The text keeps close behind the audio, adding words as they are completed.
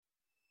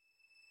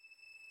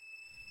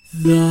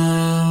The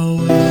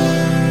world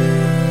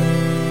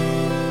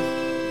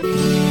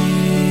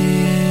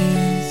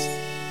is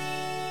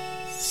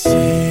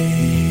saved.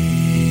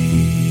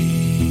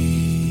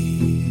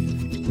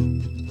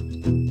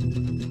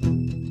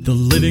 The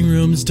living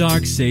room's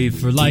dark, save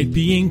for light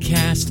being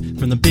cast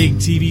from the big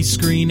TV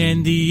screen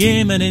and the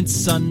imminent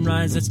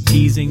sunrise that's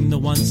teasing the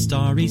one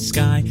starry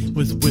sky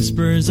with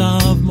whispers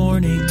of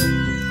morning.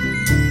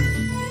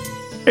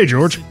 Hey,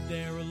 George.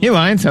 Hey,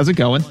 Lions, how's it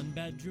going?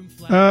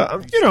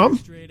 I'm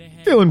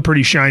feeling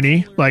pretty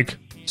shiny, like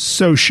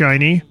so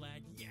shiny.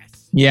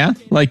 Yeah,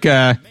 like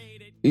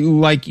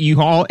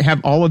you all have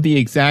all of the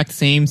exact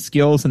same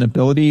skills and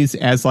abilities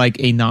as like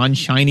a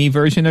non-shiny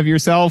version of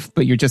yourself,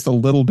 but you're just a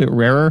little bit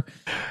rarer.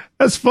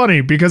 That's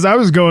funny because I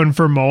was going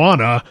for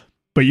Moana,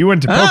 but you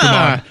went to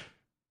Pokemon.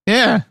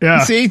 Yeah.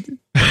 See?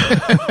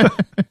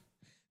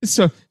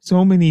 So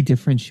many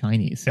different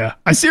shinies. Yeah.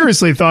 I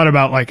seriously thought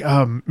about like,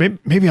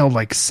 maybe I'll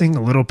like sing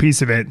a little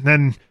piece of it. And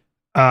then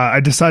I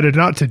decided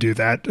not to do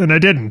that, and I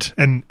didn't.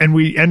 And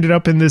we ended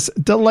up in this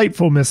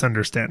delightful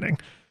misunderstanding.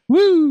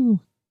 Woo!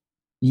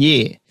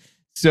 Yeah.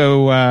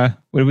 So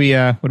what do we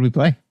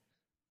play?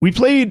 We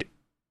played.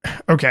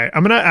 Okay,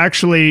 I'm gonna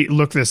actually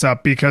look this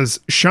up because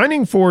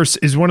Shining Force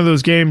is one of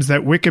those games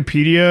that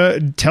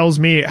Wikipedia tells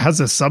me it has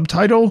a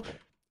subtitle,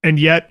 and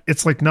yet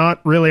it's like not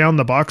really on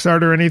the box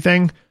art or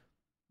anything.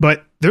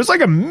 But there's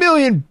like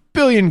 1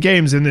 billion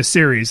games in this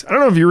series. I don't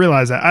know if you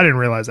realize that. I didn't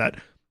realize that.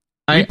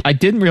 I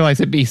didn't realize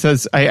it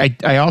because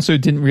I also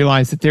didn't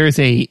realize that there is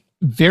a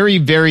very,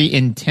 very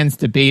intense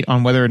debate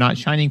on whether or not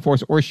Shining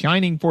Force or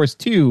Shining Force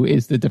 2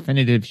 is the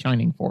definitive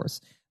Shining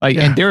Force.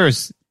 And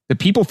the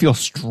people feel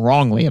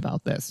strongly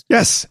about this.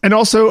 Yes. And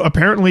also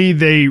apparently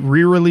they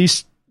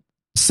re-released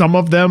some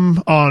of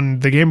them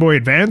on the Game Boy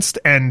Advanced,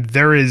 and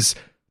those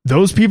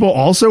people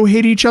also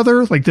hate each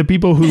other. Like the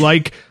people who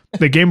like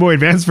the Game Boy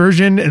Advance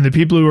version and the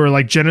people who are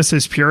like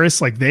Genesis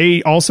purists, like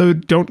they also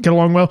don't get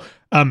along well.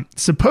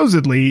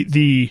 Supposedly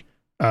the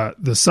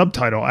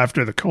subtitle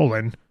after the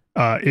colon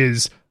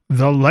is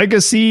The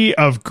Legacy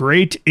of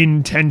Great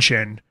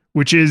Intention,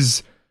 which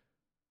is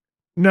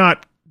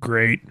not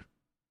great.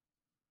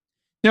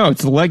 No,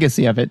 it's the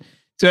legacy of it.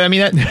 So, I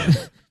mean,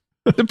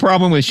 the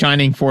problem with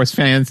Shining Force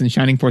fans and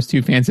Shining Force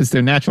 2 fans is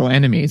they're natural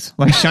enemies.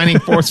 Like Shining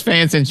Force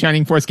fans and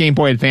Shining Force Game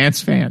Boy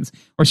Advance fans.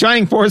 Or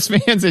Shining Force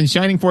fans and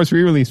Shining Force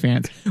re-release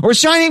fans. Or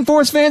Shining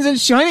Force fans and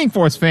Shining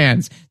Force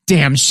fans.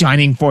 Damn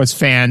Shining Force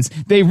fans.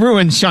 They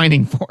ruined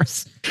Shining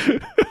Force.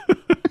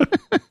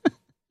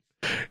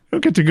 Don't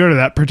get to go to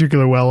that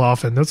particular well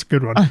often. That's a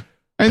good one.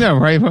 I know,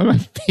 right? One of my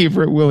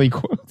favorite Willie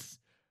quotes.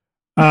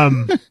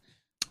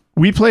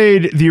 We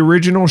played the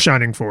original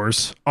Shining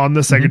Force on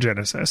the Sega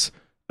Genesis,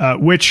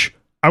 which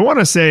I want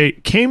to say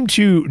came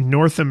to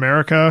North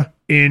America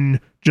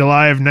in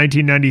July of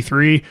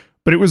 1993,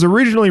 but it was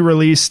originally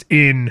released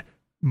in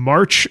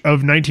March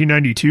of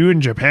 1992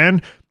 in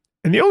Japan.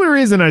 And the only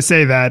reason I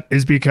say that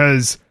is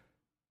because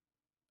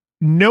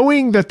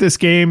knowing that this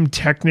game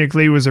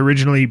technically was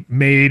originally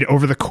made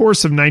over the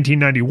course of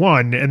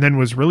 1991 and then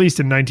was released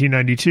in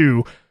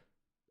 1992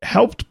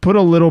 helped put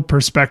a little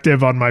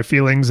perspective on my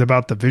feelings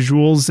about the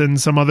visuals and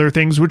some other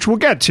things, which we'll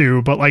get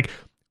to. But like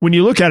when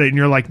you look at it and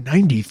you're like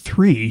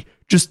 93,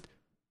 just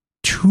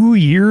 2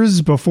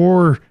 years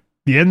before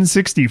the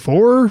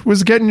N64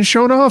 was getting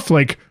shown off,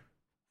 like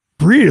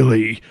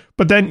really?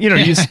 But then,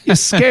 you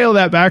scale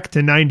that back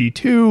to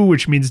 92,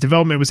 which means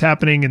development was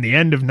happening in the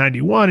end of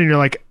 91. And you're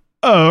like,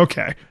 oh,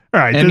 okay. All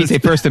right. That means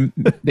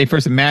they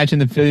first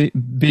imagined the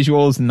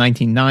visuals in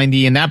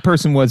 1990, and that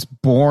person was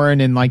born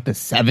in like the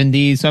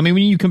 70s. So I mean,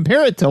 when you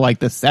compare it to like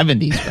the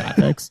 70s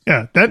graphics,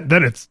 yeah,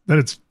 then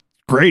it's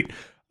great.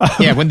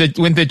 Yeah, when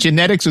the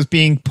genetics was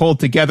being pulled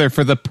together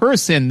for the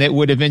person that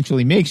would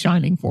eventually make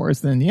Shining Force,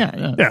 then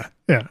yeah.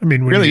 I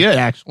mean, really good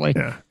actually.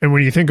 Yeah, and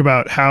when you think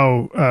about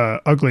how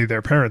ugly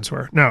their parents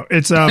were, no,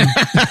 it's I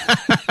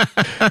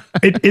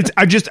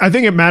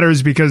think it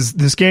matters because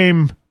this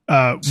game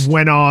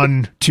went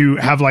on to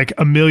have like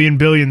 1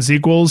 billion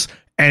sequels,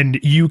 and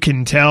you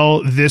can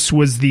tell this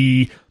was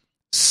the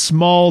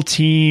small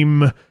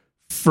team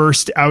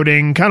first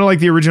outing, kind of like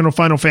the original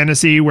Final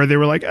Fantasy, where they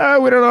were like,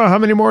 we don't know how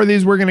many more of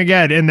these we're going to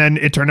get. And then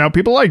it turned out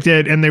people liked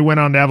it, and they went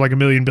on to have like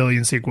 1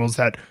 billion sequels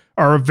that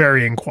are of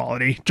varying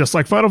quality, just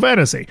like Final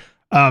Fantasy.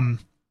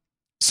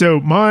 So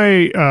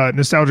my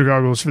nostalgia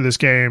goggles for this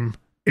game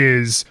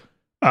is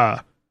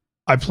I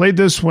played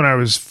this when I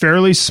was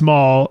fairly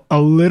small,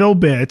 a little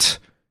bit,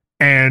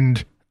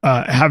 and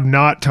have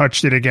not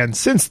touched it again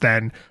since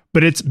then.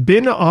 But it's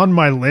been on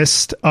my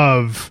list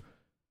of,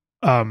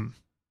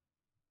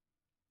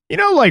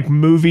 like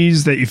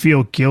movies that you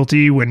feel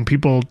guilty when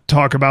people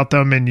talk about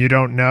them and you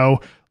don't know.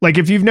 Like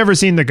if you've never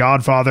seen The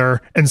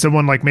Godfather and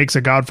someone like makes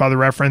a Godfather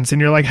reference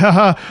and you're like,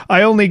 haha,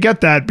 I only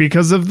get that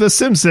because of The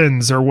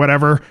Simpsons or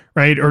whatever,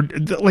 right? Or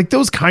like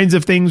those kinds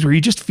of things where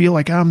you just feel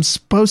like I'm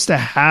supposed to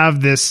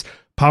have this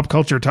pop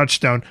culture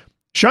touchstone.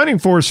 Shining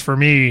Force for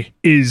me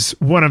is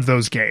one of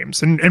those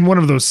games and one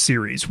of those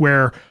series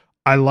where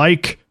I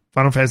like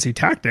Final Fantasy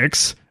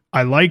Tactics.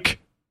 I like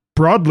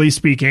broadly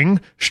speaking,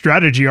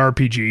 strategy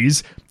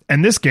RPGs.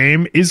 And this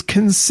game is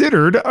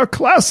considered a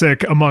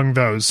classic among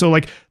those. So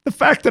like the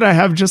fact that I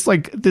have just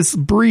like this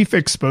brief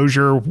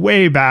exposure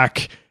way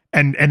back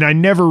and I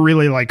never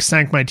really like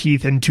sank my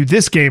teeth into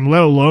this game,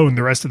 let alone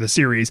the rest of the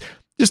series,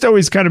 just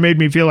always kind of made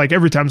me feel like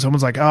every time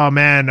someone's like, oh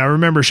man, I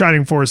remember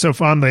Shining Force so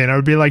fondly. And I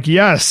would be like,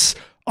 yes,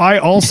 I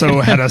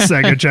also had a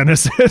Sega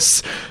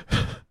Genesis.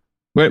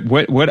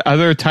 What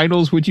other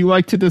titles would you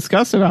like to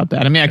discuss about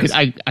that? I mean,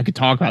 I could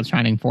talk about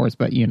Shining Force,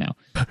 but you know.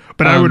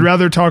 But I would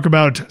rather talk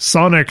about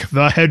Sonic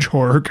the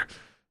Hedgehog.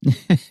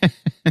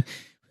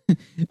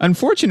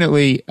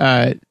 Unfortunately,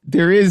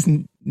 there is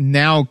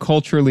now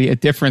culturally a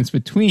difference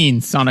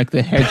between Sonic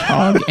the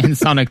Hedgehog and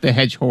Sonic the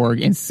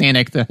Hedgehog and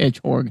Sonic the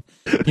Hedgehog.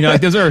 You know,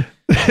 like those are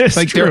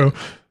like true.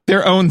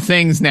 Their own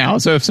things now.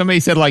 So if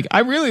somebody said like, I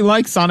really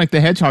like Sonic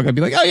the Hedgehog, I'd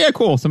be like, oh yeah,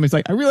 cool. Somebody's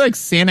like, I really like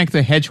Sonic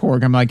the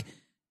Hedgehog. I'm like,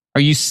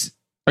 are you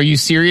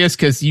serious?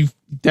 Because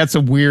that's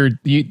weird.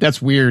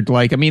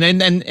 Like, I mean,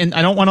 and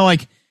I don't want to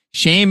like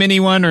shame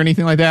anyone or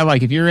anything like that.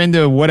 Like if you're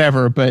into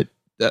whatever, but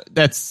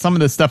that's some of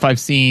the stuff I've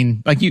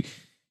seen. Like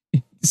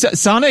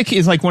Sonic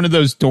is like one of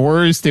those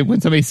doors that when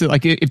somebody says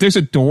like, if there's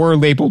a door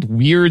labeled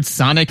weird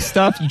Sonic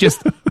stuff,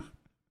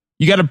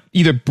 you got to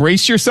either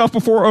brace yourself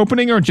before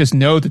opening or just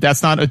know that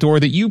that's not a door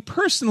that you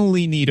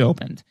personally need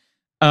opened.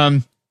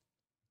 For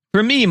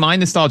me, my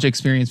nostalgia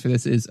experience for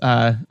this is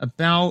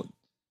about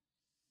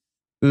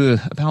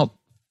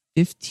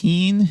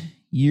 15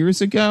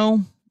 years ago.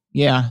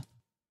 Yeah.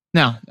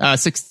 No,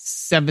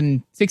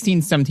 16,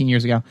 17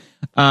 years ago.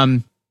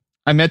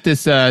 I met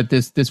this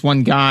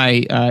one guy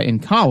in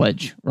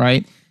college,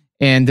 right?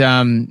 And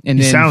then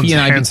he sounds he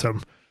and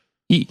handsome.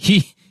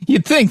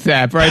 You'd think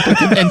that, right?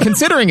 But, and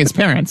considering his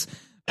parents,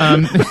 I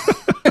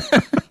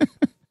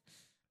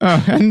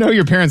know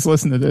your parents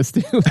listen to this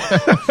too.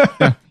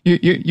 No,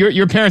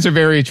 your parents are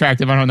very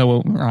attractive. I don't know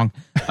what went wrong.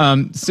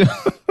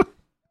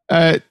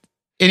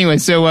 Anyway,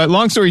 so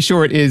long story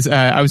short is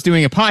I was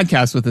doing a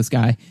podcast with this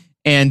guy,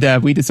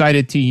 and we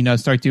decided to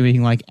start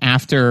doing like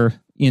after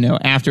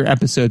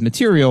episode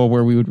material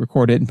where we would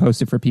record it and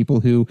post it for people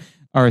who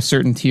are a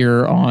certain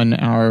tier on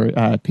our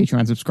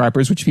Patreon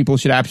subscribers, which people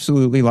should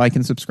absolutely like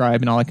and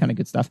subscribe and all that kind of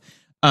good stuff.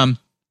 All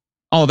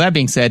of that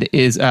being said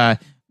is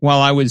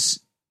while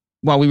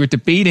we were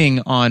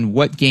debating on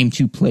what game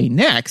to play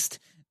next,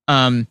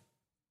 I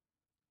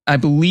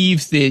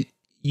believe that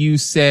you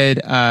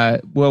said,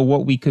 well,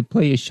 what we could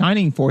play is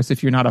Shining Force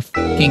if you're not a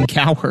fucking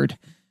coward.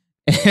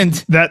 And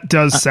that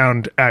does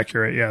sound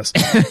accurate, yes.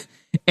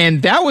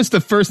 And that was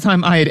the first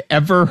time I had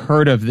ever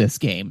heard of this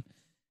game.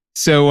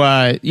 So,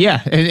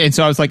 yeah. And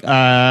so I was like,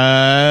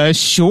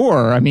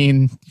 sure. I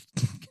mean,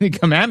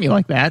 come at me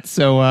like that.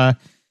 So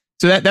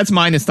that's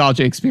my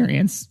nostalgia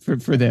experience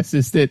for this,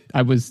 is that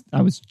I was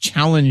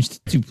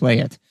challenged to play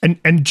it.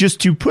 And just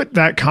to put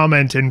that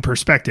comment in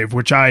perspective,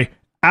 which I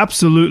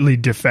absolutely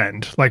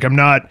defend, like I'm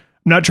not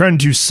trying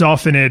to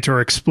soften it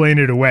or explain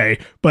it away,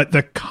 but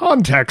the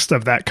context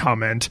of that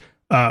comment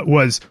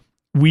was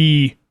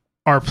we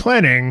are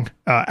planning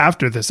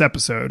after this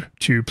episode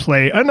to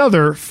play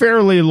another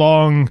fairly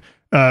long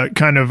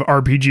kind of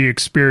RPG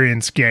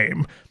experience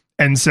game.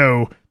 And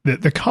so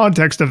the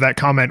context of that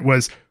comment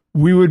was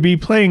we would be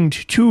playing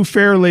two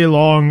fairly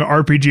long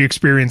RPG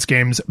experience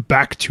games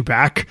back to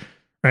back,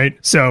 right?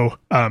 So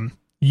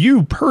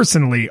you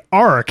personally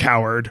are a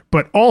coward,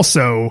 but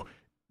also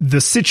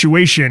the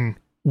situation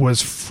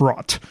was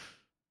fraught.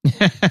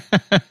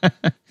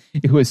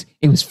 It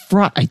was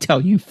fraught, I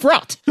tell you,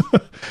 fraught.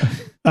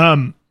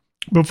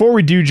 Before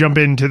we do jump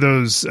into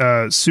those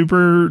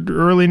super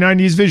early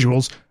 90s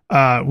visuals,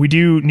 we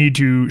do need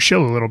to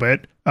shill a little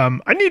bit.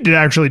 I need to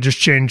actually just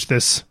change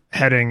this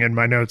heading in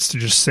my notes to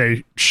just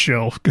say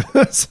shill.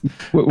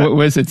 What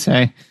does it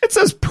say? It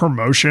says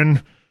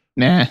promotion.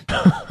 Nah.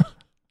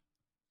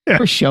 Yeah.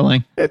 We're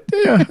shilling. Yeah,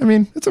 I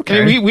mean, it's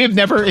okay. I mean, we have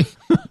never...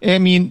 I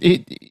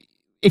mean,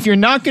 if you're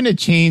not going to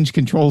change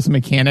controls and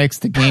mechanics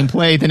to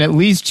gameplay, then at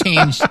least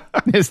change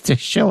this to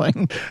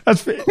shilling.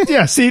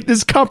 Yeah, see, this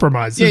is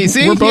compromise. Yeah, you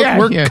see?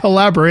 We're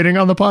collaborating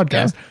on the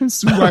podcast. Yeah.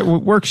 It's right,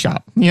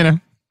 workshop, you know?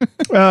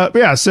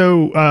 Yeah,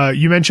 so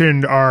you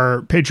mentioned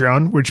our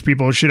Patreon, which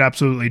people should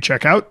absolutely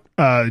check out.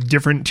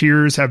 Different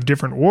tiers have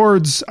different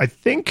awards. I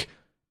think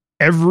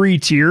every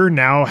tier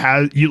now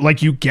has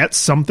you get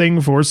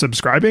something for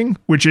subscribing,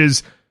 which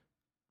is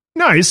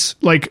nice.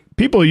 Like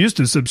people used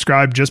to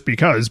subscribe just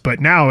because, but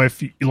now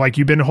if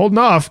you've been holding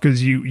off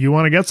because you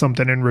want to get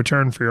something in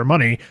return for your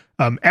money,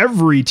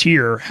 every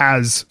tier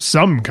has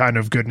some kind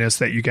of goodness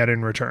that you get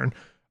in return.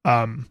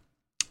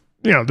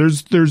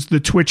 There's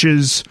the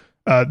Twitches,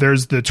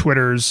 there's the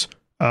Twitters,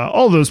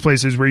 all those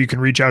places where you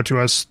can reach out to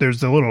us. There's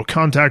the little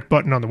contact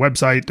button on the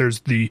website. There's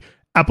the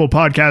Apple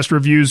Podcast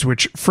reviews,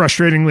 which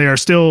frustratingly are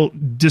still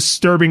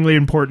disturbingly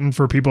important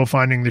for people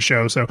finding the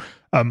show. So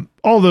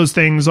all those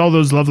things, all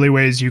those lovely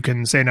ways you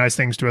can say nice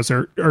things to us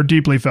are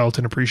deeply felt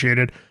and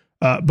appreciated.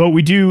 But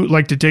we do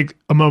like to take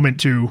a moment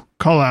to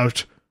call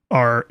out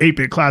our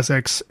 8-bit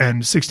classics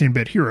and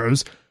 16-bit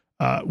heroes.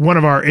 One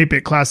of our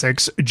 8-bit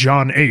classics,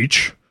 John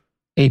H.,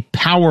 A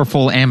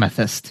powerful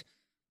amethyst.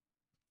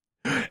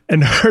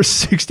 And our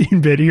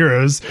 16-bit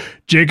heroes,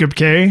 Jacob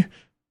K.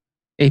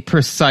 A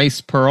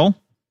precise pearl.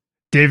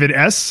 David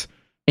S.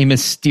 A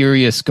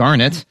mysterious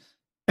garnet.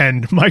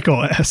 And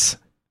Michael S.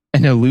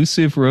 An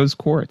elusive rose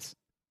quartz.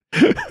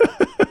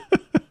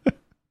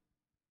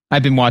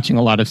 I've been watching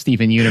a lot of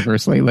Steven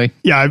Universe lately.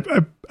 Yeah,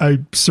 I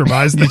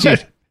surmised that.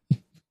 Did you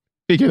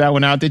figure that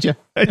one out, did you?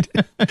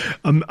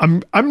 I'm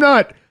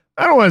not,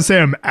 I don't want to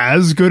say I'm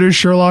as good as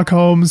Sherlock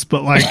Holmes,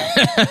 but like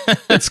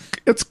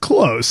it's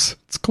close.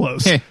 It's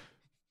close.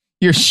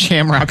 You're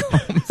Shamrock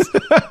Holmes.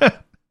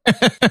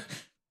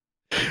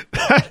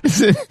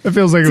 It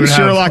feels like it's it would the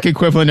Sherlock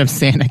equivalent of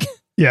Sanic.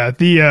 Yeah,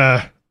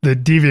 the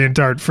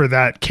DeviantArt for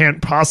that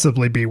can't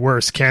possibly be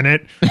worse, can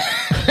it?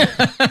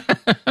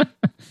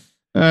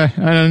 I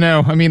don't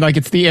know. I mean, like,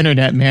 it's the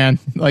internet, man.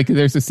 Like,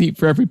 there's a seat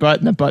for every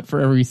butt and a butt for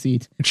every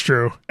seat. It's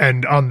true.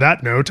 And on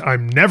that note,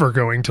 I'm never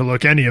going to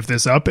look any of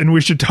this up, and we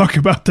should talk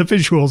about the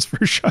visuals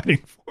for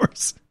Shining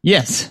Force.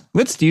 Yes,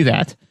 let's do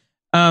that.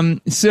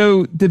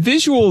 So the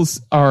visuals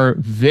are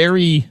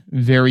very,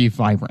 very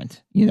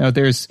vibrant. You know,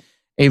 there's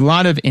a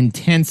lot of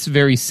intense,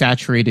 very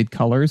saturated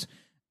colors.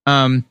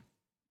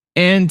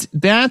 And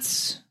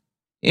that's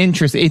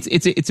interesting.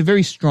 It's a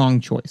very strong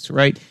choice,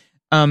 right?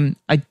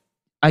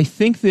 I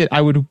think that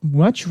I would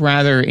much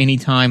rather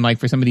anytime, like,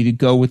 for somebody to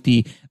go with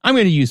I'm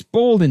going to use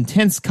bold,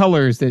 intense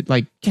colors that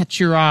like catch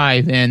your eye,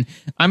 than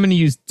I'm going to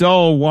use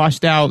dull,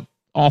 washed out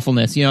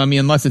awfulness. You know, I mean,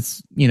 unless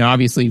it's, you know,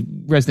 obviously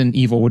Resident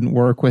Evil wouldn't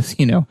work with,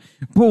 you know,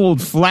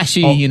 bold,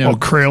 flashy, all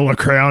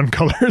crayon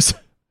colors.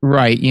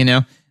 Right. You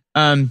know,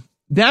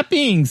 that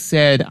being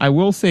said, I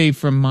will say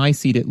from my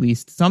seat, at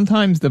least,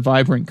 sometimes the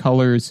vibrant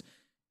colors,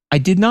 I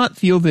did not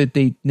feel that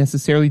they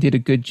necessarily did a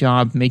good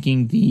job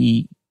making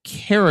the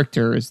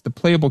characters, the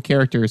playable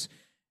characters,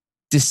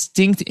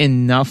 distinct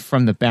enough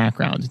from the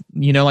background.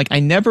 You know, like, I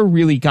never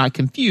really got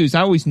confused.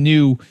 I always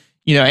knew,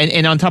 you know,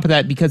 and on top of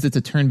that, because it's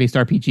a turn-based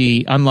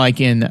RPG,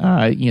 unlike in,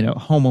 you know,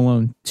 Home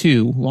Alone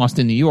 2, Lost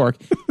in New York,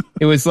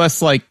 it was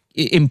less like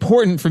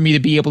important for me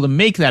to be able to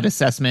make that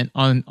assessment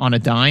on a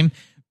dime.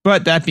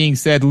 But that being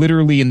said,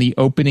 literally in the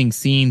opening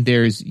scene,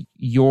 there's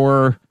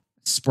your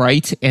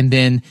sprite and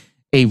then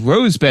a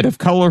rose bed of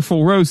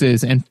colorful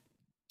roses, and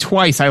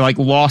twice I like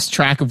lost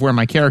track of where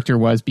my character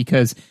was,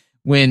 because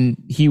when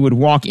he would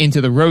walk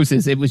into the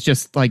roses, it was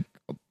just like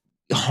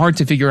hard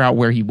to figure out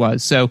where he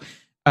was. So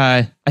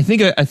I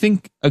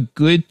think a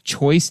good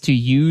choice to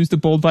use the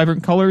bold,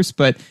 vibrant colors,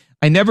 but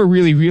I never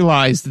really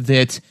realized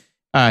that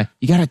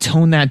you got to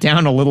tone that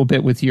down a little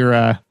bit with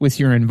your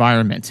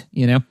environment,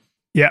 you know?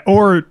 Yeah,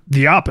 or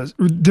the opposite.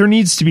 There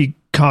needs to be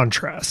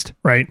contrast,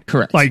 right?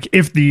 Correct. Like,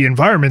 if the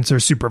environments are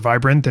super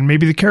vibrant, then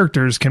maybe the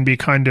characters can be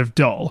kind of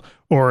dull.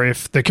 Or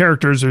if the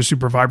characters are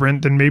super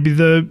vibrant, then maybe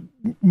the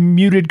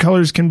muted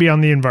colors can be on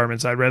the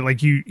environment side, right?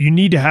 Like, you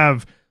need to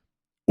have,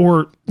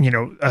 or, you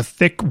know, a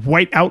thick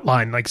white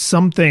outline, like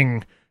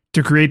something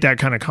to create that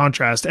kind of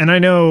contrast. And I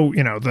know,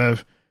 you know,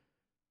 the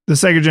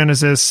Sega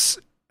Genesis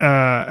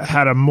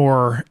had a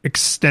more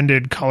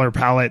extended color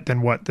palette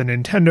than what the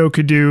Nintendo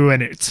could do,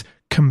 and it's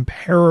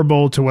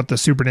comparable to what the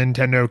Super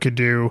Nintendo could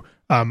do.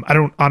 I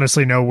don't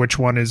honestly know which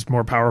one is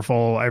more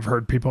powerful. I've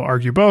heard people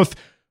argue both.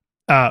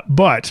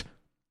 But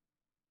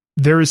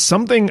there is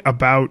something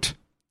about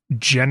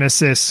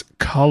Genesis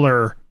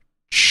color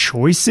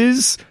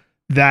choices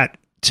that,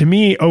 to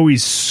me,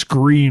 always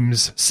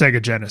screams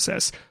Sega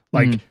Genesis.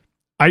 Like,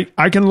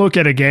 I can look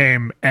at a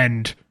game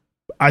and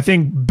I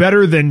think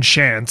better than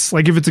chance,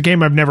 like if it's a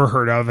game I've never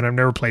heard of and I've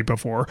never played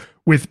before,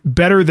 with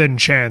better than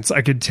chance,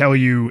 I could tell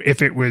you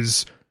if it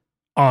was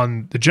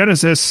on the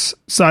Genesis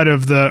side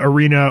of the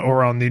arena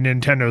or on the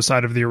Nintendo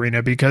side of the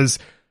arena, because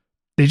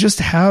they just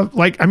have,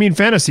 like, I mean,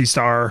 Phantasy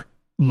Star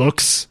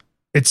looks,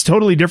 it's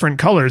totally different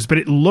colors, but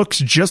it looks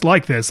just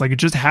like this. Like, it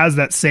just has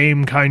that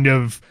same kind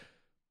of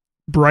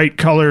bright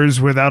colors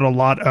without a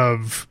lot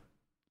of,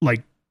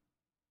 like,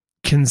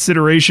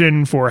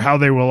 consideration for how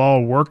they will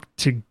all work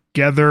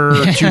together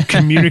to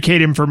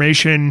communicate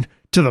information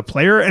to the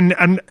player. And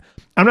I'm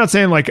not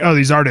saying like, oh,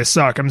 these artists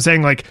suck. I'm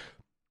saying like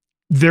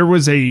there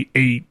was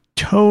a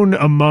tone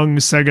among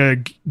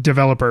Sega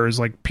developers,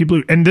 like people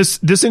who, and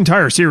this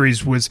entire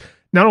series was,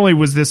 not only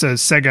was this a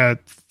Sega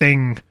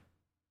thing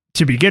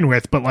to begin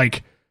with, but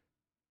like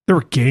there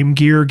were Game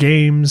Gear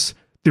games,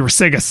 there were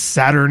Sega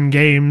Saturn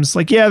games.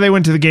 Like, yeah, they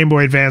went to the Game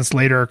Boy Advance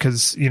later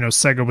because, you know,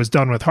 Sega was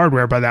done with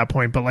hardware by that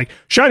point. But like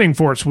Shining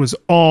Force was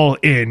all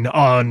in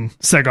on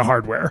Sega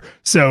hardware.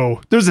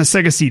 So there's a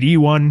Sega CD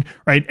one,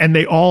 right? And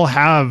they all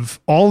have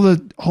all the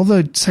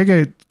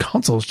Sega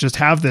consoles just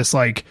have this,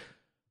 like,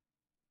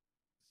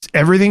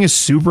 everything is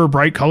super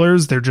bright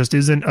colors. There just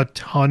isn't a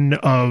ton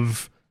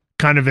of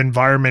kind of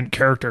environment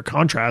character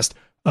contrast.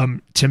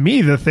 To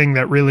me, the thing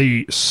that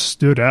really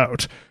stood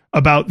out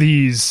about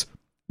these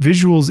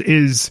visuals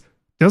is,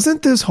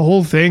 doesn't this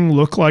whole thing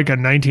look like a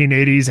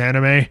 1980s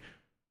anime?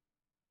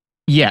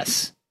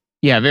 Yes.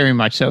 Yeah, very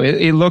much so.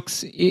 It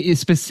looks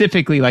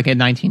specifically like a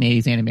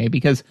 1980s anime,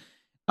 because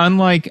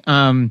unlike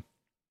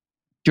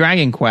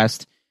Dragon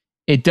Quest,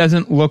 it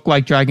doesn't look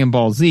like Dragon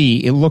Ball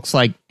Z. It looks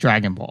like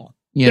Dragon Ball,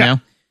 you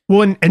know?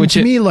 Well, and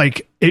to me,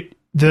 like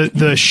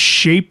the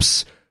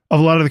shapes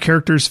of a lot of the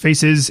characters'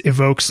 faces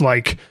evokes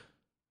like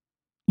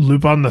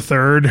Lupin the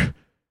Third,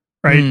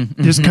 right?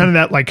 Just kind of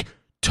that like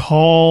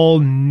tall,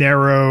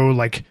 narrow,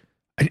 like,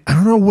 I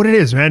don't know what it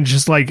is, man.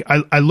 Just like,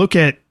 I look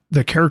at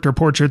the character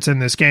portraits in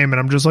this game and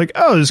I'm just like,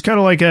 oh, it's kind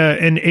of like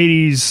an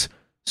 80s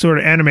sort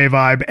of anime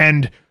vibe.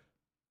 And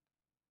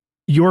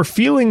your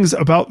feelings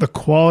about the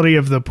quality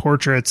of the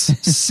portraits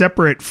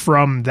separate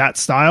from that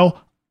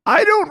style.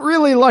 I don't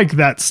really like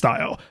that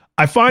style.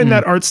 I find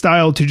that art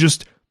style to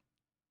just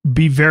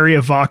be very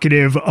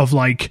evocative of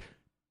like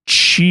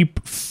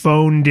cheap,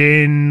 phoned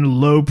in,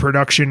 low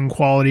production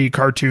quality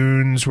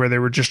cartoons where they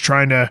were just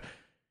trying to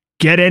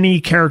get any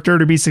character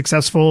to be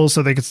successful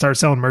so they could start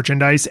selling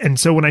merchandise. And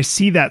so when I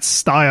see that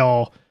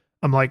style,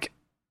 I'm like,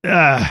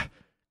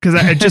 because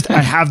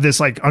I have this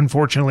like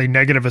unfortunately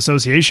negative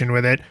association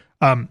with it.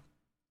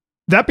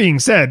 That being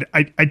said,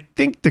 I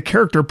think the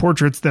character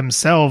portraits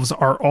themselves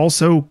are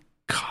also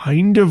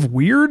kind of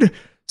weird.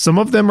 Some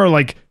of them are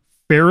like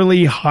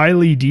fairly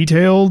highly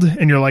detailed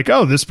and you're like,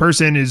 oh, this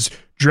person is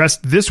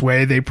dressed this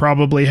way. They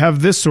probably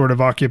have this sort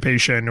of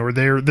occupation or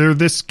they're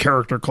this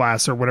character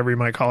class or whatever you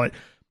might call it.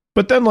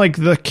 But then like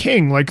the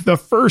king, like the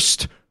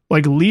first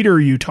like leader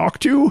you talk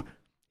to,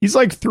 he's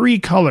like 3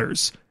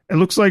 colors. It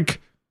looks like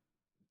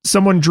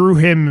someone drew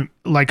him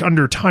like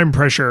under time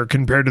pressure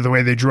compared to the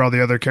way they drew all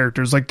the other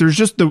characters. Like there's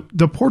just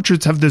the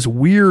portraits have this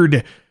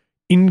weird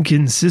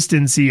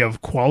inconsistency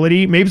of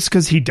quality. Maybe it's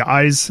because he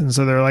dies. And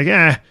so they're like,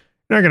 you're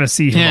not going to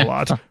see him a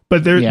lot.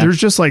 But there's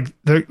just like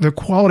the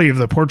quality of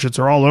the portraits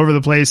are all over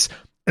the place.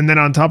 And then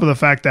on top of the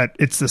fact that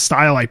it's the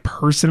style I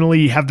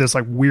personally have this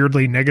like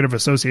weirdly negative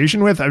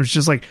association with, I was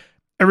just like,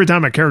 every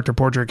time a character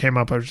portrait came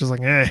up, I was just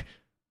like,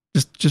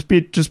 just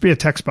be a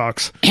text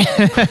box.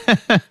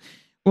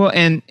 Well,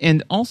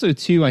 and also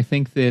too, I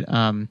think that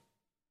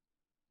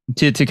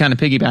to kind of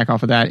piggyback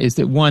off of that is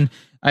that one,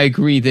 I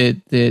agree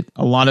that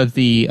a lot of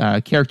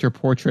the character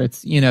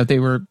portraits, you know, they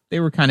were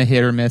kind of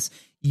hit or miss.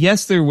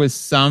 Yes, there was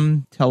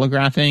some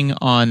telegraphing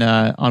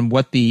on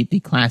what the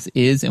class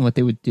is and what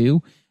they would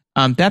do.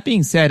 That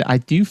being said, I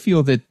do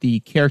feel that the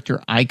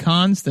character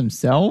icons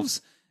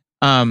themselves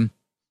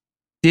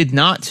did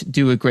not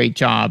do a great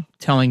job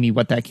telling me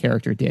what that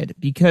character did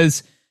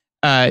because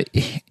okay,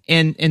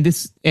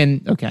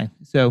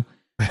 so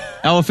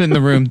elephant in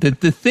the room,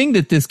 the thing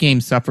that this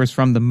game suffers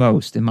from the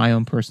most, in my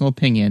own personal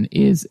opinion,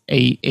 is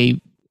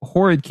a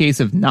horrid case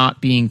of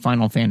not being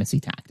Final Fantasy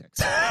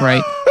Tactics,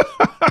 right?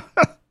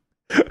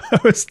 I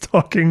was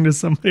talking to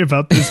somebody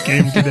about this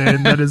game today,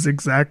 and that is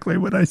exactly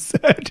what I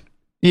said.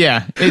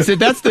 Yeah,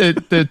 that's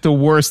the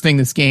worst thing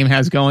this game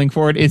has going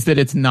for it is that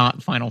it's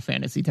not Final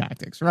Fantasy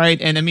Tactics, right?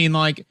 And I mean,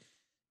 like,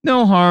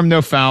 no harm,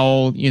 no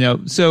foul, you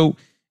know. So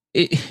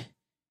it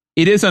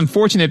is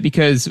unfortunate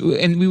because,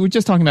 and we were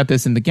just talking about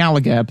this in the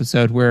Galaga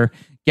episode, where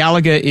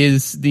Galaga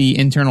is the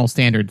internal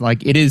standard,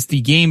 like it is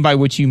the game by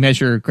which you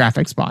measure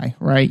graphics by,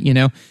 right? You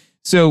know,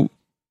 so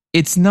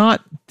it's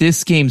not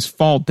this game's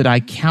fault that I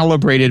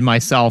calibrated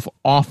myself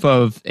off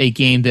of a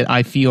game that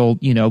I feel,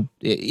 you know,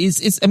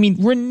 is I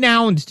mean,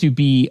 renowned to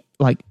be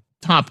like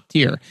top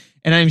tier.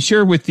 And I'm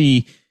sure with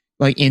the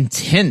like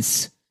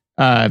intense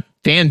fan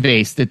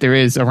base that there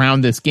is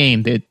around this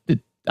game that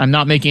I'm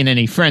not making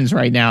any friends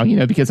right now, you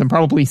know, because I'm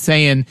probably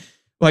saying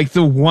like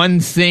the one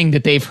thing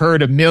that they've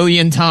heard a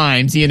million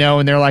times, you know,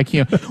 and they're like,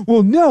 you know,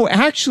 well, no,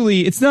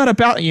 actually, it's not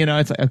about, you know,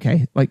 it's like,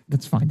 okay, like,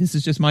 that's fine. This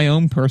is just my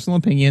own personal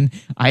opinion.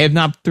 I have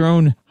not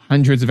thrown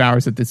hundreds of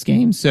hours at this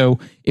game. So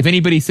if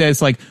anybody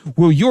says like,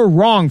 well, you're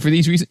wrong for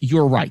these reasons,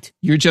 you're right.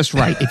 You're just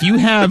right. If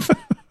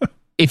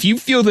you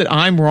feel that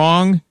I'm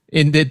wrong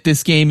and that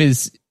this game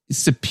is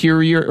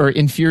superior or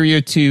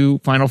inferior to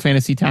Final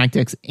Fantasy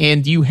Tactics,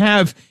 and you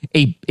have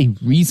a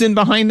reason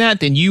behind that,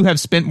 then you have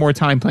spent more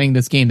time playing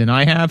this game than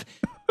I have.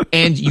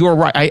 And you're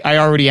right. I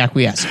already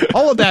acquiesce.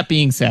 All of that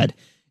being said,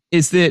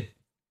 is that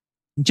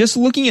just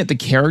looking at the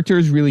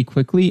characters really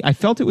quickly, I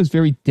felt it was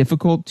very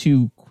difficult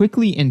to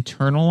quickly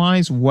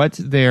internalize what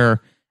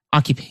their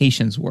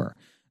occupations were.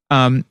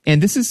 And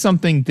this is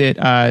something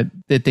that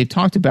they've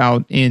talked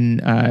about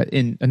in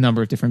a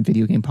number of different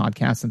video game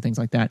podcasts and things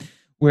like that,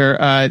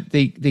 where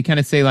they kind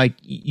of say like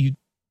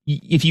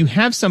if you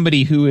have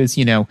somebody who is,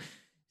 you know,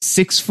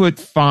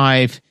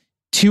 6'5",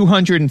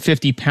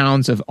 250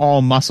 pounds of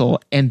all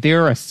muscle, and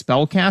they're a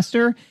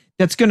spellcaster,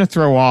 that's going to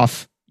throw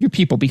off your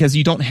people because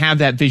you don't have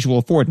that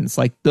visual affordance.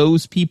 Like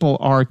those people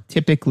are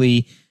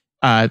typically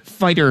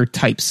fighter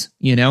types,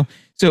 you know?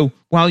 So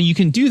while you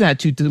can do that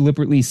to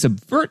deliberately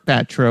subvert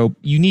that trope,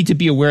 you need to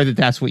be aware that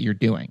that's what you're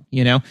doing,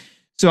 you know?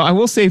 So I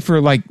will say for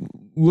like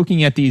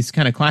looking at these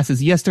kind of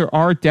classes, yes, there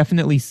are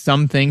definitely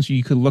some things where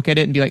you could look at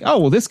it and be like, oh,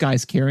 well, this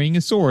guy's carrying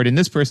a sword and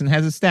this person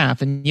has a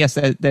staff. And yes,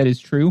 that is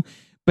true.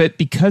 But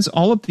because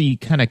all of the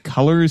kind of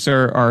colors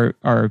are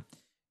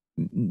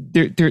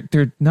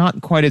they're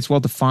not quite as well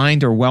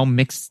defined or well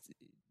mixed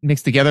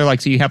together.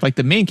 Like, so you have like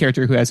the main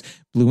character who has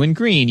blue and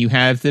green. You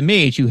have the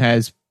mage who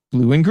has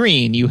blue and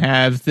green. You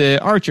have the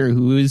archer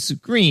who is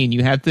green.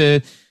 You have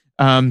the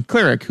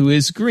cleric who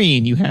is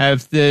green. You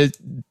have the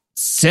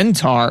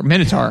centaur,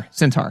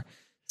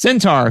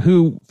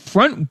 who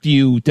front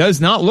view does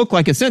not look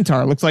like a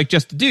centaur. It looks like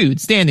just a dude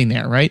standing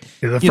there, right?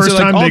 Yeah, the first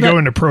time they go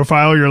into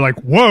profile, you're like,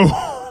 whoa.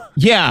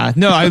 Yeah,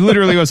 no, I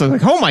literally was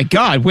like, oh my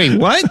God, wait,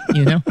 what?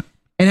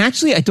 And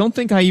actually, I don't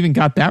think I even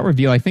got that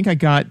reveal.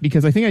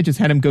 Because I think I just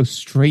had him go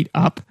straight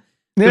up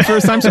the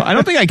first time. So I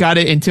don't think I got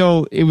it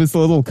until it was the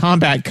little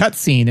combat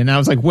cutscene. And I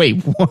was like,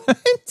 wait,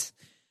 what?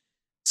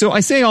 So I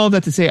say all of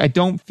that to say, I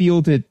don't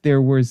feel that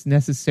there was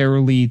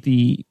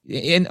necessarily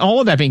and all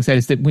of that being said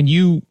is that when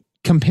you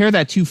compare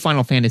that to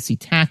Final Fantasy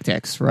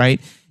Tactics,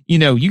 right?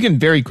 You can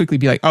very quickly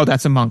be like, oh,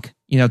 that's a monk.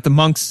 The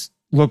monks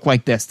look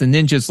like this. The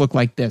ninjas look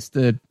like this.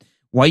 The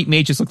white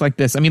mages look like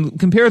this. I mean,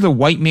 compare the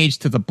white mage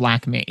to the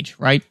black mage,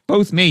 right?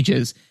 Both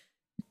mages,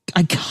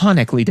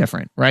 iconically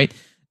different, right?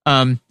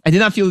 I did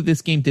not feel that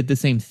this game did the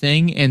same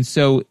thing. And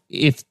so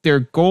if their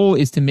goal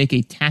is to make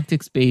a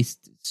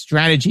tactics-based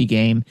strategy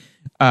game,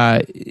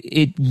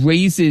 it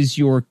raises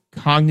your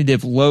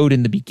cognitive load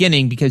in the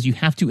beginning because you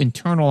have to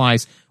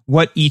internalize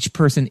what each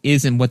person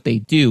is and what they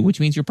do, which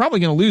means you're probably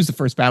going to lose the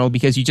first battle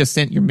because you just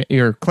sent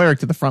your cleric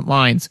to the front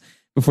lines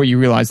before you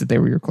realized that they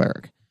were your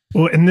cleric.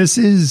 Well, and this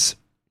is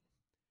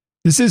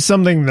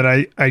something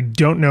that I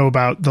don't know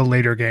about the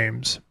later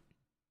games.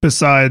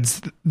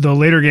 Besides, the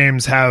later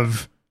games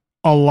have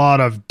a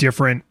lot of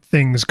different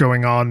things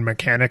going on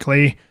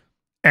mechanically,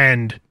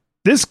 and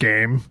this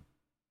game,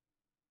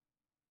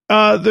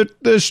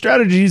 the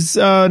strategy's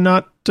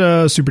not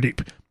super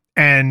deep,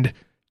 and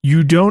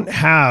you don't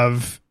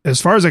have, as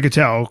far as I could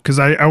tell, because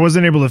I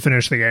wasn't able to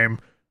finish the game,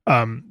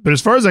 but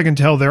as far as I can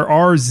tell, there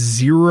are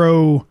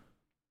zero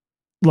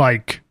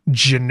like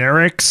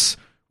generics,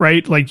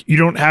 right? Like you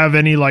don't have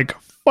any like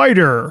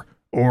fighter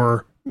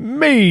or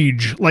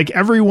mage. Like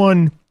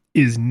everyone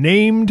is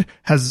named,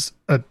 has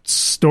a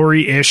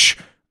story-ish,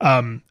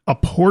 a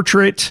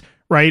portrait,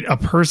 right? A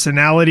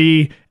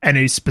personality and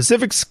a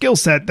specific skill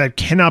set that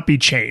cannot be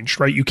changed,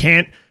 right? You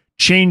can't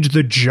change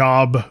the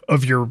job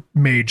of your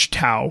mage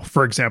Tau,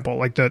 for example,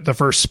 like the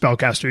first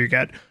spellcaster you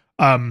get.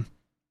 And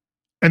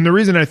the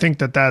reason I think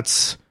that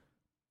that's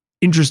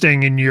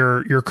interesting in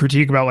your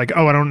critique about like,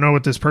 oh, I don't know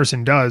what this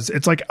person does.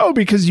 It's like, oh,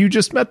 because you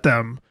just met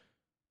them.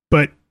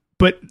 But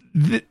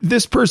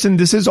this person,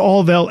 this is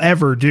all they'll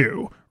ever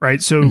do,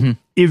 right? So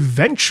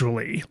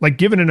eventually, like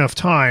given enough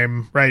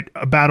time, right?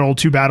 A battle,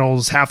 2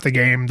 battles, half the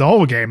game, the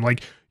whole game,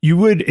 like you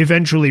would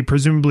eventually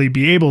presumably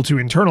be able to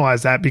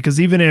internalize that, because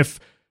even if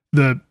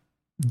the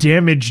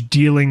damage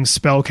dealing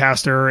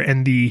spellcaster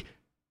and the,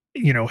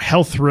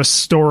 health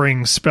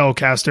restoring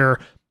spellcaster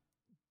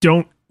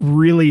don't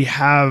really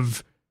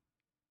have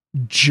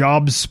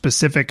job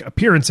specific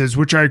appearances,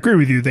 which I agree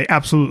with you, they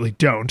absolutely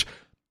don't.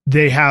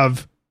 They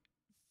have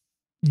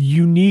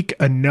unique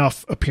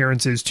enough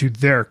appearances to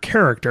their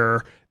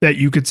character that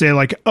you could say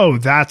like, oh,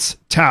 that's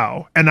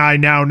Tau. And I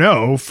now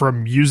know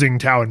from using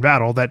Tau in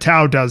battle that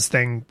Tau does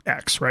thing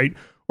X, right?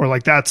 Or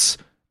like that's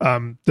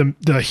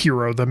the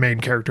hero, the main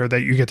character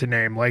that you get to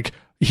name. Like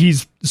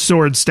he's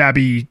sword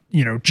stabby,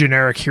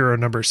 generic hero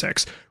number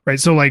 6, right?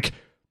 So like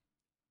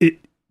it,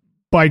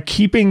 by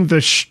keeping the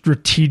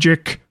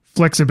strategic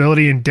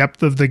flexibility and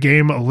depth of the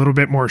game a little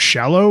bit more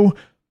shallow,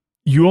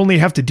 you only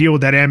have to deal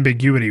with that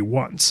ambiguity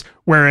once.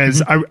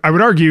 Whereas I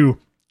would argue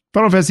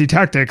Final Fantasy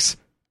Tactics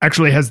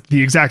actually has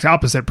the exact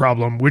opposite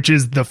problem, which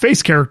is the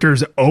face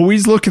characters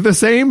always look the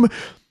same.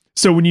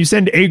 So when you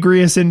send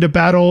Agrias into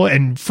battle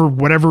and for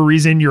whatever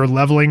reason you're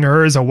leveling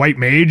her as a white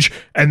mage,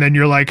 and then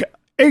you're like,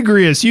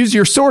 Agrias, use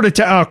your sword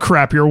attack. Oh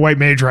crap, you're a white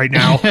mage right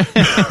now.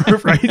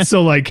 Right?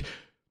 So like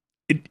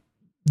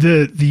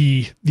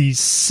the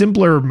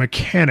simpler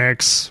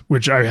mechanics,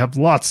 which I have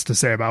lots to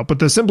say about, but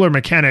the simpler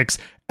mechanics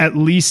at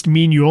least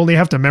mean you only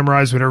have to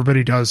memorize what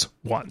everybody does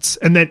once,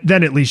 and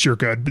then at least you're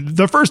good.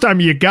 The first time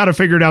you got to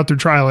figure it out through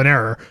trial and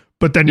error,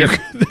 but then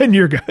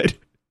you're good.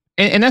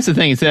 And that's the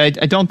thing, is that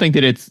I don't think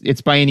that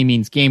it's by any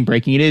means game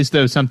breaking. It is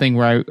though something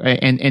where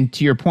and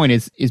to your point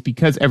is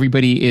because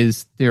everybody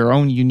is their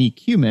own unique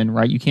human,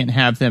 right? You can't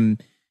have them.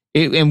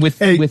 And with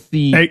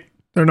the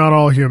they're not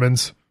all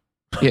humans.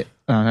 Yeah,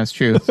 oh, that's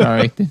true.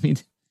 Sorry,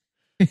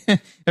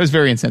 that was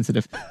very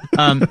insensitive.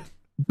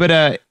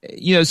 But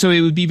so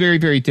it would be very,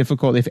 very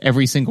difficult if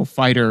every single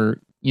fighter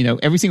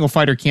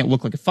can't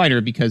look like a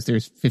fighter, because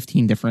there's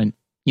 15 different,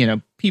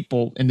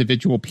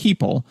 individual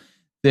people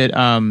that,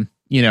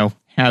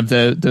 have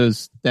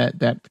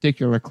that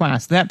particular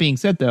class. That being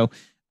said, though,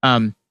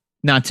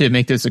 not to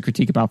make this a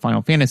critique about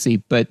Final Fantasy,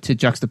 but to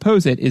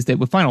juxtapose it, is that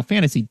what Final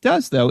Fantasy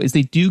does, though, is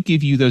they do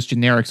give you those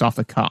generics off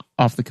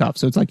the cuff.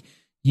 So it's like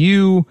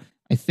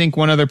I think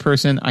one other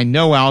person, I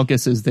know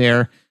Algus is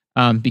there,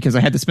 because I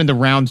had to spend a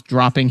round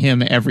dropping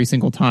him every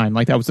single time.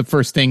 Like that was the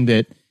first thing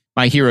that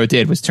my hero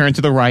did, was turn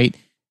to the right,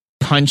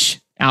 punch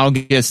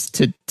Algus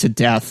to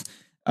death,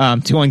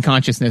 to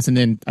unconsciousness, and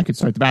then I could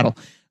start the battle.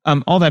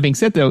 All that being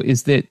said, though,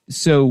 is that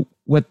so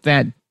what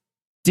that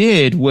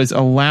did was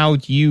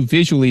allowed you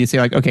visually to say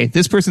like, okay,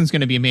 this person's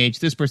going to be a mage,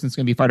 this person's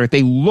going to be a fighter.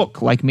 They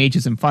look like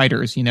mages and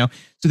fighters, you know?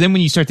 So then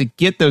when you start to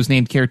get those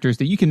named characters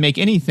that you can make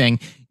anything,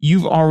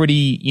 you've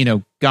already, you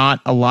know,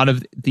 got a lot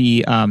of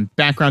the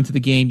background to the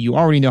game. You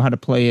already know how to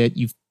play it.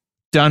 You've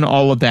done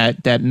all of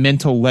that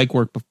mental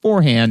legwork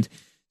beforehand.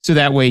 So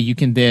that way you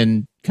can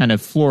then kind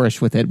of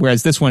flourish with it.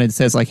 Whereas this one, it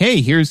says like,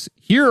 hey,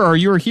 here are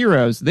your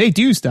heroes. They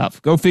do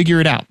stuff. Go figure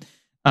it out.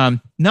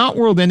 Not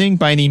world ending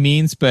by any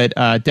means, but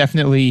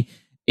definitely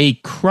a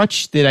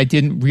crutch that I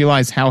didn't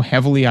realize how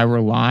heavily I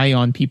rely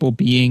on people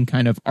being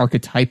kind of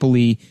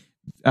archetypally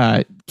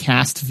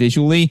cast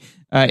visually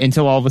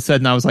until all of a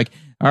sudden I was like,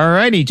 all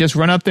righty, just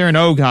run up there and,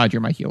 oh God,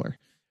 you're my healer.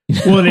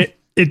 Well, and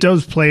it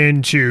does play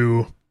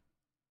into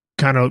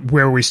kind of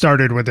where we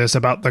started with this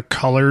about the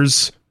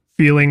colors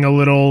feeling a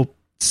little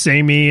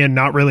samey and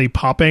not really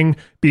popping,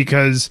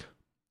 because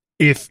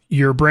if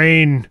your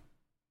brain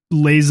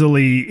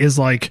lazily is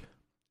like,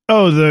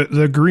 oh,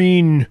 the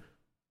green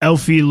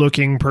elfy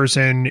looking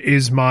person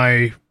is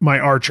my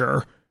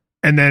archer,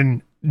 and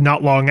then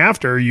not long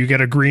after you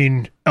get a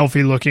green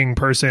elfy looking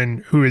person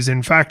who is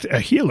in fact a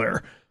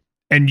healer,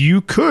 and you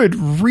could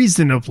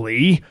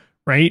reasonably,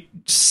 right,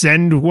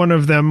 send one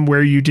of them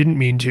where you didn't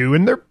mean to,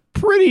 and they're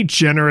pretty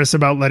generous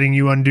about letting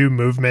you undo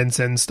movements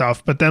and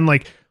stuff. But then,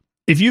 like,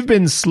 if you've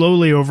been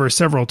slowly over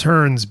several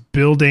turns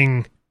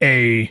building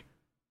a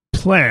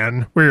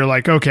plan where you're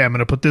like, okay, I'm going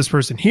to put this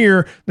person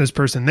here, this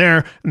person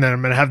there, and then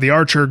I'm going to have the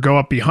archer go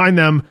up behind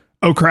them.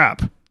 Oh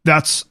crap,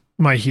 that's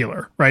my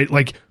healer, right?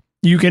 Like,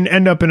 you can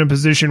end up in a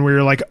position where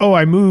you're like, oh,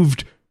 I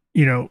moved,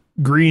 you know,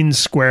 green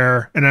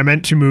square and I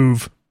meant to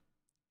move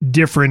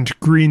different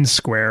green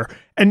square.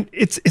 And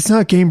it's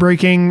not game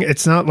breaking.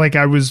 It's not like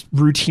I was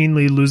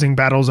routinely losing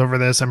battles over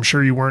this. I'm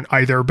sure you weren't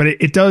either, but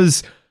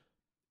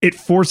it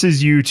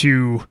forces you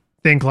to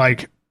think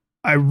like,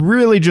 I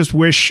really just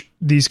wish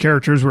these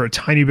characters were a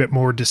tiny bit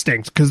more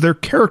distinct, because their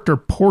character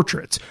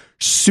portraits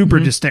super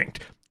distinct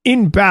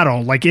in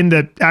battle, like in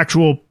the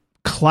actual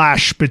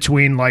clash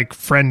between like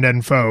friend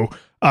and foe,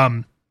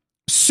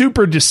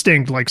 super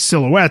distinct, like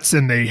silhouettes,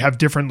 and they have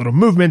different little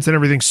movements and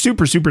everything,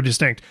 super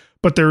distinct.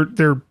 But they're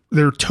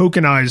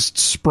tokenized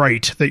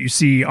sprite that you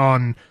see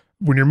on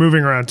when you're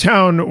moving around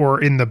town or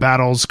in the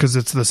battles, because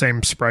it's the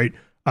same sprite.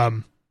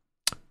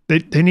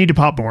 They need to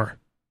pop more.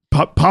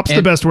 Pop's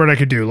the best word I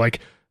could do.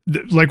 Like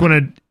when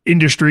an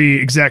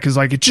industry exec is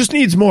like, it just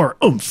needs more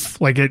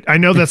oomph. Like, I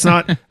know that's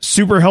not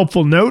super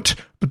helpful note,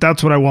 but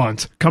that's what I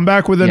want. Come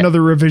back with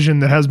another revision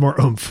that has more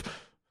oomph.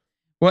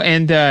 Well,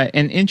 and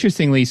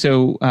interestingly,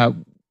 so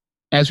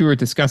as we were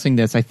discussing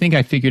this, I think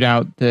I figured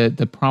out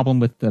the problem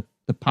with the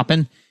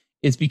poppin'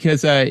 is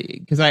because I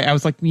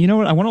was like, you know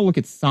what, I want to look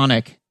at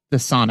Sonic,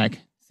 not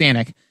Sonic,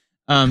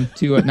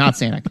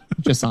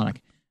 just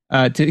Sonic.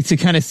 To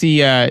kind of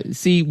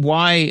see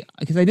why,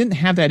 because I didn't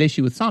have that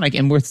issue with Sonic,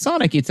 and with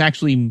Sonic it's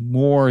actually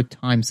more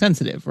time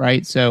sensitive,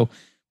 right? So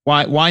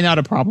why not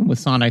a problem with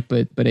Sonic,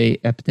 but a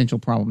potential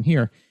problem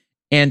here?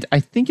 And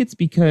I think it's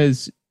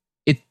because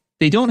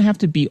they don't have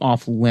to be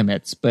off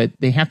limits, but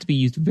they have to be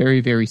used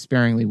very, very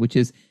sparingly, which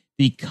is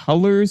the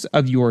colors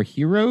of your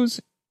heroes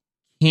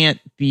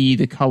can't be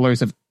the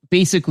colors of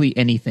basically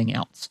anything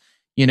else,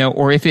 you know,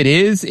 or if it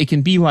is, it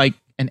can be like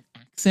an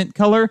accent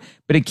color,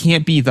 but it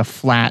can't be the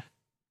flat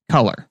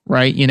color,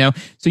 right? You know,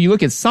 so you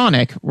look at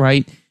Sonic,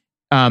 right?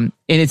 And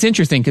it's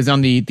interesting because on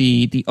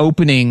the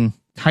opening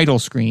title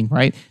screen,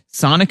 right,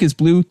 Sonic is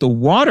blue, the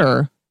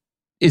water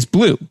is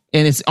blue,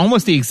 and it's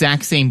almost the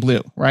exact same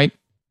blue, right?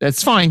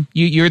 That's fine.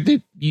 You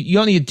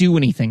don't need to do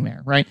anything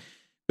there, right?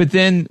 But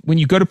then when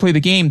you go to play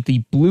the game, the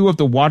blue of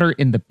the water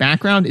in the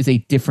background is a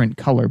different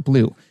color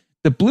blue.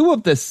 The blue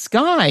of the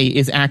sky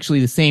is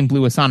actually the same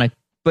blue as Sonic,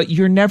 but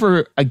you're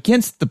never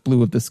against the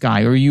blue of the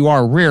sky, or you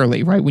are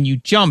rarely, right? When you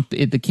jump,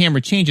 the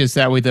camera changes.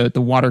 That way the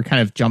water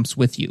kind of jumps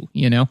with you,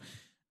 you know?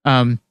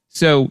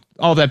 So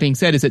all that being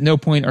said, is at no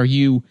point are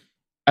you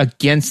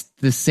against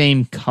the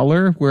same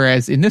color.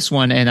 Whereas in this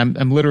one, and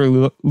I'm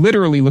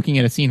literally looking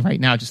at a scene right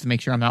now just to make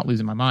sure I'm not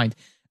losing my mind.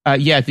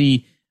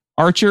 The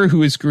archer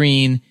who is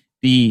green,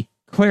 the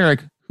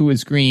cleric who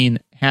is green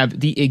have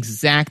the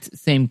exact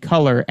same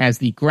color as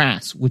the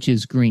grass, which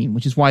is green,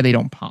 which is why they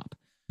don't pop,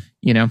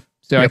 you know?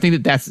 So yep. I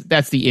think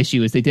that's the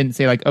issue, is they didn't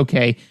say like,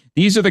 okay,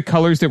 these are the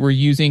colors that we're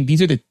using.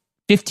 These are the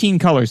 15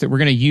 colors that we're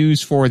going to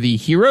use for the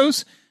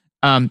heroes.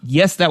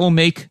 Yes, that will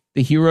make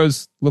the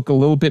heroes look a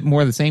little bit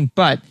more the same,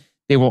 but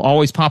they will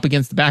always pop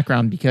against the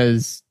background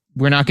because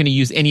we're not going to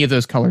use any of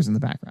those colors in the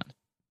background.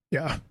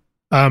 Yeah.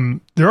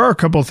 There are a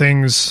couple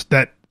things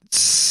that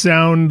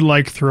sound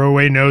like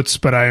throwaway notes,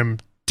 but I am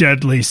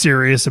deadly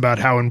serious about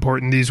how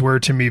important these were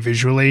to me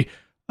visually.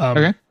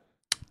 Okay.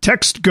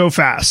 Text go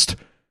fast.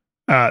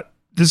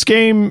 This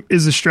game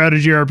is a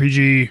strategy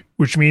RPG,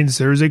 which means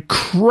there's a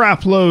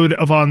crap load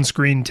of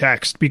on-screen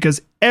text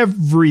because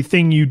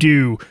everything you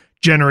do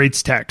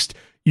generates text.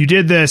 you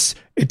did this,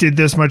 it did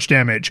this much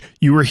damage.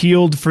 You were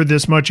healed for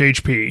this much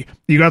HP.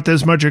 You got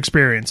this much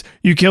experience.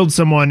 You killed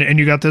someone and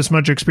you got this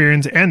much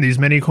experience and these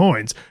many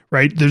coins,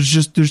 right?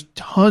 There's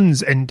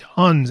tons and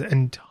tons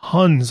and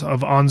tons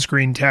of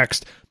on-screen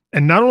text.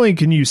 And not only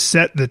can you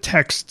set the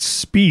text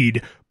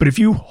speed, but if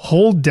you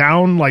hold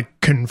down like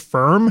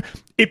confirm,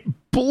 it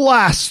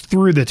blasts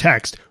through the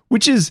text,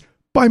 which is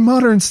by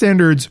modern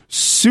standards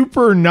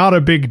super not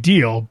a big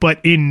deal. But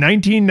in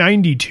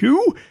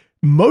 1992,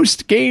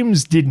 most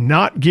games did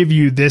not give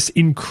you this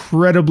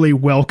incredibly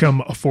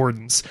welcome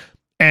affordance.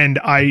 And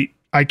I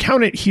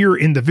count it here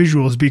in the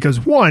visuals because,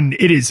 one,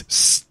 it is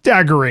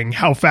staggering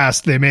how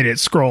fast they made it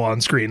scroll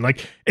on screen.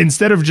 Like,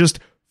 instead of just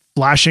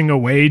flashing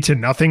away to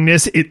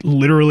nothingness, it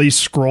literally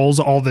scrolls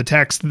all the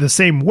text the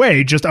same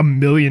way, just a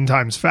million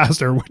times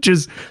faster, which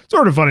is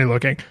sort of funny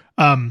looking.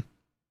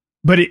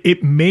 But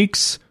it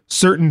makes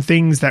certain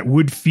things that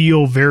would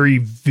feel very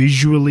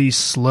visually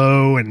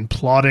slow and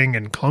plodding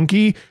and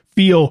clunky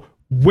feel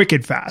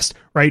wicked fast,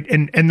 right?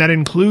 And that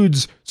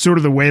includes sort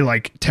of the way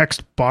like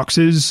text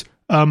boxes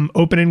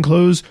open and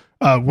close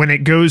when it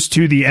goes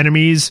to the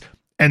enemies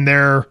and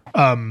their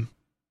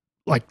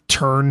like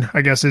turn,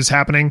 I guess, is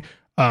happening.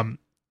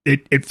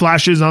 It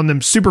flashes on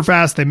them super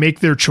fast. They make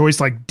their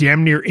choice like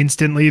damn near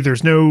instantly.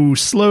 There's no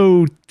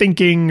slow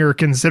thinking or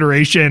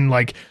consideration.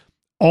 Like,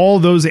 all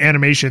those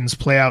animations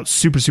play out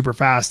super, super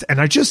fast.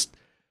 And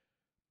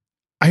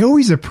I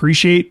always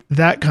appreciate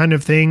that kind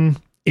of thing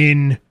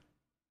in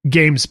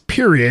games,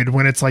 period,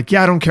 when it's like,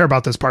 yeah, I don't care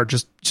about this part.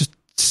 Just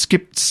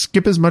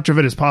skip as much of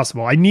it as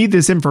possible. I need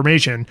this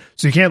information.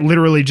 So you can't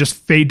literally just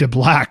fade to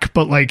black,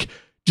 but like,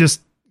 just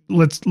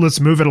let's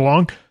move it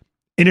along.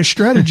 In a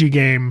strategy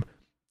game,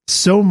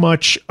 so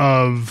much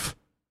of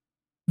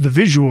the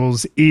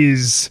visuals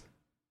is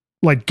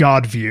like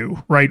God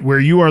view, right? Where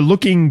you are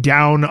looking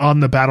down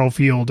on the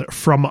battlefield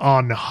from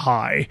on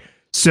high.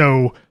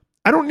 So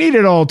I don't need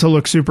it all to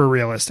look super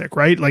realistic,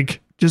 right? Like,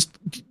 just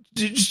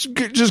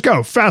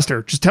go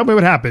faster. Just tell me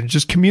what happened.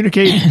 Just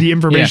communicate the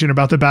information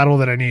about the battle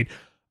that I need.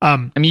 I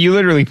mean, you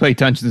literally play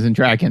Dungeons and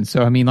Dragons.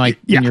 So, I mean, like,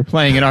 when you're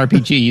playing an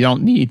RPG, you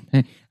don't need,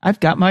 I've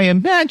got my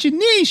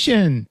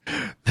imagination.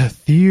 The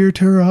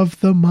theater of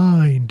the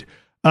mind.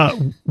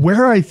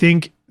 Where I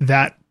think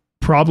that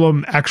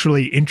problem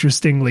actually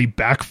interestingly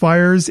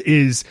backfires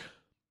is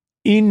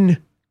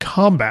in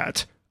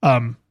combat.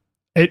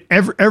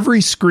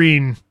 Every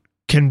screen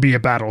can be a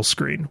battle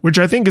screen, which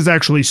I think is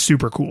actually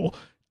super cool.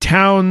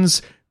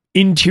 Towns,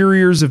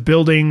 interiors of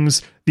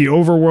buildings, the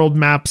overworld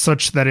map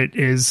such that it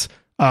is,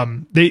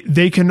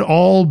 they can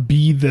all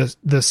be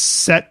the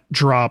set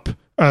drop,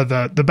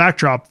 the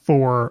backdrop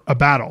for a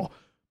battle.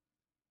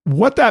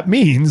 What that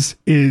means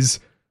is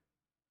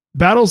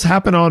battles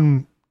happen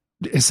on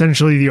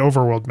essentially the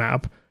overworld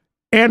map.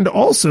 And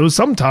also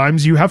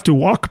sometimes you have to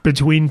walk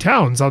between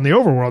towns on the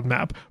overworld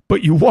map,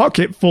 but you walk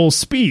at full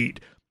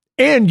speed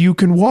and you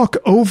can walk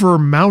over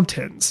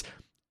mountains.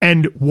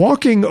 And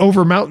walking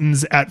over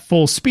mountains at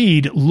full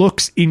speed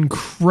looks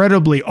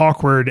incredibly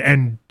awkward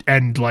and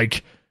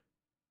like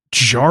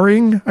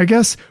jarring, I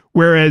guess.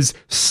 Whereas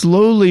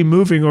slowly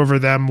moving over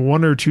them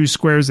 1 or 2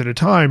 squares at a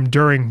time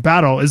during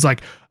battle is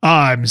like,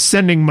 I'm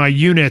sending my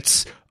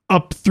units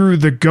up through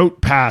the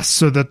goat pass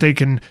so that they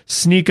can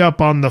sneak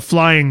up on the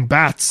flying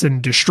bats and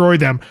destroy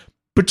them.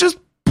 But just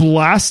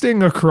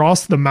blasting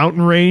across the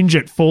mountain range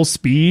at full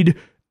speed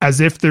as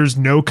if there's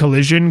no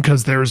collision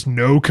because there's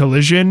no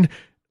collision,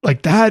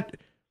 like that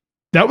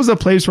was a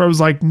place where I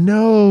was like,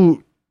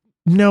 no,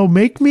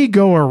 make me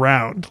go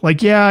around.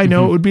 Like, yeah, I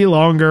know it would be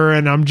longer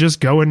and I'm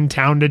just going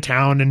town to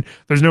town and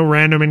there's no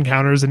random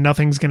encounters and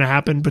nothing's going to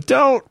happen, but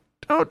don't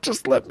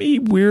just let me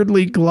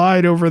weirdly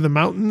glide over the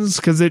mountains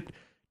because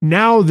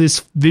now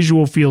this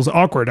visual feels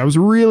awkward. I was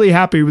really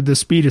happy with the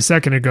speed a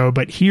second ago,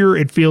 but here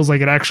it feels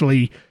like it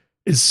actually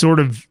is sort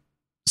of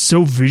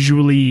so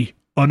visually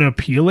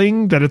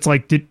unappealing that it's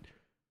like, did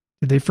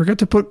they forget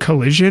to put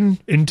collision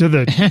into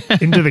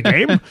the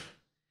game?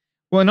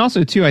 Well, and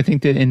also too, I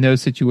think that in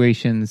those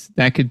situations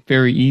that could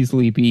very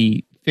easily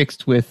be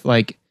fixed with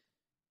like,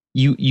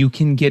 you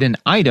can get an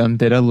item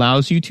that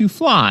allows you to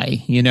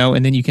fly,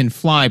 and then you can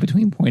fly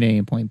between point A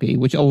and point B,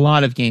 which a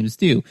lot of games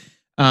do.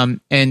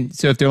 And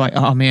so if they're like,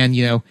 oh man,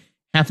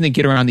 having to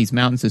get around these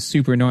mountains is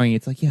super annoying.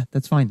 It's like, yeah,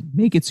 that's fine.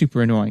 Make it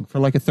super annoying for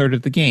like a third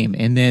of the game.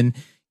 And then,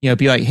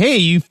 be like, hey,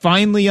 you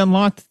finally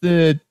unlocked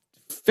the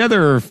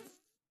feather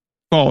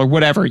fall or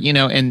whatever,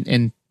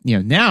 and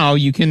now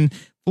you can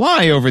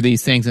fly over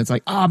these things. And it's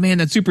like, oh man,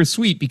 that's super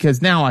sweet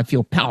because now I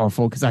feel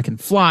powerful because I can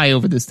fly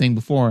over this thing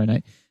before.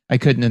 And I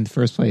couldn't in the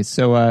first place.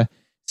 So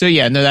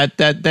yeah, no,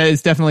 that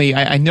is definitely,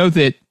 I know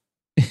that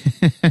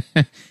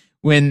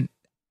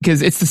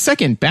because it's the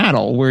second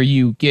battle where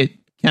you get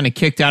kind of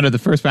kicked out of the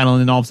first battle,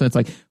 and then all of a sudden it's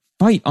like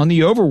fight on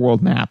the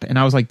overworld map. And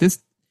I was like, this,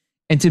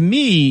 and to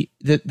me,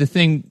 the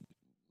thing,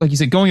 like you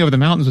said, going over the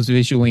mountains was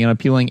visually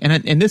unappealing.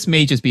 And this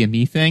may just be a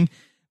me thing,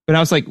 but I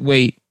was like,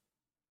 wait.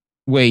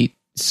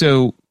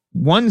 So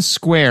 1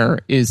 square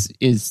is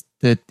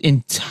the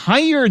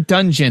entire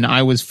dungeon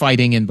I was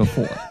fighting in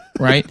before,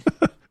 right?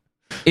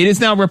 It is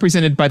now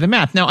represented by the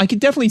map. Now, I could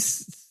definitely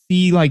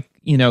see, like,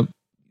 you know,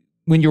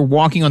 when you're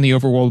walking on the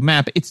overworld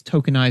map, it's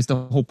tokenized. The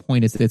whole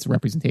point is that it's a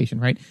representation,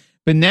 right?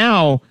 But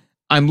now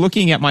I'm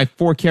looking at my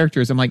 4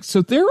 characters. I'm like,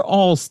 so they're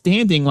all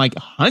standing like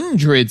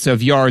hundreds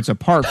of yards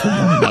apart from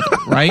one another,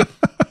 right?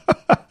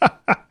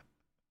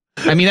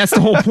 I mean, that's the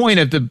whole point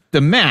of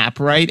the map,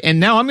 right? And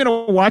now I'm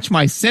going to watch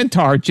my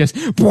centaur just,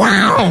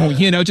 wow,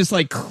 you know, just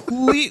like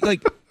clear,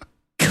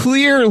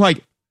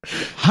 like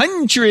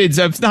hundreds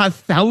of, if not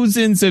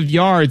thousands of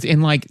yards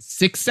in like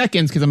 6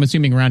 seconds, because I'm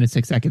assuming around in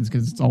 6 seconds,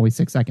 because it's always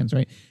 6 seconds,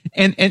 right?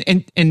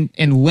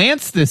 And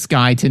lance this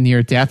guy to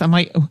near death. I'm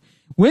like,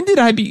 when did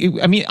I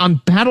be? I mean, on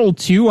Battle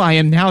 2, I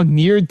am now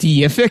near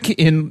deific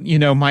in, you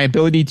know, my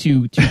ability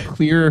to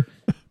clear.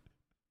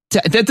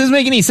 That doesn't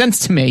make any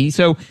sense to me.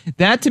 So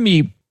that to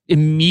me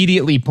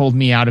immediately pulled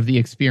me out of the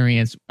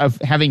experience of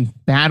having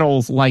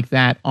battles like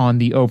that on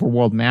the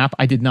overworld map.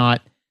 I did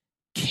not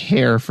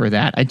care for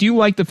that. I do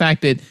like the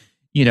fact that,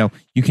 you know,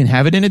 you can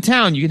have it in a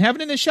town, you can have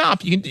it in a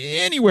shop, you can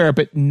anywhere,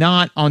 but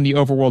not on the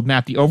overworld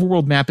map. The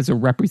overworld map is a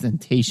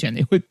representation.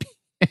 It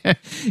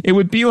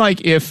would be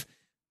like if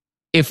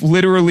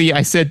literally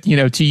I said, you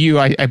know, to you,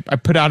 I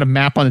put out a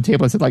map on the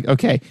table and said, like,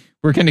 okay,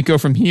 we're going to go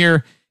from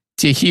here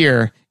to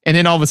here. And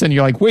then all of a sudden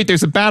you're like, wait,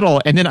 there's a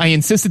battle. And then I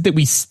insisted that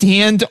we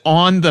stand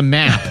on the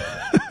map,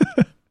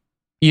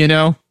 you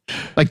know,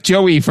 like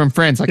Joey from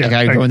Friends. Like, yeah, I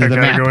got to go into the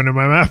map. Go into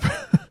my map.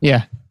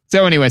 Yeah.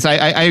 So anyways,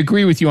 I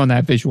agree with you on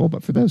that visual,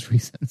 but for those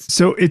reasons.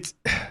 So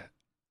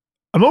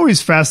I'm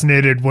always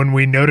fascinated when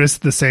we notice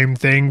the same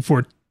thing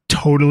for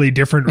totally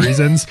different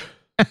reasons.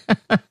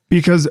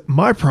 Because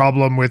my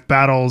problem with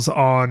battles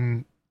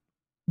on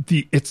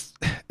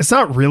it's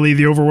not really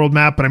the overworld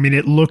map, but I mean,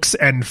 it looks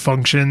and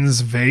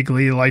functions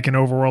vaguely like an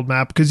overworld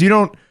map, because you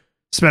don't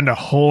spend a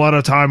whole lot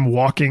of time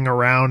walking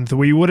around the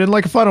way you would in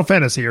like a Final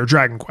Fantasy or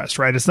Dragon Quest,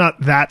 right? It's not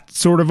that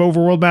sort of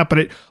overworld map, but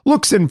it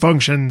looks and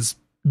functions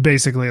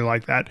basically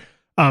like that.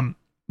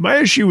 My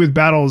issue with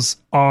battles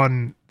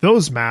on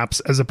those maps,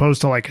 as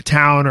opposed to like a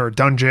town or a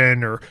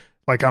dungeon or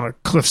like on a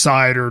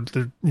cliffside or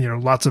the, you know,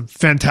 lots of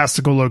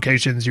fantastical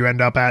locations you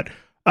end up at,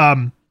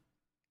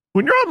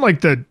 when you're on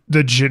like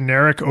the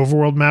generic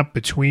overworld map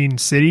between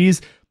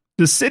cities,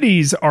 the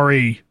cities are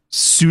a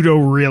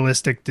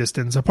pseudo-realistic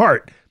distance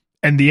apart.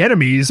 And the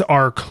enemies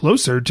are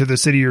closer to the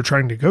city you're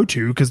trying to go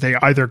to because they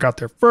either got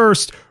there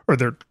first or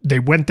they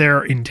went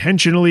there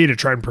intentionally to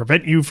try and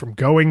prevent you from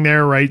going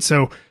there, right?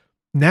 So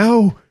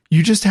now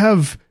you just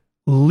have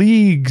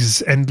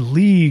leagues and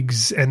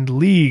leagues and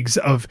leagues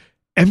of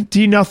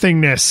empty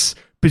nothingness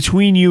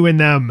between you and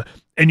them.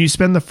 And you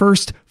spend the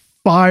first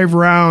 5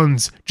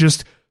 rounds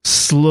just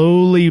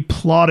slowly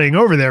plodding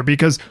over there,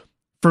 because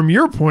from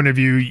your point of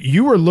view,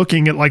 you were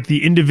looking at like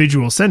the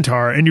individual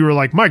centaur and you were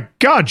like, my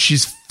God,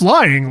 she's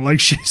flying. Like,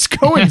 she's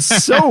going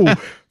so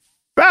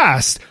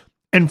fast.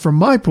 And from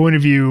my point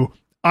of view,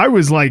 I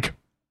was like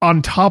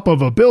on top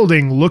of a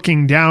building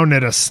looking down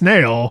at a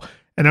snail.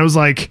 And I was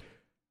like,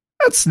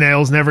 that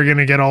snail's never going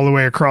to get all the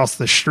way across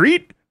the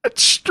street. That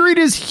street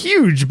is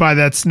huge by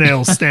that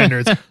snail's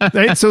standards.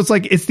 Right? So it's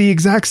like, it's the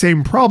exact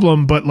same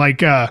problem, but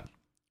like,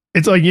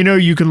 it's like, you know,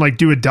 you can like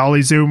do a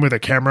dolly zoom with a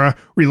camera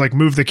where you like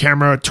move the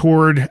camera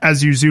toward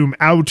as you zoom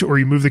out, or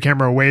you move the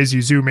camera away as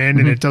you zoom in,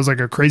 and it does like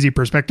a crazy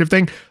perspective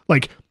thing.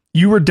 Like,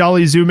 you were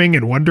dolly zooming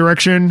in one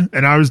direction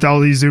and I was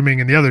dolly zooming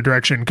in the other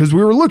direction because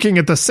we were looking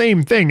at the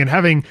same thing and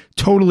having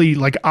totally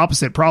like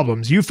opposite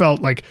problems. You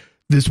felt like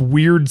this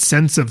weird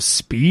sense of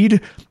speed,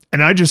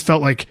 and I just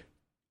felt like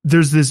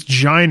there's this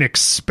giant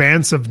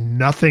expanse of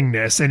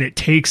nothingness and it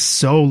takes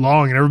so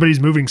long and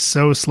everybody's moving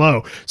so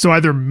slow. So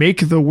either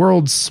make the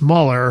world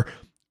smaller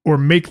or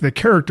make the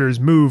characters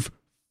move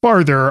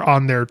farther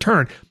on their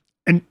turn.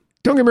 And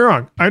don't get me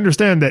wrong, I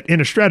understand that in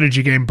a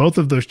strategy game, both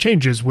of those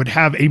changes would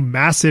have a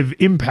massive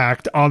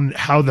impact on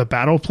how the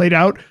battle played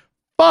out.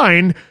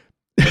 Fine.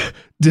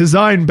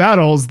 Design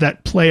battles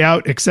that play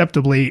out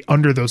acceptably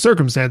under those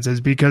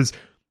circumstances, because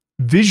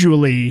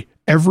visually,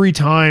 every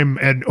time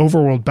an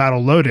overworld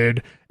battle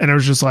loaded, and I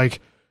was just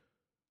like,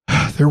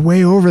 they're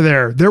way over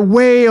there. They're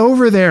way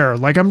over there.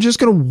 Like, I'm just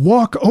going to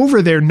walk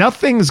over there.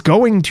 Nothing's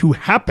going to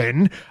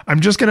happen. I'm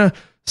just going to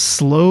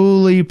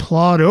slowly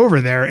plod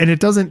over there. And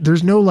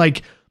there's no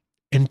like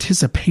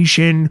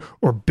anticipation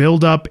or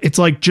build up. It's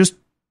like just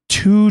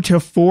 2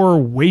 to 4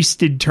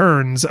 wasted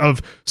turns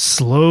of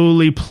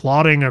slowly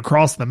plodding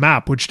across the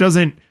map, which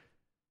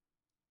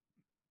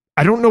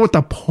I don't know what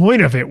the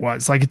point of it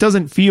was. Like, it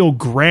doesn't feel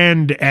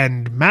grand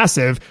and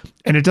massive,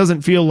 and it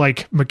doesn't feel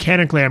like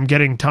mechanically I'm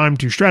getting time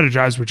to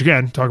strategize, which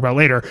again, talk about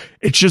later.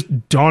 It's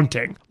just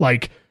daunting.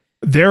 Like,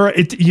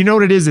 you know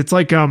what it is? It's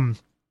like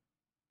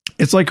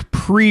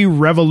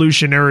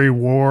pre-Revolutionary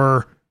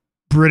War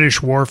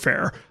British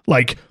warfare.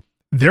 Like,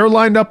 they're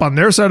lined up on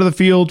their side of the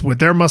field with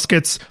their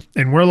muskets,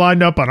 and we're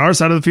lined up on our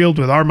side of the field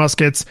with our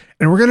muskets,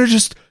 and we're going to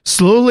just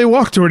slowly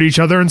walk toward each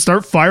other and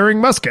start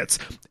firing muskets.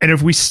 And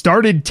if we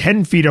started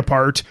 10 feet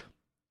apart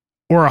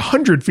or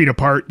 100 feet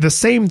apart, the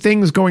same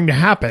thing's going to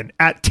happen.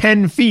 At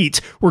 10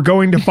 feet, we're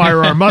going to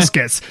fire our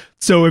muskets.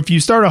 So if you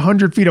start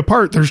 100 feet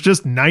apart, there's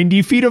just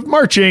 90 feet of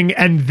marching,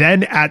 and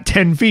then at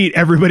 10 feet,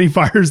 everybody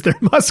fires their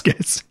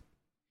muskets.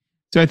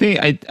 So I think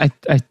I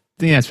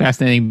think that's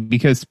fascinating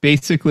because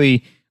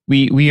basically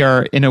we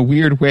are in a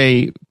weird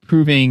way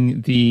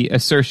proving the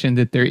assertion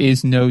that there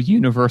is no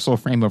universal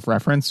frame of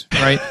reference,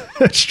 right?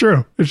 It's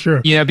true. It's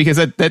true. Yeah, because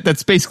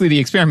that's basically the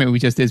experiment we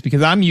just did.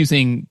 Because I'm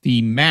using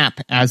the map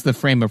as the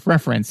frame of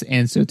reference,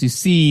 and so to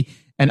see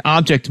an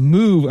object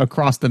move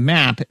across the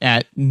map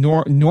at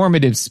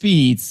normative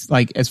speeds,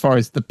 like as far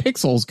as the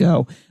pixels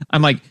go,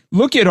 I'm like,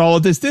 look at all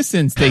of this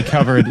distance they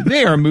covered.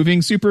 They are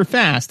moving super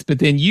fast. But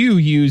then you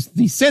used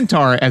the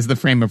centaur as the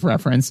frame of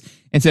reference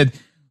and said,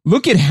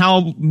 look at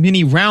how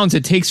many rounds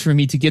it takes for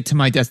me to get to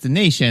my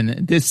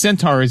destination. This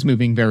centaur is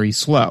moving very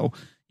slow,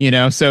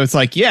 So it's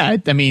like, yeah,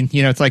 I mean,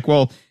 it's like,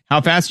 well, how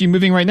fast are you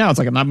moving right now? It's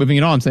like, I'm not moving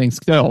at all. I'm staying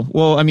still.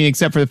 Well, I mean,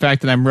 except for the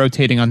fact that I'm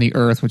rotating on the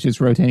Earth, which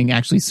is rotating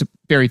actually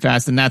very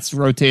fast. And that's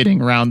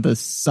rotating around the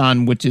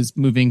sun, which is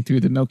moving through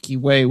the Milky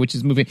Way, which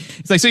is moving.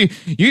 It's like, so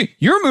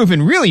you're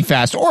moving really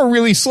fast or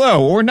really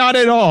slow or not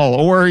at all.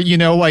 Or,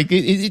 like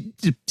it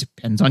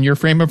depends on your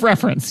frame of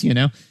reference,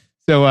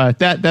 So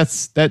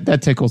that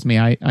tickles me.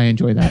 I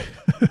enjoy that.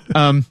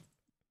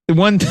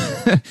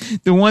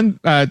 The one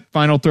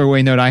final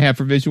throwaway note I have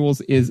for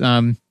visuals is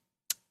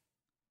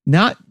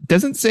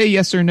doesn't say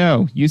yes or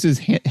no, uses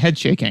head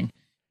shaking,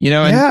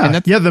 and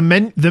that's, the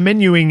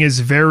menuing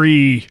is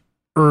very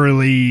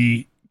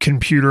early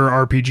computer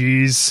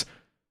RPGs.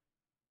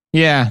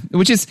 Yeah,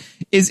 which is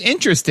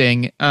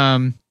interesting.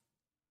 I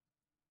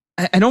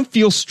don't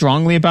feel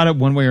strongly about it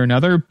one way or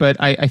another, but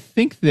I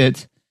think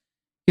that,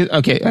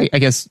 okay, I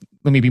guess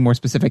let me be more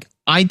specific.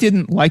 I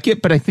didn't like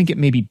it, but I think it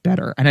may be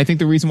better. And I think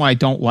the reason why I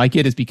don't like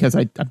it is because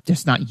I'm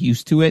just not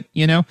used to it,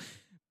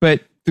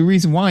 But the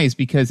reason why is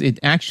because it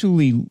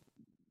actually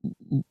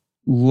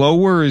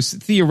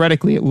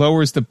theoretically, it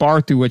lowers the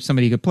bar through which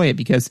somebody could play it,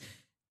 because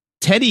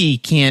Teddy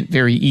can't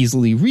very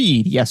easily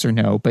read yes or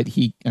no, but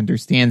he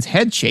understands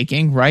head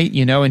shaking, right?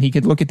 And he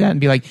could look at that and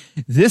be like,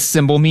 this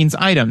symbol means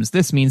items.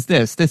 This means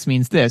this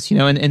means this,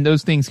 and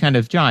those things kind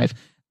of jive.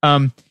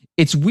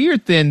 It's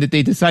weird then that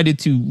they decided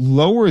to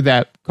lower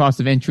that cost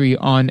of entry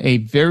on a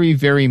very,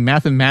 very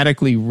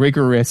mathematically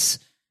rigorous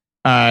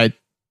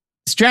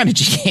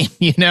strategy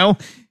game,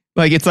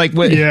 Like, it's like,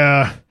 what?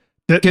 Yeah.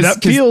 That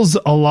feels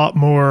a lot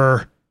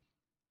more,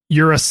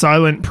 you're a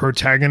silent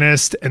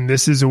protagonist, and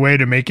this is a way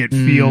to make it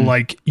feel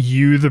like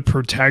you, the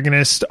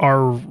protagonist,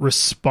 are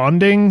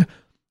responding,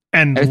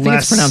 and I think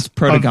it's pronounced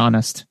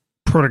protagonist.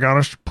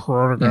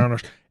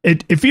 Protagonist.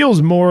 It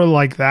feels more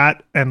like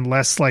that and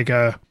less like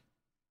an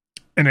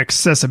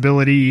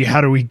accessibility,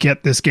 how do we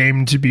get this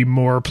game to be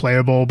more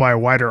playable by a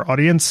wider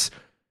audience?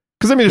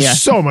 Because, I mean,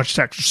 there's so much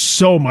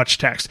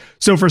text.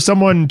 So for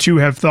someone to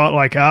have thought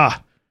like,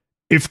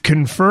 if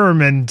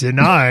confirm and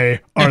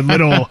deny are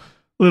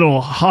little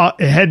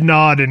hot head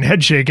nod and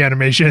head shake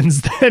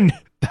animations, then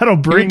that'll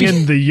bring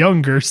in the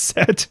younger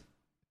set.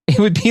 It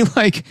would be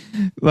like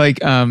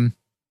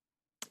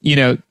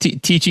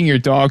teaching your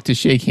dog to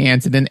shake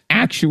hands and then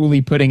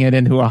actually putting it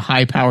into a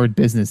high-powered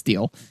business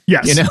deal.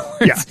 Yes.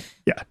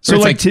 Yeah. So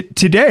like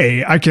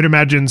today, I could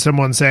imagine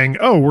someone saying,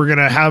 "Oh, we're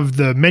gonna have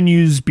the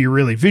menus be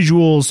really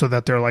visual so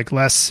that they're like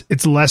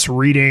it's less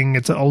reading,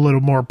 it's a little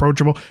more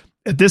approachable."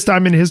 At this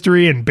time in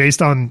history, and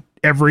based on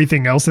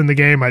everything else in the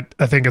game, I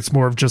think it's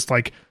more of just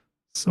like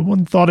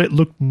someone thought it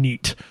looked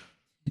neat.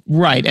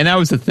 Right. And that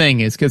was the thing,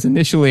 is because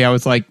initially I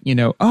was like,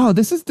 oh,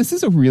 this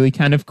is a really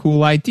kind of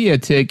cool idea,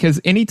 because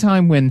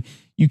anytime when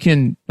you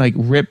can like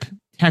rip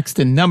text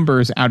and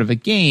numbers out of a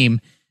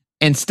game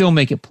and still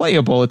make it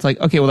playable, it's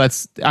like, okay, well,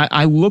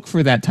 I look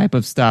for that type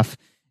of stuff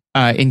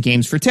in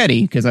games for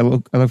Teddy, because I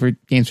look for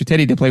games for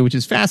Teddy to play, which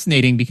is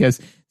fascinating, because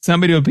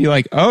somebody will be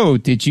like, oh,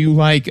 did you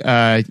like,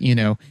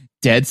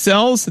 Dead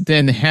Cells?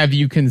 Then have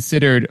you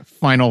considered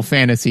Final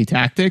Fantasy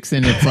Tactics?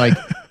 And it's like,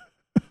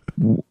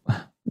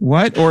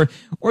 what? Or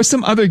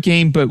some other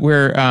game, but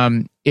where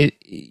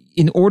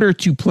in order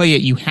to play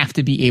it, you have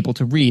to be able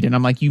to read. And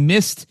I'm like, you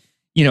missed,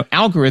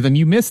 algorithm,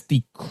 you missed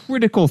the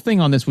critical thing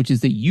on this, which is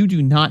that you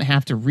do not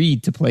have to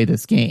read to play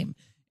this game.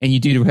 And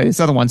you do to play this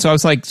other one. So I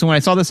was like, when I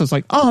saw this, I was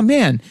like, oh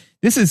man,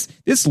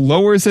 this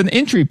lowers an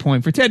entry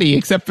point for Teddy,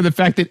 except for the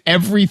fact that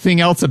everything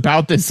else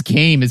about this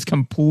game is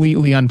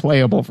completely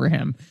unplayable for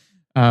him.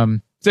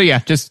 So yeah,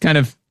 just kind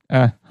of,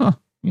 My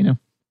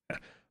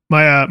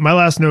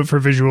last note for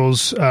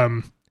visuals,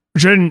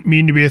 which I didn't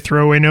mean to be a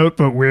throwaway note,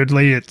 but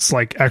weirdly, it's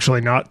like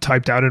actually not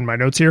typed out in my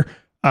notes here.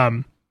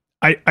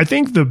 I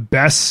think the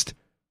best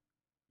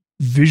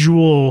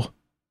visual,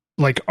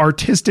 like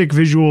artistic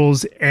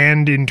visuals,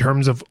 and in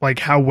terms of like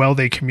how well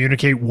they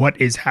communicate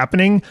what is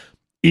happening,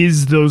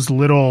 is those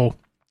little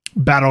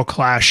battle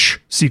clash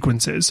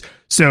sequences.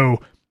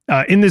 So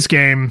in this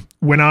game,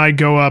 when I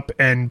go up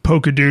and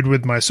poke a dude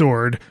with my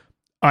sword,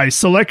 I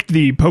select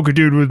the poke a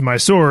dude with my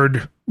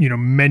sword,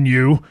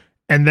 menu,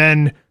 and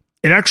then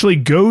it actually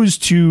goes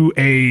to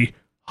a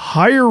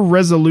higher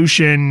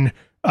resolution,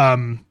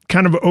 kind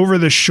of over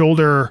the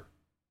shoulder,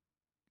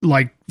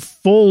 like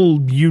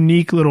full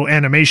unique little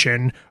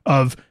animation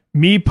of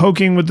me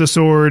poking with the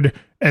sword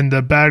and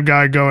the bad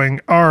guy going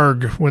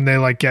arg when they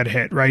like get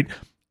hit, right?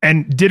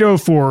 And ditto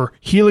for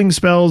healing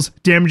spells,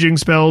 damaging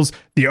spells.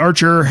 The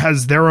archer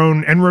has their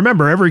own, and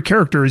remember, every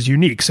character is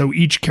unique. So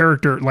each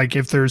character, like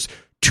if there's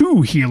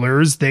 2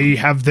 healers, they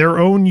have their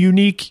own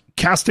unique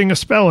casting a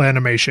spell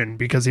animation,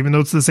 because even though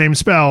it's the same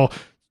spell,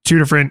 2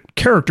 different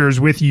characters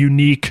with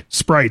unique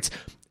sprites.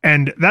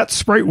 And that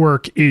sprite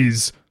work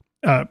is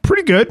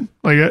pretty good.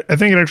 Like, I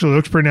think it actually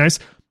looks pretty nice.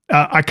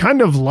 I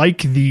kind of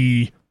like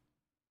I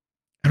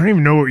don't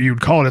even know what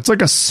you'd call it. It's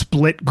like a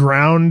split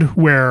ground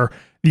where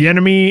the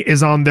enemy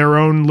is on their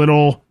own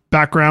little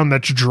background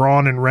that's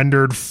drawn and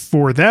rendered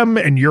for them,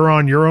 and you're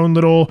on your own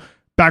little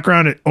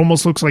background. It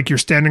almost looks like you're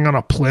standing on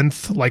a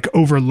plinth, like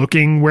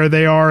overlooking where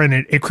they are, and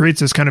it creates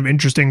this kind of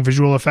interesting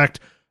visual effect.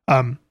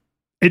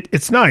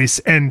 It's nice,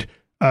 and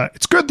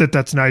it's good that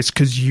that's nice,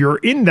 because you're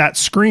in that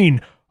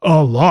screen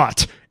a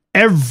lot.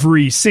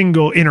 Every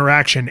single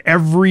interaction,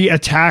 every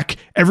attack,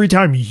 every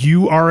time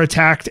you are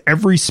attacked,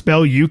 every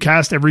spell you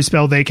cast, every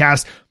spell they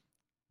cast,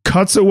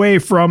 cuts away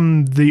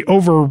from the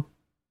over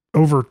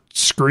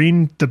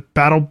screen, the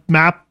battle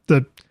map,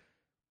 the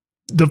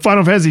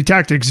Final Fantasy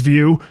Tactics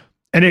view,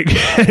 and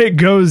it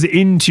goes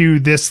into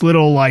this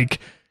little like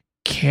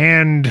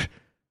canned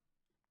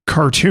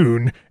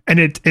cartoon, and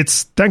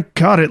it's thank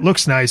God it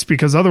looks nice,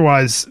 because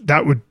otherwise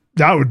that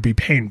would be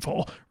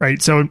painful,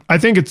 right? So I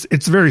think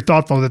it's very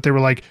thoughtful that they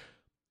were like,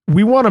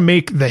 we want to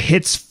make the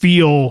hits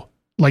feel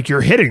like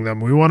you're hitting them.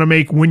 We want to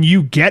make when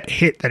you get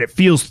hit that it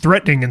feels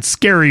threatening and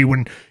scary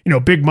when,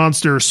 big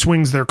monster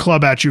swings their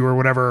club at you or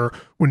whatever,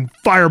 when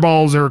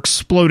fireballs are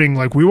exploding.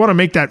 Like, we want to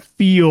make that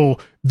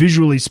feel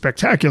visually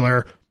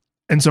spectacular.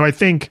 And so I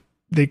think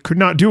they could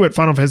not do what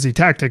Final Fantasy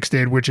Tactics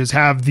did, which is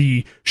have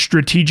the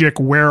strategic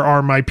where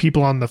are my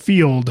people on the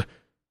field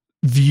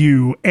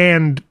view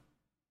and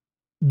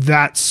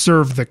that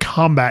serve the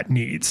combat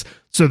needs.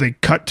 So they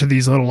cut to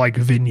these little like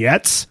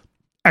vignettes.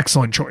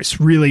 Excellent choice.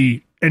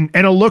 Really. And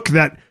a look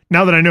that,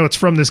 now that I know it's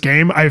from this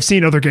game, I've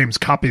seen other games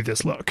copy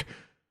this look.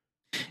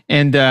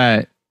 And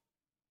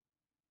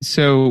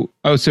so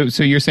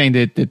you're saying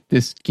that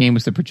this game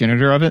was the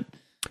progenitor of it?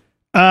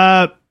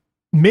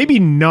 Maybe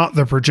not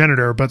the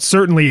progenitor, but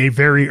certainly a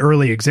very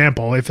early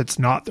example if it's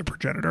not the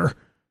progenitor.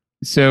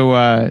 So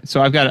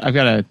I've got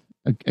a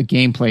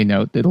gameplay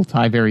note that'll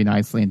tie very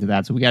nicely into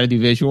that. So we got to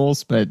do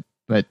visuals, but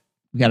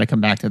we got to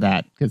come back to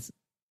that because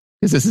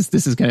this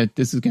is gonna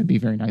be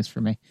very nice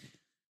for me.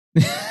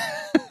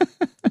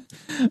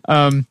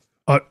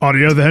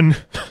 Audio then.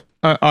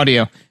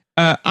 Audio.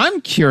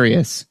 I'm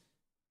curious.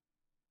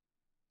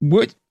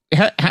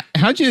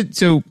 How'd you?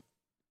 So,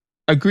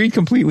 agreed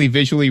completely.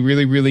 Visually,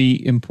 really,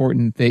 really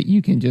important that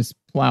you can just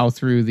plow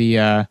through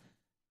the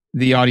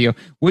audio.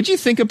 What'd you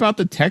think about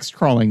the text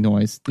crawling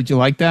noise? Did you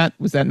like that?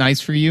 Was that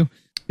nice for you?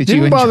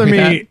 Didn't bother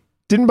me.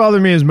 Didn't bother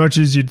me as much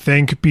as you'd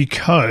think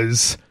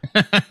because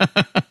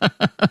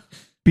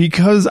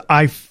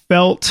I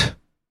felt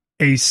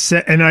a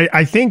set, and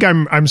I think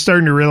I'm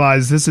starting to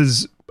realize this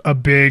is a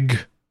big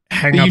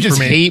hang up for me. You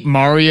just hate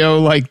Mario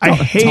like I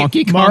hate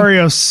Donkey Kong?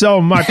 Mario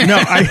so much.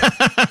 No,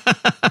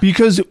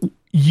 because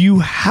you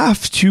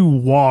have to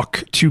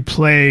walk to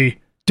play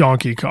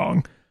Donkey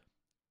Kong.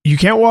 You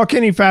can't walk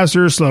any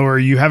faster or slower.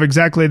 You have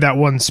exactly that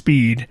one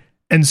speed.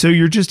 And so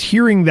you're just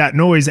hearing that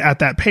noise at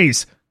that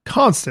pace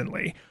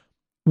constantly.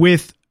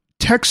 With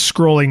text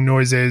scrolling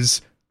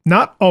noises,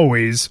 not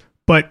always,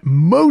 but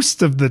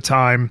most of the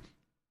time,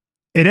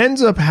 it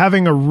ends up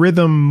having a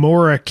rhythm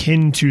more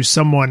akin to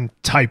someone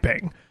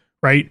typing,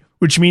 right?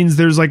 Which means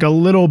there's like a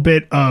little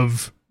bit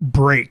of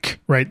break,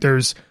 right?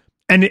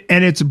 And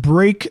it's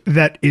break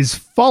that is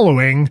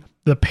following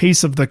the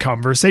pace of the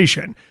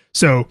conversation.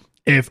 So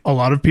if a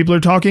lot of people are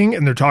talking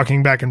and they're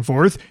talking back and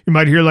forth, you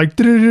might hear like,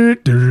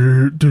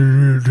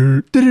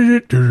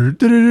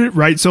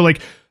 right? So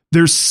like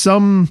there's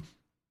some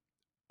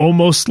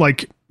almost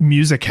like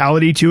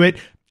musicality to it.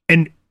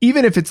 And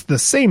even if it's the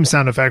same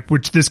sound effect,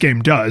 which this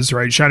game does,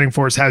 right? Shining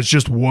Force has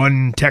just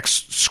one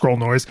text scroll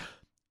noise.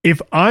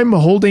 If I'm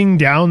holding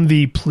down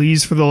the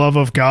please for the love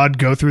of God,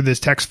 go through this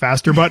text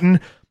faster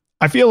button,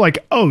 I feel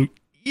like, oh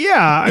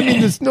yeah, I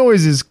mean, this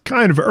noise is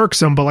kind of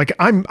irksome, but like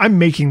I'm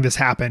making this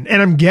happen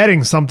and I'm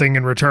getting something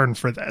in return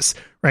for this,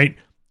 right?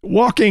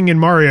 Walking in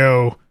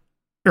Mario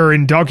or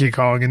in Donkey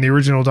Kong, in the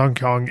original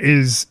Donkey Kong,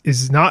 is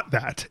not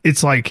that.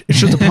 It's like, it's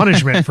just a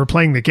punishment for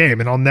playing the game,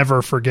 and I'll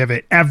never forgive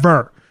it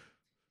ever.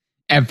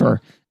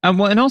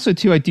 Well, and also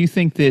too, I do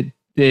think that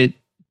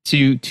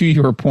to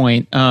your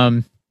point,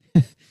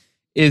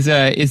 is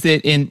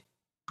that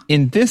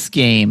in this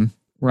game,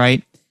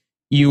 right?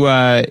 You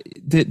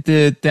that's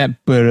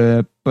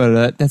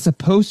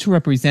supposed to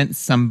represent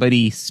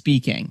somebody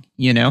speaking,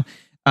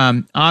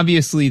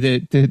 obviously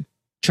the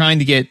trying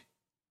to get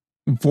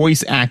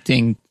voice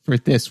acting for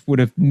this would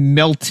have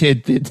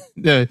melted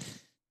the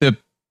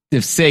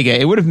Sega.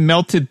 It would have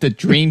melted the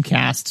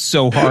Dreamcast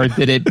so hard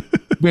that it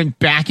went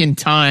back in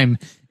time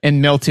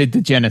and melted the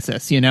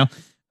Genesis,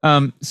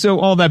 So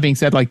all that being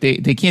said, like they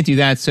can't do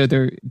that.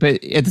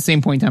 But at the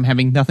same point in time,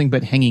 having nothing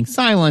but hanging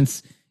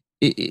silence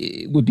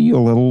it would be a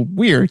little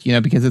weird,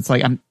 because it's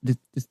like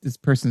this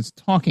person's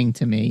talking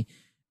to me.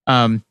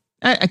 I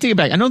take it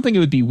back. I don't think it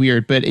would be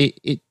weird, but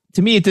it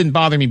to me it didn't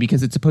bother me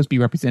because it's supposed to be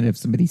representative of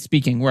somebody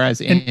speaking.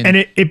 Whereas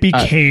it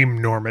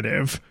became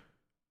normative,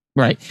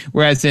 right?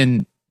 Whereas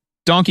in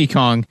Donkey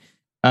Kong,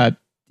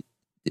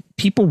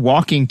 people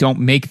walking don't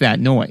make that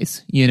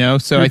noise,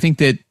 So I think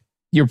that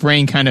your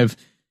brain kind of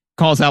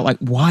calls out like,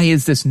 why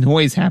is this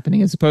noise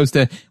happening? As opposed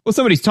to, well,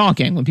 somebody's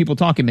talking. When people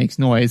talk, it makes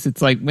noise.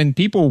 It's like when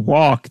people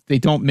walk, they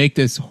don't make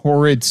this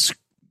horrid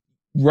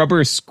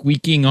rubber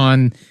squeaking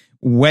on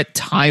wet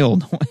tile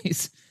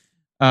noise.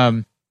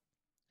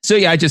 So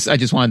yeah, I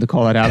just wanted to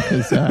call that out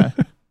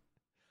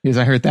because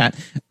I heard that.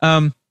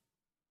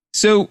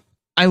 So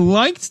I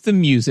liked the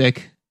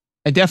music.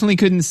 I definitely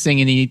couldn't sing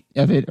any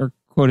of it or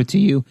quote it to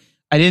you.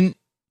 I didn't,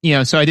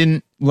 so I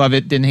didn't love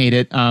it, didn't hate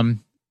it. I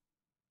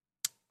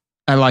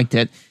liked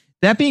it.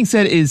 That being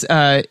said,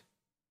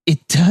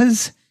 it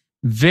does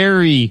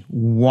vary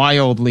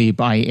wildly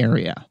by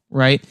area,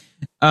 right?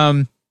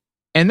 And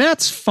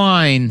that's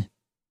fine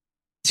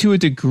to a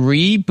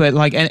degree, but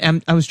like,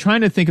 and I was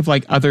trying to think of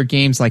like other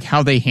games, like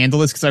how they handle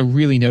this, because I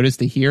really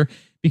noticed it here.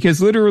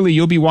 Because literally,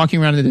 you'll be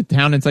walking around in the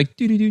town, and it's like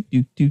do do do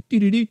do do do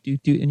do do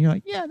do, and you're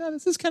like, yeah, no,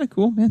 this is kind of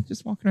cool, man.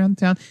 Just walking around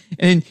the town,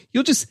 and then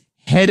you'll just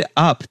head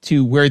up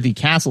to where the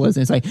castle is,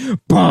 and it's like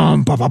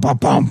bum bum bum bum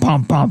bum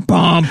bum bum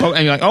bum,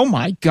 and you're like, oh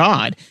my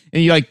god,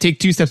 and you like take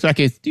 2 steps back,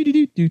 and it's do do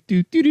do do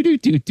do do do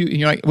do do, and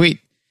you're like, wait.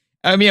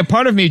 I mean, a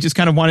part of me just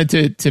kind of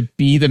wanted to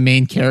be the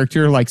main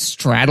character, like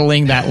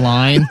straddling that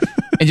line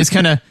and just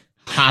kind of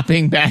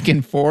hopping back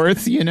and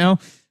forth,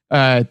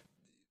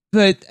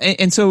 But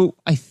and so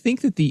I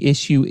think that the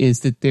issue is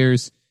that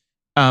there's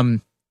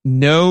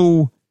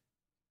no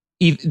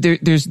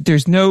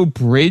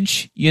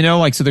bridge,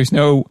 like, so there's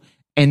no.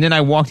 And then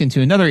I walked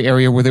into another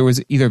area where there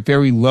was either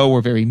very low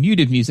or very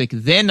muted music.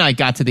 Then I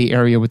got to the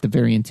area with the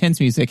very intense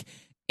music,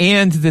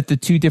 and that the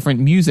two different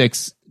music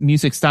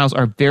styles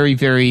are very,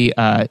 very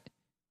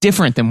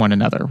different than one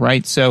another,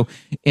 right? So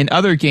in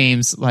other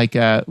games like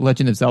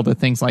Legend of Zelda,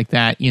 things like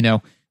that,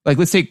 like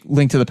let's take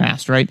Link to the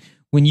Past, right?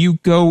 When you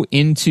go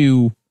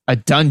into a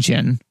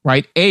dungeon,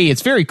 right?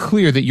 It's very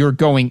clear that you're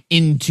going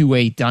into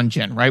a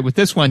dungeon, right? With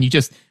this one, you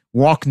just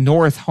walk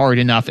north hard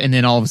enough, and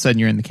then all of a sudden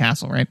you're in the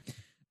castle, right?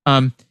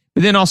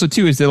 But then also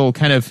too is there'll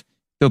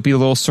be a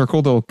little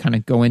circle that'll kind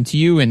of go into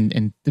you,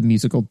 and the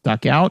music will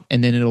duck out,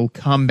 and then it'll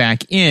come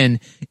back in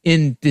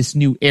this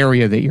new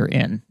area that you're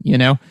in,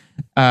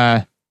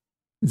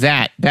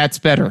 that's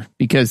better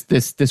because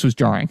this was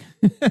jarring.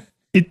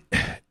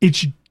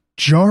 It's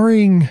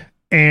jarring,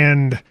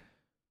 and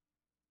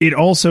it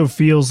also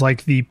feels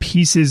like the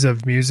pieces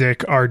of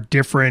music are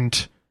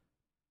different,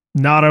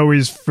 not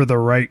always for the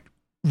right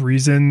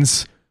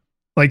reasons.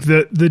 Like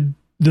the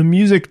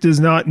music does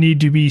not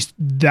need to be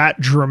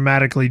that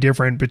dramatically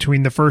different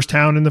between the first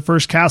town and the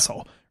first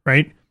castle,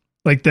 right?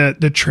 Like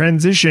the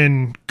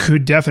transition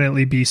could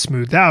definitely be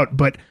smoothed out,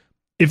 but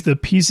if the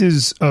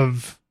pieces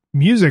of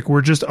music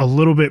were just a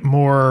little bit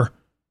more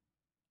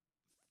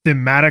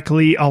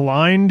thematically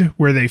aligned,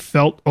 where they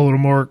felt a little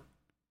more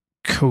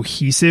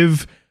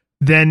cohesive,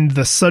 then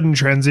the sudden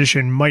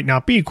transition might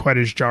not be quite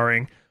as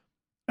jarring.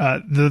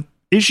 The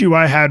issue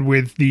I had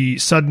with the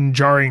sudden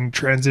jarring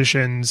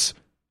transitions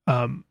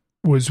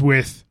was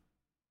with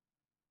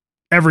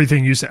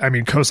everything you said. I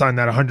mean, co-sign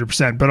that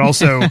 100%, but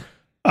also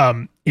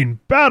in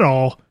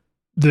battle,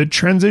 the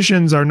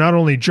transitions are not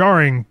only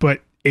jarring,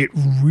 but it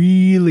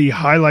really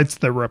highlights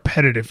the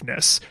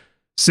repetitiveness.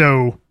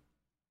 So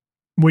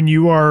when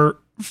you are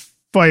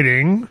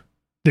fighting,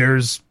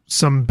 there's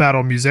some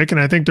battle music, and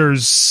I think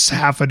there's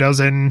half a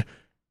dozen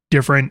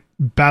different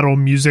battle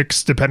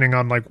musics depending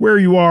on like where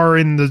you are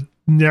in the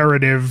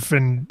narrative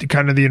and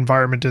kind of the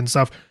environment and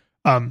stuff.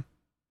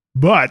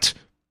 But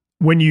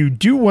when you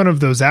do one of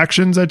those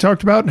actions I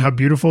talked about and how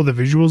beautiful the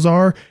visuals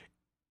are,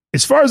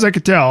 as far as I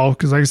could tell,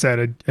 because like I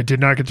said, I did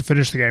not get to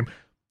finish the game.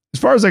 As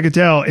far as I could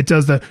tell, it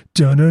does the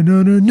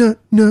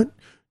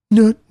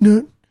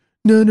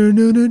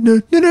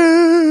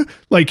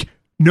like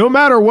no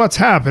matter what's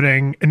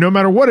happening and no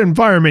matter what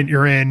environment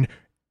you're in.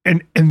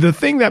 And the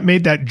thing that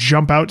made that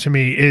jump out to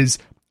me is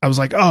I was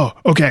like, oh,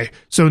 okay.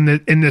 So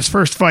in this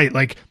first fight,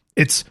 like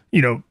it's,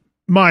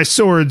 my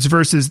swords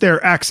versus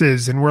their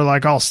axes, and we're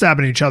like all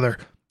stabbing each other.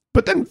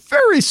 But then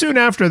very soon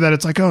after that,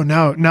 it's like, oh,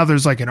 now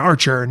there's like an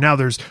archer, and now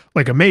there's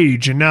like a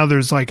mage, and now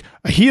there's like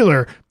a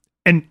healer.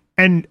 And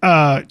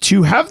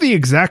to have the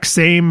exact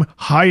same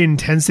high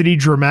intensity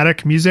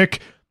dramatic music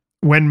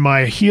when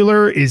my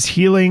healer is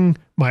healing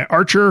my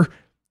archer,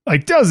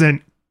 like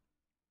doesn't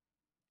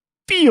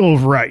feel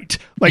right.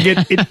 Like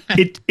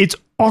it's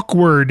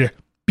awkward,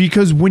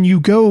 because when you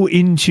go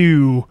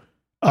into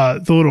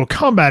the little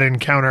combat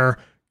encounter,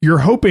 you're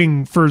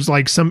hoping for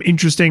like some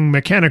interesting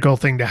mechanical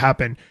thing to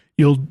happen.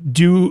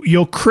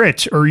 You'll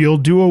crit, or you'll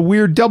do a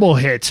weird double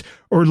hit,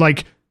 or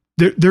like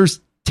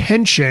there's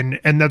tension,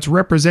 and that's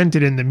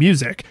represented in the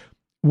music.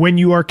 When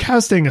you are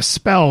casting a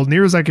spell,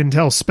 near as I can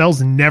tell,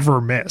 spells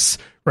never miss,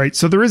 right?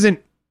 So there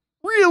isn't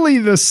really really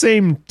the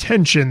same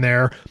tension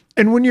there.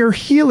 And when you're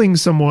healing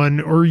someone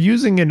or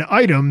using an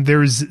item,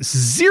 there's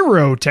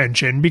zero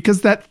tension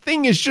because that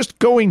thing is just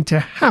going to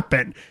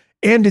happen.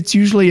 And it's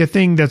usually a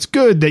thing that's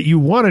good that you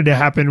wanted to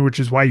happen, which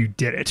is why you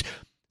did it.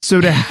 So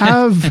to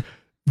have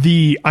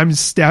the I'm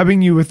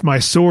stabbing you with my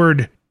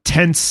sword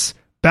tense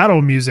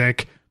battle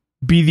music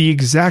be the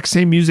exact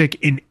same music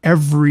in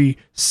every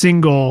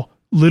single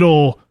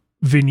little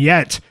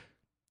vignette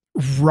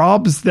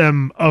robs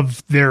them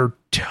of their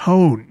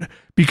tone,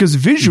 because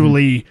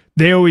visually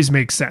they always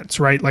make sense,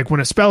 right? Like when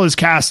a spell is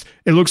cast,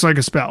 it looks like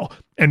a spell.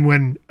 And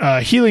when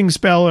a healing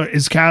spell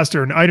is cast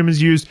or an item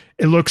is used,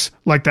 it looks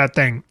like that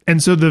thing.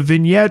 And so the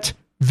vignette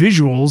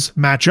visuals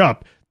match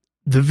up.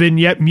 The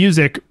vignette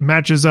music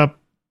matches up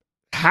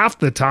half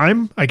the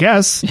time, I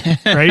guess,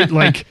 right?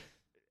 Like,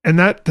 and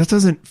that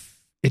doesn't,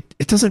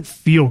 it doesn't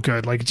feel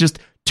good. Like, just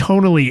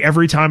tonally,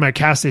 every time I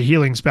cast a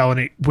healing spell and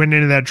it went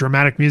into that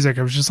dramatic music,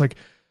 I was just like,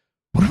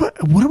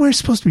 what am I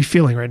supposed to be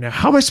feeling right now?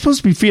 How am I supposed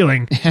to be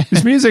feeling?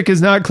 This music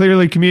is not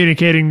clearly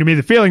communicating to me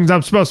the feelings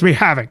I'm supposed to be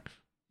having.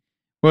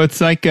 Well,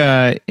 it's like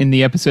in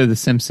the episode of The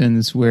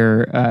Simpsons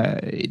where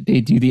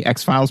they do the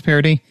X-Files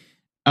parody.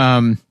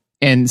 And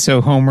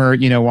so Homer,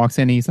 walks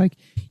in and he's like,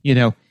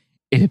 it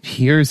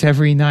appears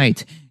every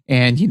night.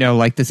 And,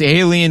 like this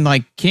alien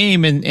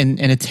came and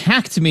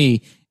attacked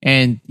me.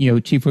 And,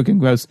 Chief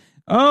Wiggum goes,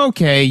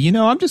 okay,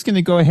 I'm just going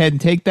to go ahead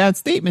and take that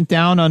statement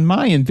down on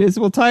my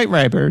invisible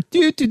typewriter.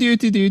 Do.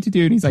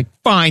 And he's like,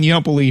 fine, you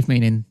don't believe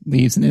me, and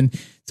leaves. And then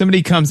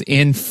somebody comes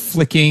in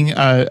flicking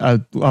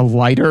a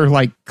lighter,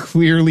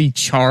 clearly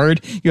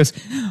charred. He goes,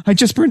 I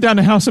just burned down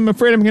a house. I'm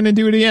afraid I'm going to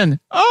do it again.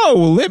 Oh,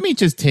 well, let me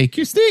just take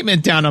your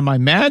statement down on my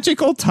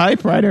magical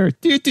typewriter.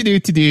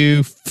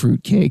 Do.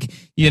 Fruitcake.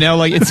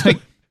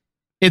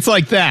 It's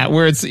like that,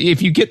 where it's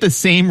if you get the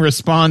same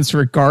response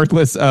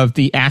regardless of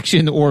the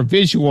action or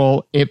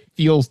visual, it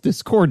feels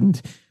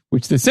discordant,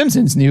 which The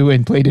Simpsons knew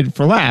and played it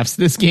for laughs.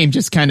 This game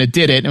just kind of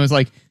did it and was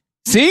like,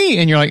 see?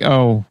 And you're like,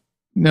 oh,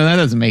 no, that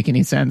doesn't make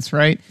any sense,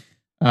 right?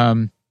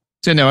 So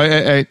no,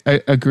 I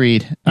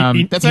agreed.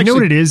 That's actually,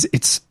 what it is?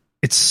 It's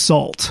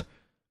salt.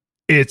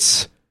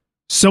 It's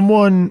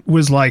someone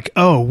was like,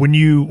 oh, when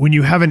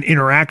you have an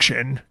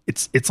interaction,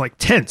 it's like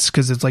tense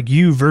because it's like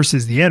you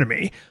versus the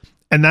enemy,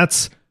 and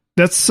that's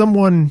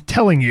someone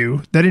telling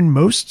you that in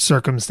most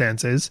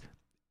circumstances,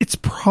 it's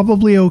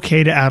probably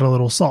okay to add a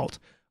little salt.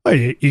 Oh,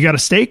 you got a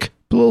steak?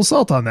 Put a little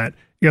salt on that.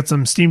 You got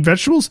some steamed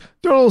vegetables?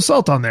 Throw a little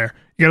salt on there.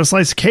 You got a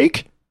slice of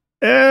cake?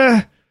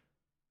 I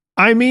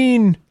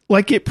mean,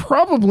 it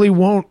probably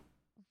won't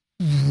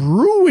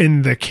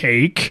ruin the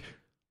cake,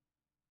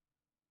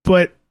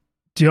 but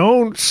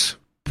don't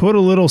put a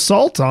little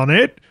salt on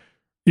it.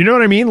 You know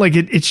what I mean?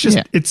 It's just,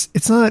 yeah.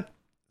 It's not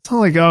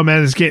like, oh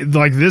man, this game,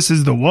 this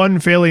is the one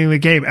failing in the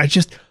game.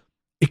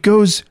 It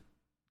goes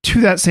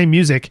to that same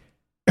music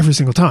every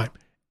single time.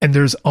 And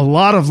there's a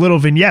lot of little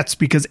vignettes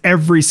because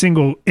every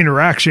single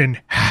interaction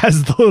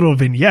has the little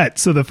vignette.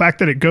 So the fact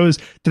that it goes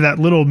to that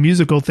little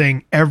musical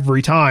thing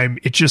every time,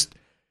 it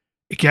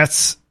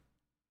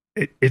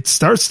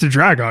starts to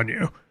drag on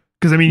you.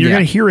 Because I mean, you're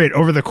going to hear it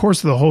over the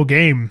course of the whole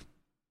game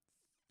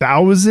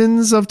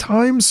thousands of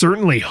times,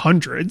 certainly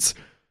hundreds.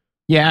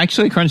 Yeah, I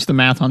actually crunched the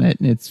math on it,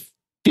 and it's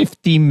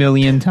 50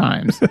 million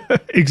times.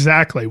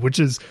 Exactly, which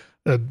is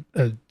a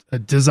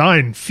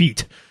design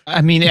feat.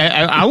 I mean,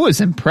 I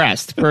was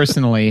impressed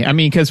personally. I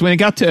mean, because when it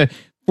got to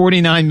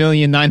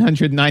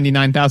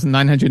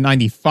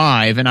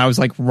 49,999,995, and I was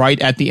right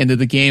at the end of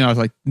the game, I was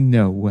like,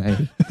 no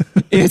way.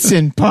 It's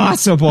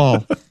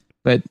impossible.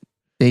 But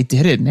they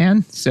did it,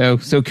 man. So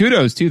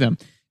kudos to them.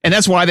 And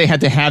that's why they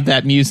had to have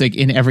that music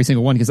in every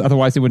single one, because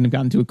otherwise they wouldn't have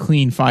gotten to a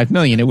clean 5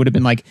 million. It would have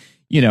been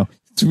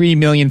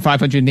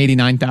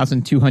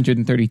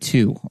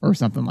 3,589,232 or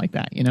something like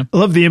that, I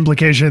love the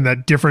implication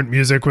that different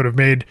music would have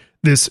made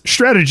this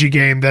strategy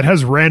game that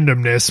has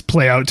randomness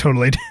play out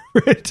totally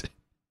different.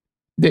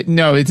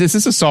 No, this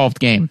is a solved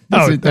game.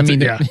 Yeah,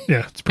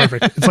 it's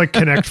perfect. It's like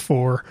Connect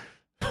 4.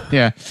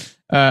 Yeah.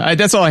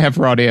 That's all I have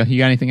for audio. You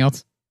got anything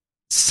else?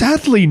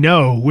 Sadly,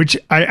 no, which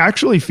I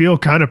actually feel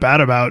kind of bad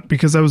about,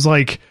 because I was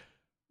like,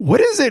 what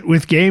is it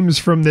with games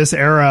from this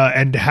era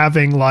and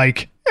having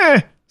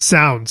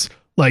sounds?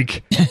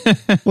 Like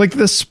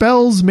the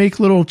spells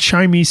make little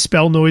chimey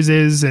spell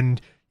noises,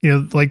 and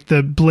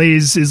the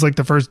blaze is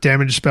the first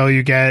damage spell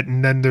you get,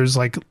 and then there's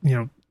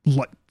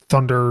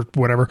thunder,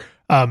 whatever,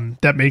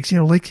 that makes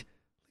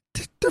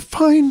they're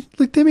fine,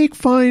 they make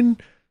fine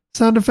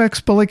sound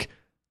effects, but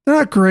they're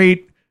not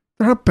great,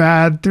 they're not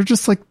bad, they're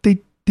just they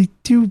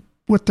do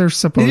what they're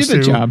supposed to.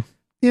 They did a job.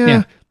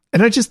 Yeah.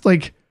 And I just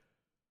I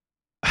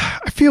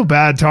feel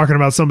bad talking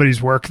about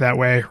somebody's work that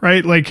way,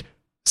 right?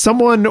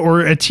 Someone or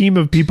a team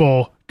of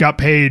people got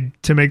paid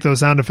to make those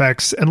sound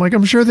effects, and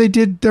I'm sure they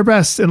did their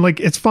best, and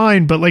it's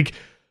fine, but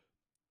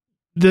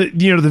the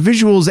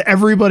visuals,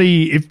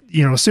 everybody, if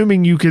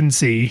assuming you can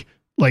see,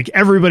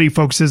 everybody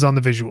focuses on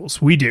the visuals.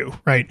 We do,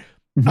 right?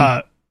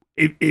 Mm-hmm.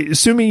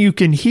 Assuming you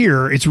can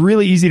hear, it's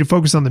really easy to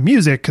focus on the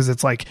music because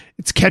it's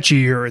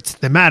catchy or it's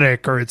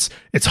thematic or it's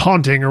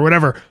haunting or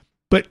whatever.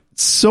 But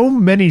so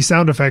many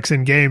sound effects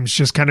in games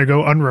just kind of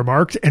go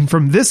unremarked. And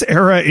from this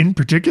era in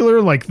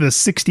particular, like the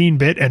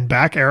 16-bit and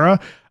back era,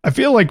 I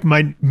feel like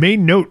my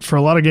main note for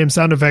a lot of game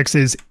sound effects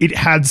is it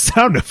had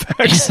sound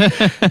effects.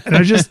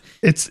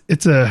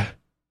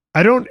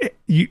 And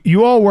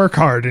you all work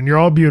hard and you're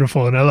all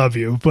beautiful and I love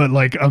you, but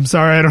like, I'm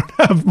sorry, I don't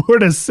have more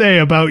to say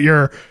about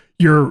your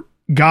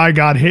guy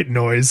got hit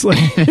noise. Like,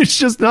 it's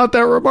just not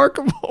that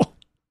remarkable.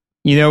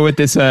 You know what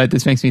this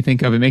makes me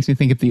think of? It makes me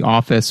think of The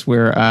Office,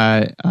 where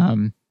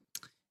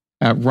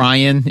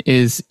Ryan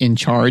is in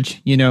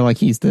charge. You know, like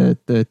he's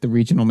the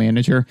regional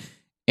manager,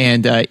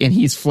 and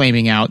he's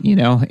flaming out. You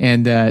know,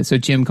 and so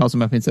Jim calls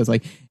him up and says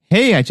like,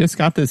 "Hey, I just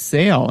got this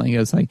sale," and he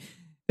goes like,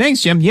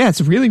 "Thanks, Jim. Yeah,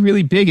 it's really,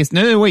 really big. It's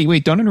no,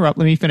 wait, don't interrupt.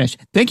 Let me finish.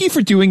 Thank you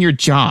for doing your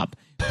job,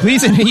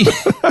 please." And you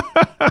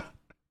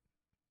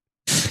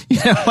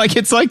know, like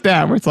it's like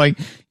that, where it's like,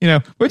 you know,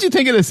 what'd you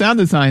think of the sound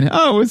design?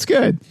 Oh, it's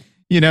good.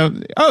 You know,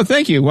 oh,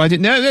 thank you. Well,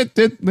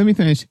 let me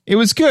finish. It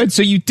was good.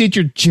 So you did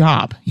your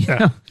job.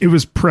 Yeah, it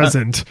was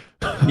present.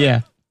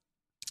 Yeah.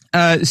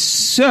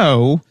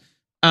 Controls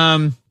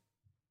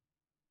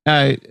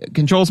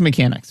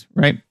mechanics,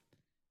 right?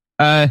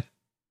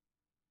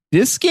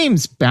 This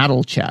game's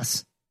battle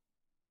chess.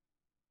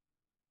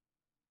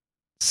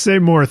 Say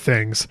more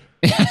things.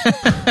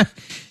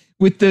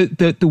 With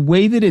the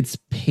way that it's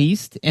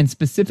paced, and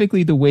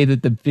specifically the way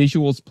that the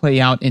visuals play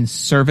out in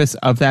service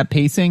of that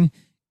pacing,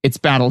 it's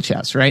battle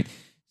chess, right?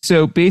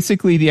 So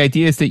basically the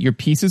idea is that your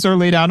pieces are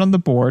laid out on the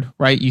board,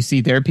 right? You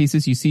see their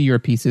pieces, you see your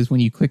pieces.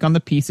 When you click on the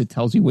piece, it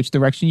tells you which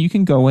direction you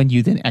can go in.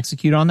 You then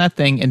execute on that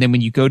thing. And then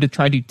when you go to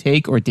try to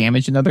take or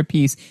damage another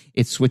piece,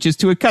 it switches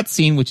to a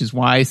cutscene, which is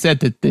why I said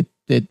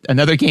that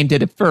another game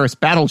did it first.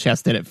 Battle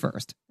chess did it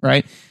first,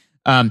 right?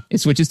 It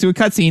switches to a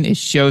cutscene. It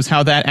shows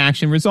how that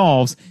action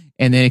resolves.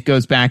 And then it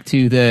goes back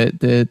to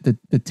the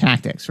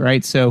tactics,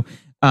 right? So,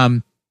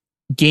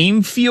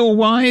 game feel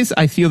wise,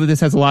 I feel that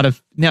this has a lot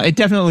of, now it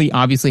definitely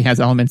obviously has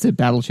elements that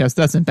battle chess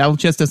doesn't. Battle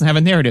chess doesn't have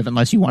a narrative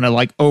unless you want to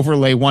like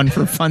overlay one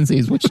for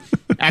funsies, which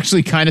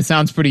actually kind of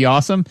sounds pretty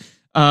awesome.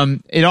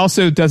 It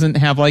also doesn't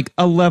have like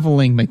a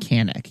leveling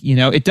mechanic. You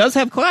know, it does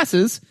have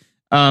classes,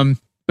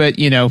 but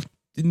you know,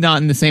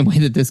 not in the same way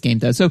that this game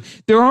does. So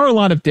there are a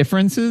lot of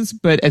differences,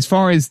 but as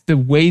far as the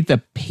way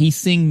the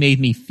pacing made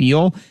me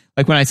feel,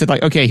 like when I said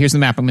like, okay, here's the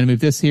map, I'm going to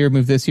move this here,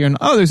 and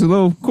oh, there's a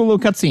cool little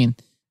cutscene.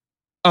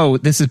 Oh,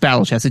 this is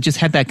battle chess. It just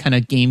had that kind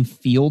of game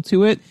feel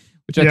to it,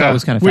 which I thought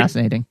was kind of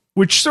fascinating.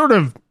 Which sort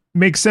of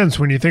makes sense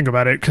when you think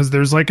about it, because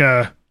there's like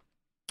a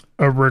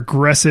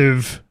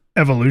regressive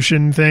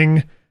evolution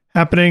thing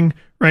happening,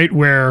 right?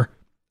 Where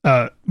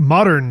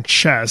modern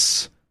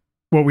chess,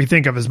 what we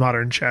think of as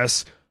modern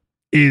chess,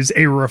 is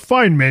a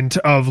refinement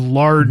of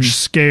large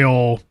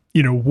scale,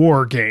 you know,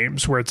 war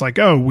games, where it's like,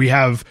 oh, we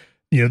have,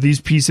 you know,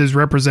 these pieces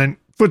represent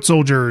foot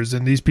soldiers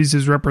and these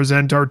pieces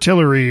represent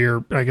artillery,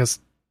 or I guess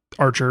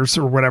archers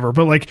or whatever,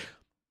 but like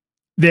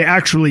they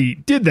actually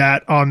did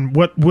that on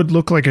what would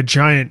look like a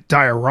giant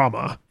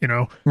diorama, you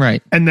know?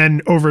 Right. And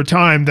then over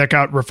time that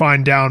got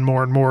refined down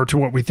more and more to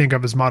what we think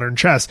of as modern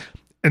chess.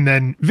 And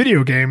then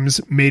video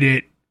games made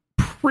it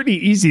pretty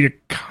easy to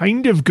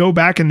kind of go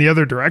back in the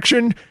other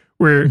direction,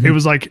 where it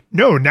was like,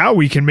 no, now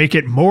we can make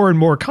it more and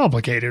more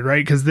complicated,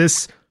 right? Because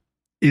this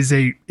is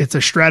it's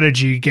a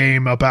strategy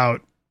game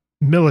about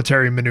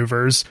military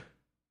maneuvers,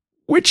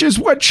 which is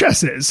what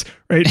chess is,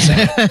 right?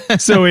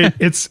 So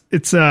it's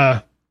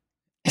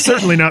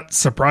certainly not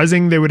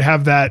surprising they would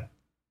have that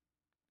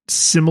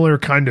similar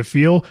kind of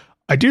feel.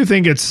 I do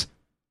think it's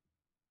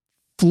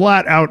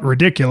flat out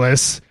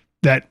ridiculous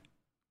that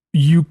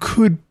you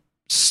could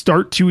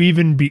start to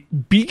even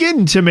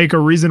begin to make a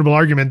reasonable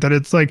argument that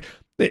it's like,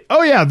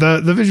 oh yeah,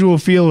 the visual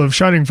feel of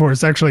Shining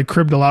Force actually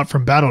cribbed a lot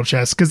from battle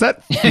chess, because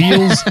that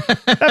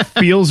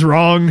feels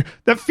wrong.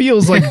 That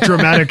feels like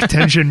dramatic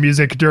tension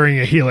music during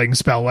a healing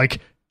spell. Like,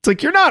 it's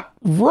like, you're not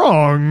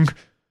wrong,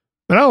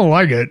 but I don't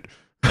like it.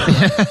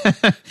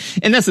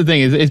 And that's the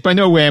thing, is by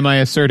no way am I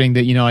asserting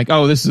that, you know, like,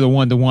 oh, this is a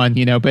 1-to-1,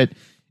 you know, but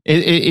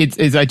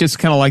it's I just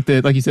kind of like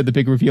like you said, the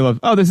big reveal of,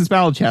 oh, this is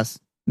battle chess.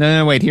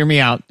 No, wait, hear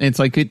me out. And it's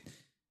like,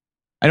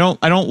 I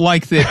don't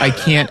like that I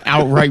can't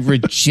outright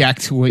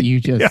reject what you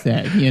just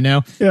said, you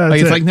know? Yeah,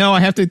 like, it's like, no, I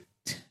have to,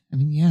 I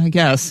mean, yeah, I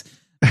guess.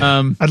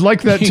 I'd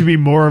like that to be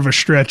more of a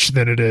stretch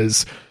than it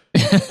is.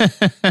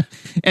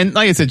 And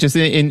like I said, just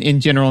in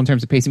general, in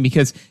terms of pacing,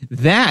 because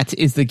that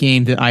is the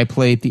game that I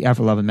played the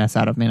ever-loving mess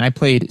out of, man. I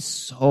played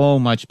so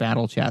much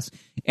battle chess.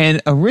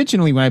 And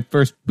originally, when I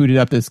first booted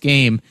up this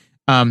game,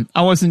 I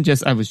was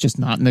just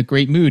not in a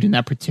great mood in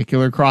that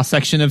particular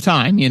cross-section of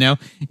time, you know?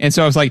 And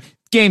so I was like,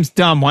 game's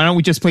dumb. Why don't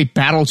we just play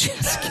battle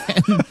chess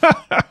again?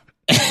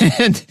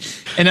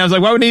 and I was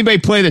like, why would anybody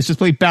play this? Just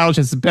play battle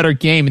chess. It's a better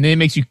game. And then it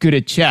makes you good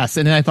at chess.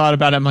 And then I thought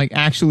about it. I'm like,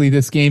 actually,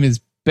 this game is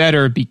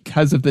better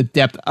because of the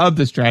depth of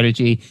the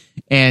strategy.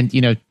 And,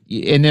 you know,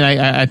 and then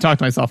I talked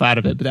myself out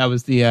of it, but that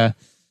was the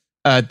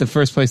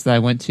first place that I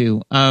went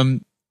to.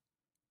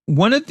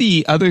 One of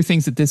the other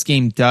things that this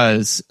game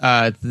does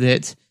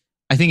that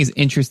I think is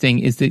interesting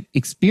is that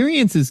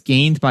experience is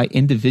gained by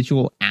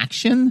individual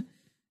action,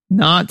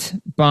 not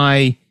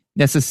by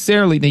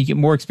necessarily, you get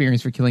more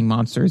experience for killing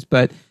monsters,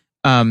 but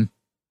not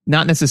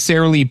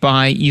necessarily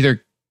by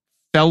either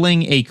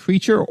felling a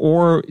creature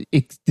or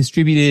it's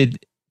distributed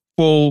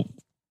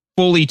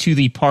fully to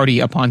the party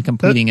upon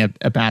completing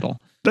a battle.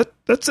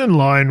 That's in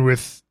line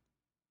with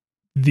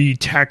the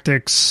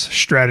tactics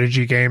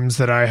strategy games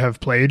that I have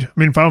played. I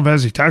mean, Final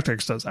Fantasy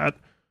Tactics does that.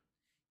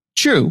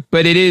 True,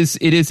 but it is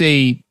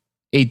a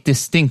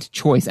distinct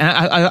choice. And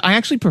I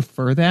actually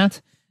prefer that,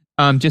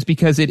 just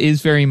because it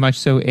is very much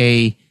so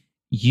a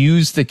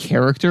use the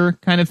character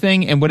kind of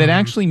thing. And what it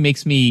actually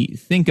makes me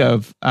think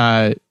of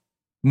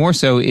more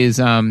so is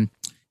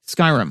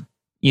Skyrim.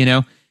 You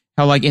know,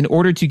 how like in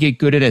order to get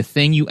good at a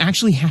thing, you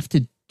actually have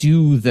to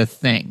do the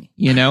thing,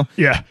 you know?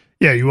 Yeah.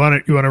 You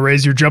want to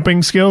raise your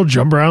jumping skill,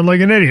 jump around like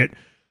an idiot.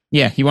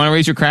 Yeah, you want to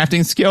raise your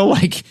crafting skill?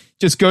 Like,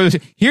 just go,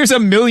 here's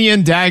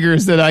 1,000,000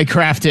 daggers that I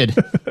crafted.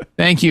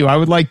 Thank you. I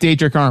would like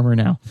Daedric armor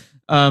now.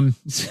 But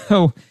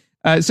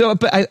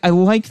I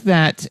like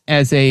that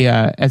as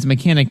a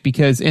mechanic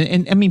because,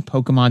 and I mean,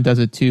 Pokemon does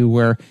it too,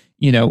 where,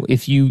 you know,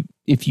 if you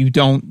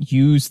don't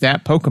use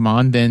that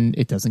Pokemon, then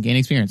it doesn't gain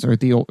experience, or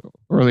the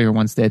earlier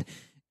ones did.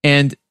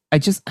 And I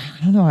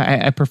don't know,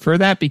 I prefer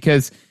that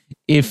because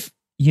if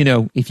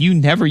you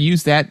never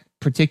use that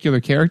particular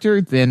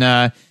character,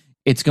 then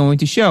it's going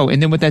to show.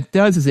 And then what that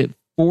does is it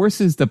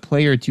forces the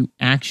player to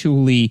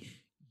actually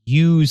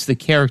use the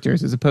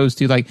characters as opposed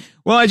to like,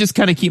 well, I just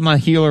kind of keep my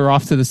healer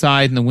off to the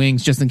side and the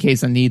wings just in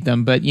case I need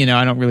them. But, you know,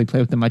 I don't really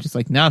play with them much. It's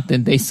like, no,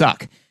 then they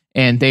suck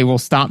and they will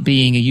stop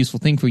being a useful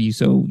thing for you.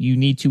 So you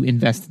need to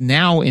invest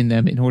now in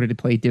them in order to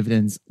play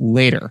dividends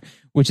later,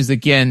 which is,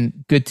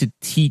 again, good to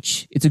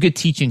teach. It's a good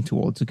teaching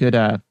tool. It's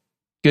a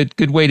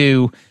good way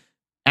to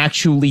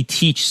actually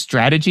teach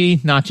strategy,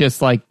 not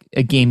just like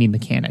a gaming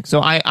mechanic.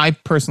 So I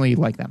personally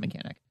like that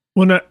mechanic.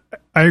 Well, no,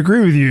 I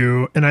agree with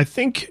you. And I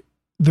think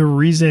the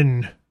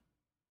reason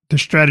the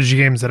strategy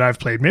games that I've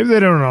played, maybe they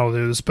don't all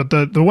do this, but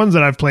the ones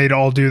that I've played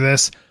all do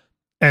this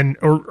and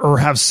or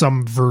have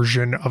some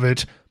version of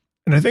it.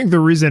 And I think the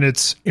reason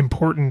it's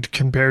important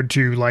compared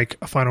to like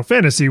a Final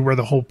Fantasy where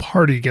the whole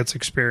party gets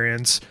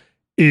experience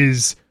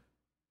is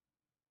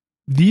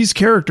these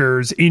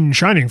characters in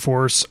Shining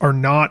Force are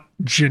not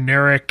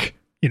generic,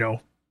 you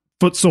know,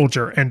 foot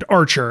soldier and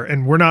archer,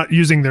 and we're not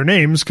using their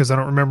names because I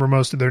don't remember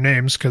most of their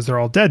names because they're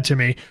all dead to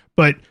me,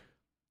 but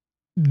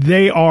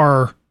they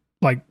are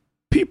like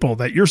people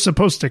that you're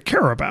supposed to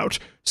care about.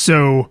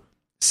 So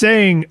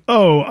saying,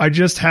 oh, I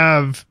just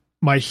have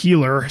my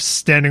healer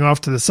standing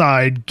off to the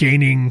side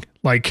gaining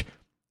like,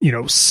 you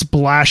know,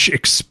 splash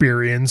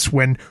experience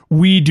when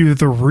we do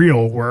the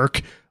real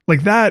work,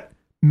 like that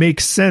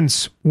makes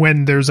sense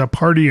when there's a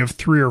party of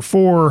 3 or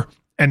 4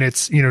 and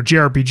it's, you know,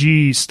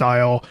 JRPG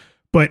style.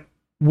 But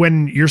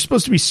when you're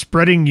supposed to be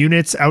spreading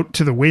units out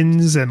to the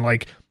winds and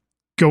like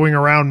going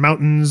around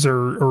mountains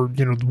or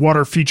you know,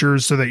 water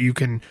features so that you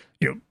can,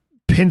 you know,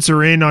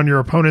 pincer in on your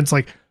opponents,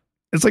 like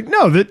it's like,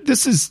 no,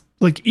 this is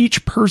like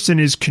each person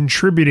is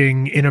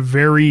contributing in a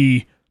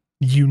very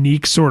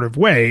unique sort of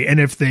way. And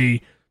if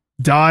they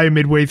die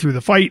midway through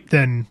the fight,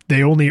 then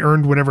they only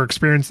earned whatever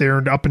experience they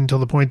earned up until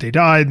the point they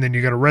died. And then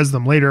you got to res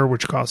them later,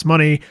 which costs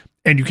money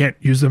and you can't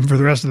use them for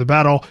the rest of the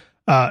battle.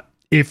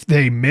 If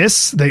they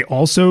miss, they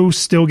also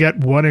still get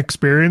 1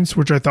 experience,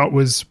 which I thought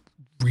was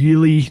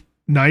really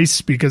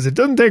nice because it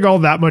doesn't take all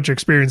that much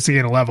experience to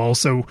gain a level.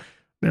 So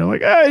they're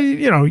like,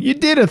 you know, you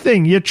did a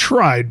thing, you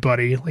tried,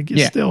 buddy. Like you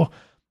still,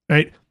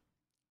 right?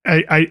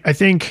 I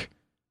think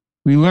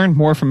we learn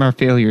more from our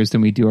failures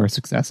than we do our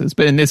successes.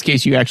 But in this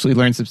case, you actually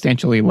learn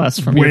substantially less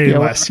from your failures. Way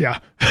less, yeah.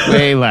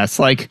 Way less.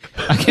 Like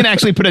I can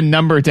actually put a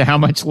number to how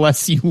much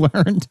less you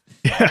learned.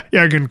 Yeah,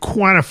 I can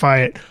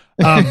quantify it.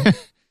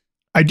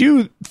 I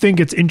do think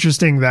it's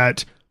interesting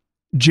that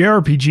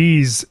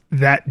JRPGs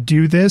that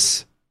do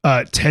this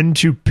tend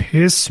to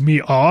piss me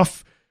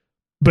off,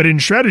 but in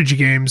strategy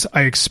games,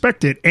 I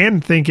expect it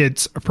and think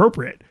it's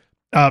appropriate.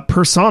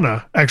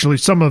 Persona, actually,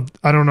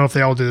 I don't know if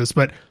they all do this,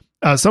 but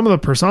some of the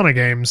Persona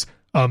games,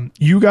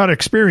 you got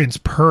experience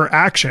per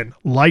action,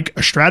 like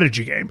a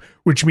strategy game,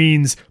 which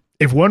means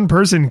if one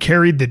person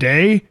carried the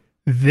day,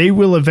 they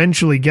will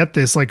eventually get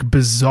this like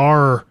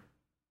bizarre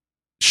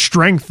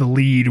strength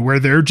lead where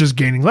they're just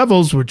gaining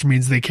levels, which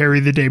means they carry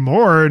the day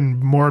more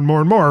and more and more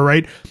and more,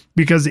 right?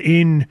 Because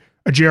in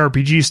a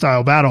JRPG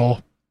style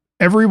battle,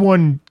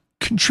 everyone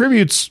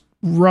contributes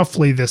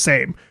roughly the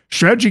same.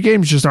 Strategy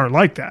games just aren't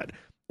like that.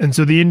 And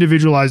so the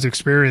individualized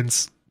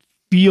experience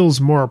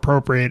feels more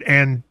appropriate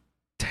and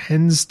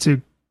tends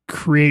to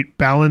create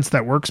balance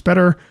that works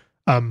better.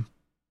 I'm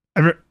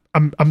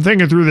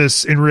thinking through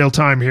this in real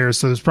time here,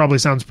 so this probably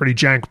sounds pretty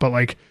jank, but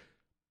like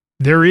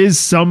there is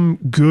some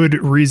good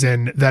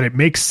reason that it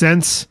makes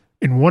sense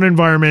in one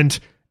environment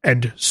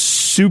and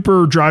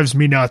super drives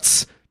me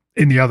nuts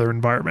in the other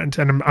environment.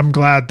 And I'm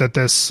glad that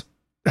this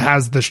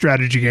has the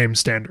strategy game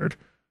standard.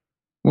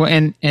 Well,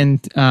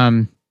 and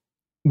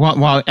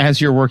while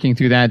as you're working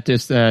through that,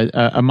 just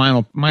a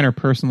minor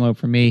personal note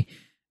for me.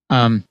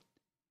 I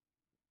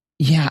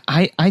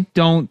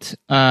don't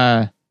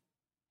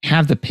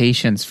have the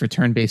patience for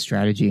turn-based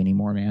strategy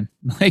anymore, man.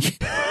 Like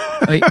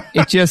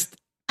it just,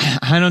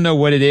 I don't know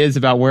what it is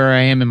about where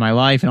I am in my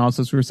life and all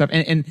sorts of stuff.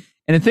 And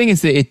the thing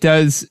is that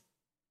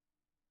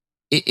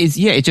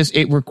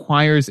it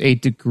requires a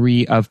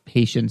degree of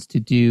patience to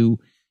do,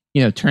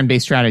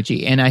 turn-based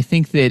strategy. And I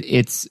think that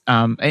it's,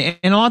 and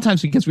a lot of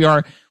times because we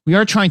are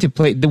trying to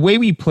play, the way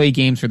we play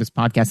games for this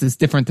podcast is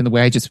different than the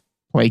way I just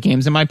play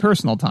games in my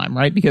personal time,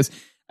 right? Because,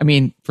 I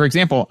mean, for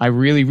example, I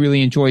really,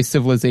 really enjoy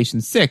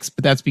Civilization 6,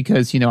 but that's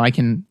because, I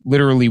can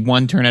literally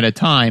one turn at a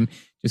time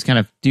just kind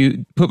of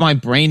put my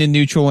brain in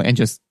neutral and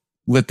just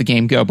let the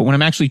game go. But when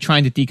I'm actually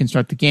trying to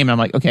deconstruct the game, I'm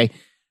like, okay,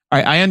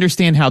 I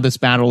understand how this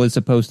battle is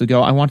supposed to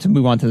go. I want to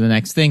move on to the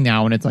next thing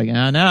now. And it's like,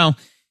 oh, no,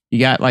 you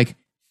got like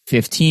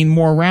 15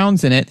 more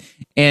rounds in it.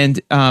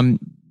 And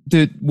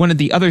one of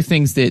the other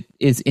things that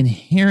is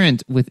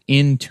inherent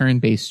within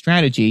turn-based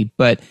strategy,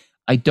 but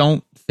I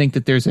don't think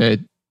that this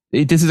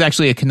is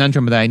actually a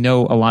conundrum that I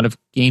know a lot of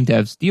game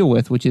devs deal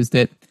with, which is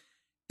that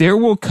there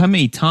will come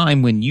a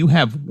time when you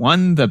have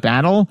won the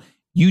battle.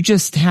 You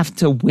just have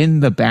to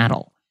win the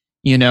battle,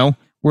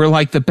 where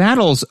like the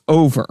battle's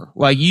over,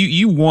 like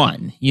you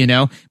won,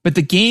 but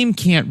the game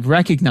can't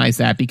recognize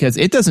that because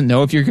it doesn't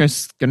know if you're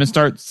just going to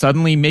start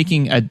suddenly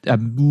making a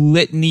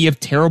litany of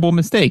terrible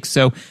mistakes.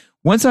 So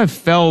once I've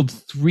felled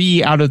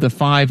 3 out of the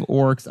 5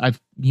 orcs, I've,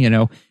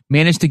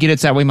 managed to get it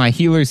so that way my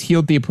healers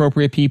healed the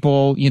appropriate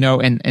people,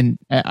 and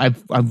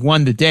I've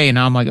won the day. And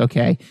now I'm like,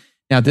 okay,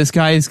 now this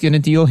guy is going to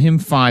deal him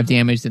 5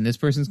 damage, and this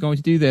person's going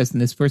to do this,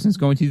 and this person's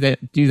going to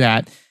do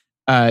that.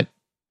 I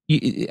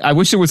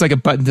wish there was like a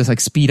button to like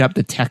speed up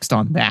the text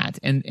on that,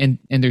 and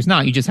there's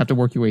not. You just have to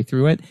work your way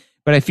through it.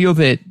 But I feel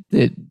that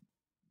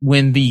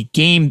when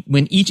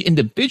each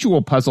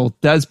individual puzzle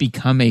does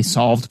become a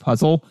solved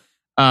puzzle,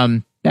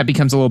 that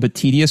becomes a little bit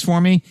tedious for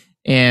me,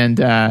 and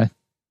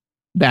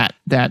that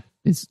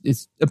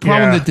is a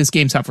problem that this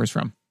game suffers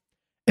from.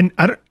 And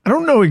I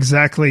don't know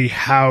exactly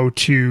how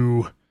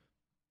to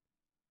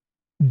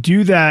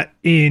do that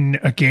in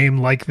a game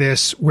like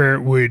this where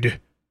it would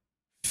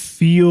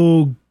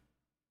feel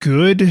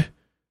good.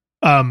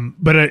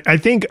 But I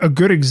think a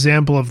good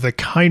example of the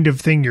kind of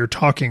thing you're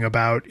talking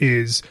about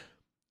is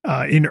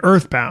in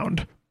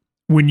Earthbound,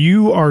 when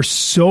you are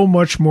so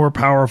much more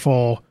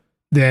powerful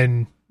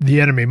than the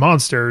enemy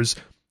monsters,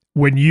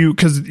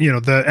 because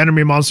the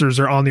enemy monsters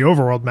are on the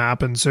overworld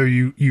map, and so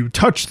you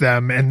touch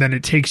them, and then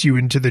it takes you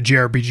into the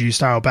JRPG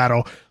style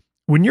battle.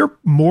 When you're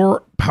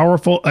more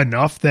powerful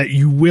enough that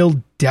you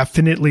will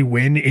definitely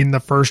win in the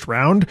first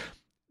round,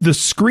 the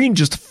screen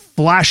just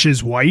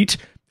flashes white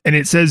and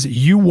it says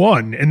you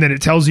won, and then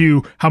it tells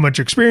you how much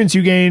experience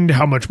you gained,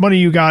 how much money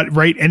you got,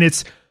 right? And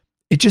it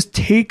just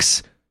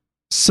takes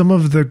some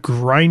of the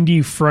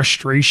grindy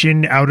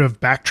frustration out of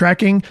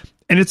backtracking.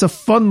 And it's a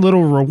fun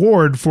little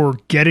reward for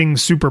getting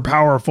super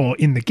powerful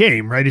in the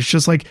game, right? It's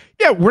just like,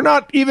 yeah, we're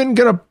not even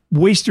going to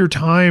waste your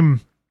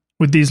time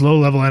with these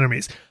low-level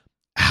enemies.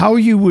 How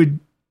you would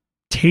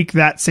take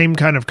that same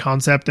kind of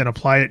concept and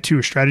apply it to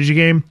a strategy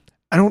game,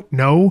 I don't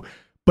know.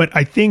 But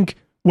I think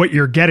what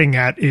you're getting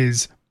at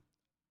is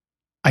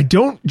I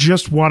don't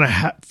just want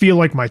to feel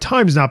like my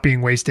time's not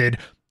being wasted.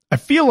 I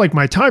feel like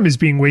my time is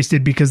being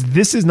wasted because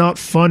this is not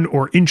fun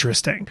or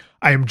interesting.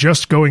 I am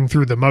just going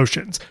through the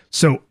motions.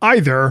 So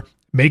either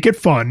make it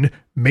fun,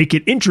 make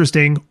it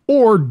interesting,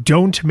 or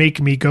don't make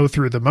me go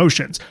through the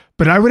motions.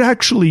 But I would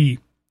actually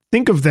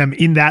think of them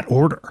in that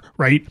order,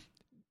 right?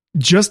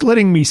 Just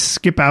letting me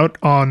skip out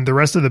on the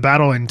rest of the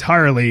battle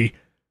entirely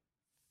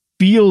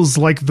feels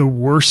like the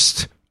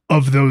worst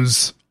of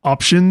those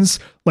options.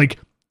 Like,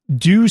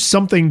 do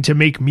something to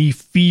make me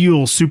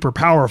feel super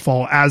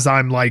powerful as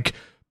I'm like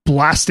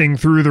blasting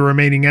through the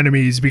remaining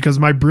enemies because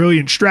my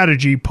brilliant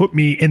strategy put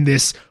me in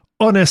this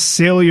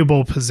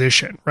unassailable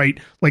position, right?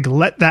 Like,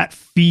 let that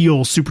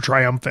feel super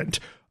triumphant,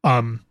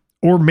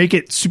 or make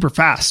it super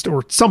fast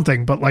or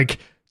something, but like,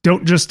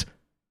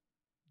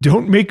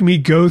 don't make me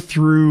go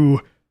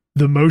through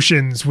the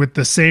motions with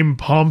the same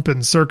pomp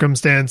and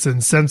circumstance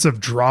and sense of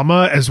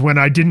drama as when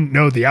I didn't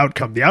know the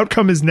outcome. The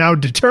outcome is now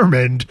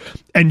determined,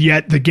 and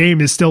yet the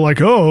game is still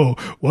like, oh,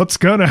 what's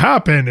gonna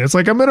happen? It's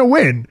like, I'm gonna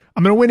win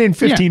in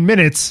 15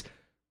 minutes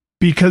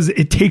because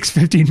it takes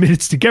 15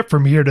 minutes to get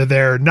from here to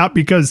there, not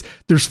because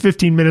there's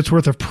 15 minutes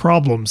worth of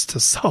problems to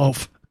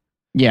solve.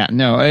 Yeah,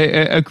 no, I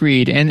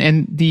agreed.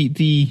 And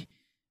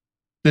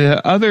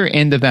the other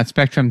end of that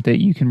spectrum that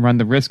you can run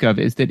the risk of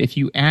is that if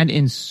you add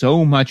in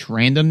so much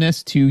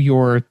randomness to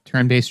your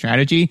turn-based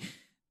strategy,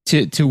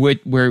 to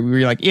where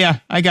you're like, yeah,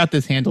 I got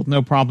this handled,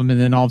 no problem, and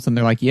then all of a sudden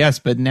they're like, yes,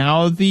 but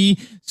now the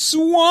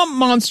swamp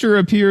monster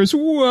appears.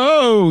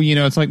 Whoa,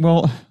 it's like,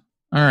 well,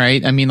 all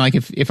right. I mean, like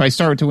if I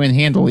start to win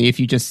handily, if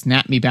you just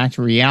snap me back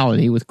to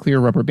reality with clear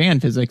rubber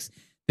band physics,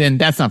 then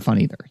that's not fun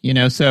either.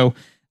 So,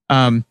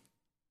 and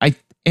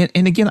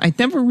again, I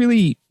never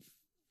really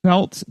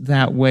felt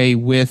that way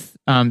with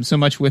so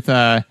much with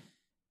Final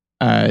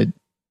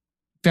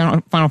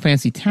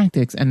Fantasy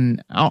Tactics,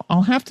 and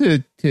I'll have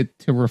to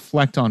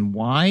reflect on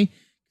why.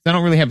 I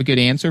don't really have a good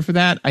answer for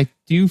that. I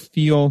do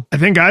feel, I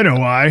think I know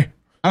why.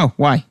 Oh,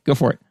 why? Go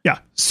for it. Yeah.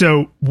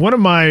 So one of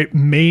my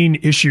main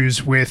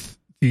issues with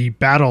the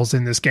battles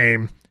in this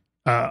game,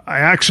 I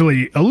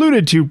actually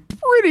alluded to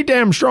pretty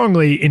damn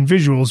strongly in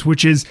visuals,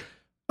 which is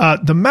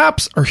the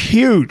maps are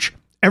huge.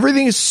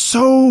 Everything is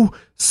so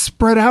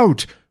spread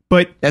out.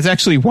 But that's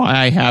actually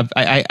why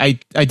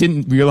I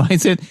didn't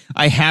realize it.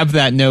 I have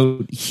that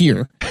note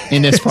here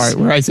in this part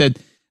where I said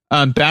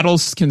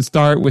battles can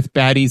start with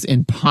baddies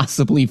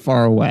impossibly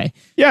far away.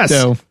 Yes.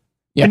 So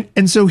yeah.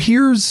 And so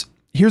here's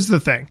the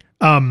thing.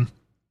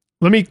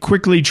 Let me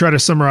quickly try to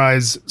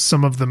summarize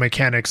some of the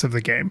mechanics of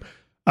the game.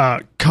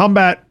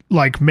 Combat,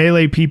 like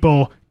melee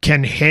people,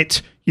 can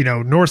hit,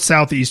 north,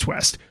 south, east,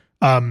 west.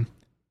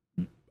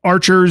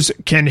 Archers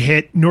can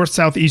hit north,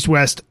 south, east,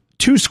 west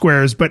 2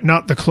 squares, but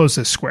not the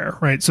closest square,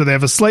 right? So they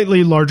have a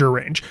slightly larger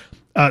range.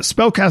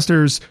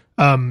 Spellcasters,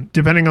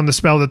 depending on the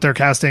spell that they're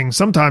casting,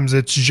 sometimes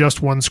it's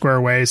just 1 square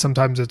away,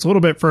 sometimes it's a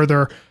little bit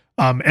further.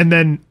 And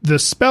then the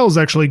spells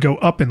actually go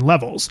up in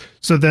levels.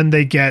 So then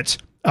they get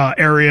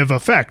area of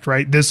effect,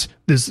 right?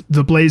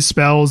 The blaze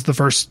spell is the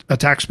first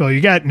attack spell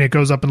you get, and it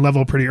goes up in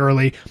level pretty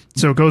early.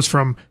 So it goes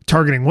from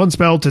targeting 1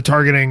 spell to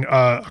targeting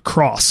a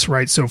cross,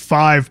 right? So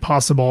 5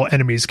 possible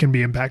enemies can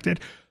be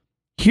impacted.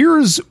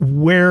 Here's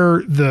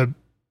where the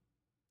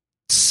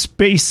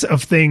space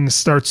of things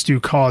starts to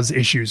cause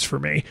issues for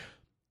me.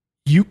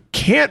 You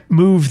can't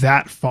move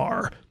that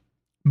far.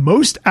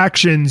 Most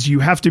actions, you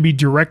have to be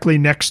directly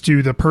next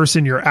to the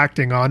person you're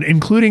acting on,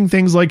 including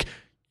things like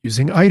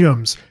using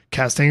items,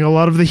 casting a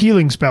lot of the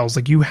healing spells.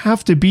 Like, you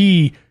have to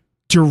be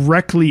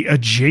directly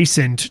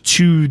adjacent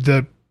to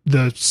the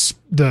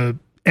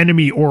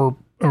enemy or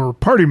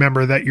party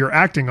member that you're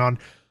acting on.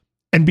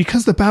 And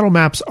because the battle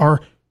maps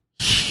are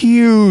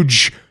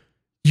huge,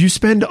 you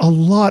spend a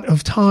lot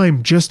of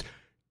time just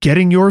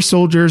getting your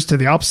soldiers to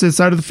the opposite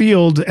side of the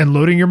field and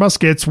loading your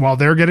muskets while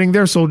they're getting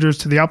their soldiers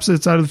to the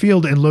opposite side of the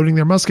field and loading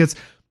their muskets.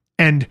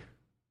 And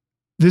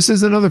this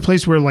is another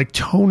place where, like,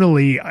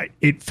 tonally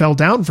it fell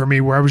down for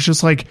me, where I was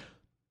just like,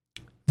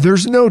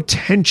 there's no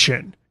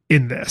tension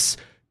in this,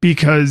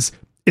 because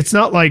it's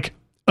not like,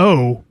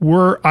 oh,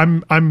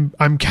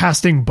 I'm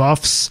casting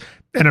buffs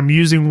and I'm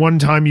using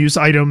one-time use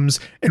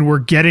items, and we're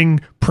getting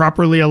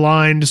properly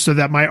aligned so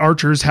that my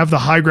archers have the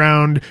high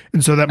ground,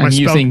 and so that my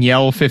using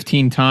yell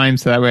 15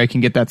 times so that way I can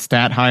get that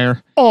stat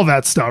higher. All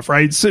that stuff,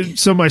 right?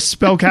 So my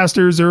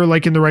spellcasters are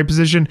like in the right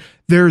position.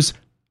 There's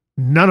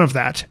none of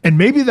that. And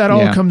maybe that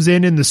all comes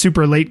in the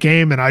super late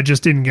game, and I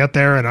just didn't get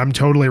there, and I'm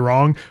totally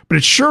wrong. But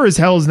it sure as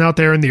hell is not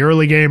there in the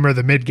early game or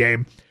the mid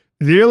game.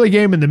 The early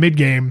game and the mid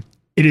game,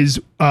 it is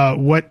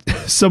what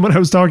someone I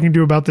was talking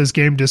to about this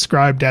game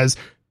described as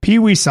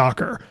Pee-wee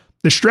soccer.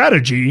 The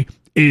strategy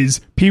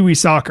is Pee-wee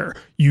soccer.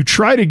 You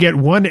try to get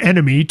one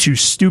enemy to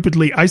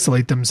stupidly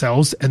isolate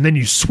themselves, and then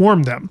you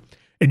swarm them.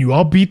 And you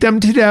all beat them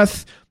to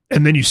death,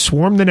 and then you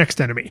swarm the next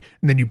enemy.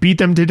 And then you beat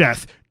them to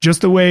death. Just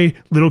the way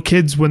little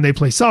kids, when they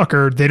play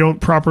soccer, they don't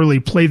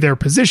properly play their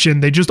position.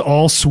 They just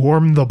all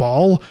swarm the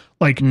ball.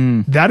 Like,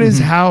 that is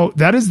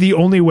the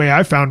only way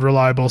I found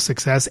reliable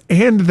success.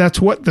 And that's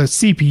what the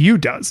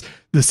CPU does.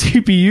 The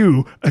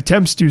CPU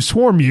attempts to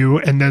swarm you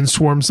and then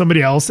swarm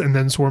somebody else and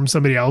then swarm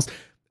somebody else.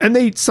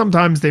 And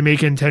sometimes they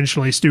make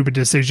intentionally stupid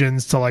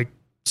decisions to, like,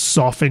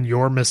 soften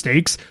your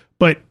mistakes.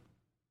 But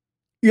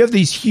you have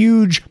these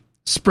huge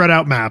spread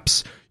out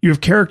maps. You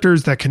have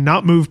characters that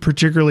cannot move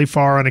particularly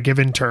far on a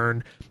given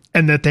turn,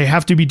 and that they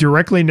have to be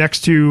directly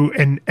next to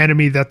an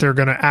enemy that they're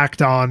going to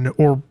act on,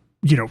 or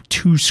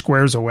 2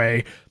 squares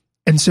away.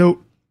 And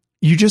so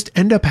you just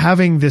end up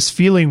having this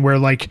feeling where,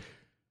 like, you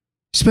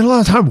spend a lot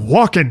of time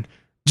walking,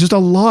 just a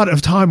lot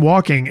of time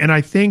walking. And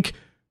I think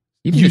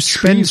you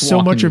spend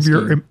so much of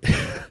your,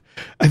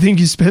 I think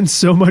you spend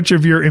so much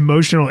of your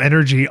emotional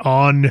energy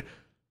on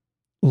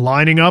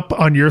lining up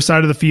on your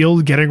side of the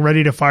field, getting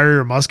ready to fire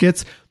your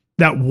muskets,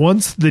 that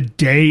once the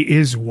day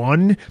is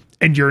won,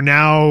 and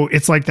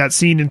it's like that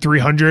scene in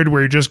 300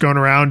 where you're just going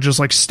around just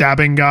like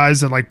stabbing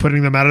guys and like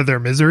putting them out of their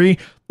misery.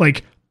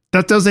 Like,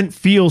 that doesn't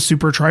feel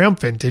super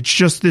triumphant. It's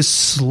just this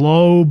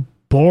slow,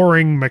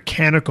 boring,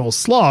 mechanical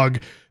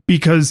slog,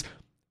 because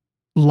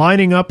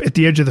lining up at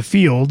the edge of the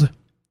field,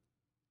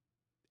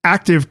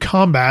 active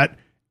combat,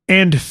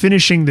 and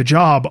finishing the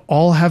job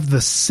all have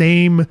the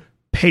same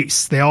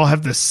pace. They all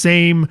have the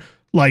same,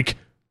 like,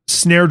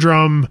 snare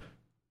drum,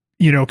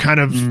 kind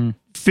of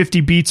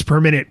 50 beats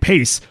per minute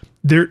pace.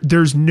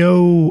 There's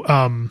no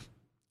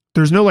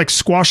like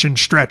squash and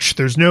stretch.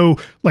 There's no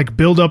like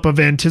buildup of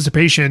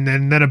anticipation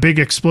and then a big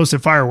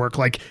explosive firework.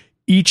 Like,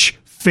 each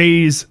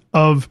phase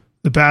of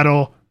the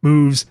battle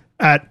moves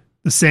at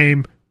the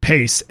same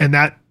pace, and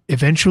that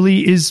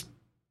eventually is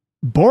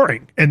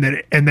boring. And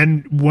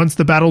then once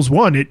the battle's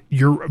won,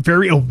 you're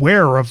very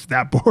aware of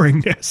that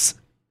boringness.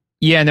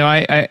 Yeah, no,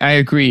 I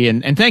agree,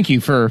 and thank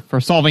you for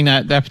solving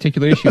that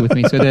particular issue with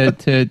me. So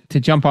to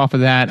jump off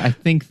of that, I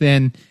think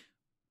then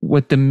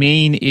what the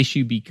main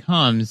issue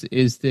becomes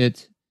is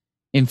that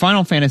in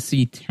Final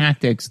Fantasy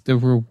Tactics, the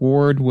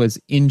reward was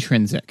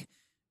intrinsic.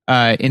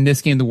 In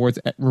this game,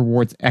 the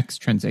rewards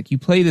extrinsic. You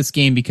play this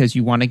game because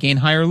you want to gain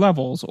higher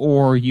levels,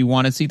 or you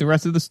want to see the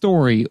rest of the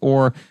story,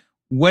 or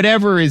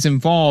whatever is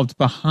involved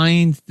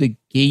behind the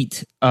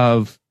gate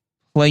of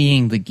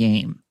playing the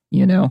game,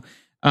 you know?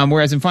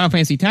 Whereas in Final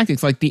Fantasy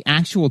Tactics, like the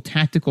actual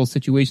tactical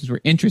situations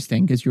were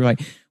interesting because you're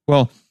like,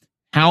 well,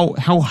 how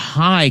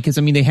high? Because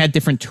I mean, they had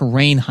different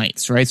terrain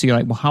heights, right? So you're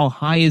like, well, how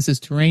high is this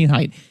terrain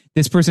height?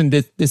 This person,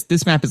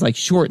 this map is like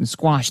short and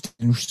squashed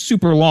and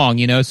super long,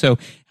 you know? So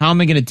how am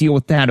I going to deal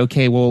with that?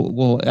 Okay,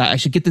 well, I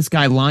should get this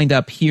guy lined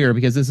up here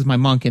because this is my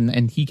monk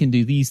and he can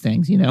do these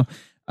things, you know?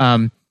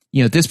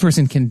 This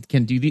person can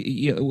do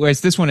the,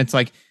 whereas this one, it's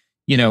like,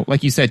 you know,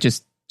 like you said,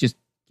 just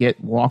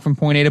walk from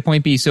point A to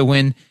point B. So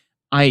when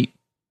I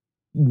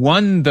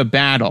won the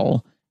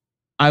battle,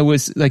 I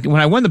was like,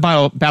 when I won the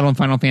battle in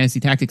Final Fantasy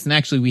Tactics, and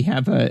actually we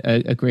have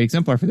a great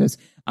exemplar for this,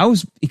 I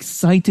was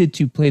excited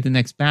to play the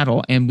next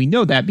battle. And we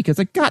know that because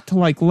I got to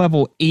like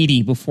level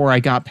 80 before I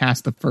got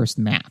past the first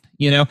map,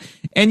 you know?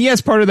 And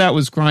yes, part of that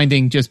was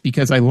grinding just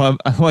because I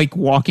like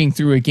walking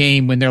through a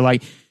game when they're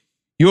like,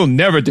 you'll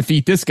never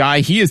defeat this guy.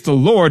 He is the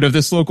lord of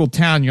this local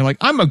town. You're like,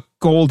 I'm a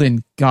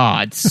golden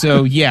god.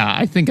 So yeah,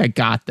 I think I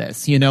got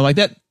this, you know, like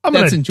that. I'm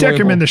going to deck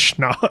him in the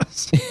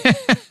schnoz.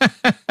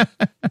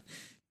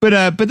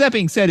 But that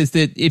being said, is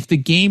that if the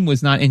game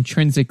was not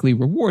intrinsically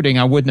rewarding,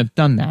 I wouldn't have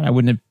done that. I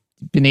wouldn't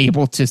have been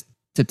able to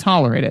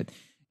tolerate it.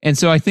 And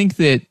so I think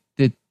that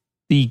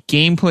the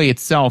gameplay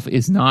itself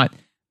is not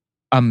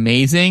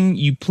amazing.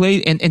 You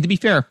play, and to be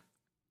fair,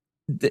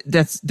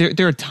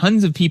 there are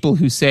tons of people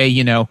who say,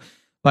 you know,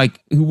 like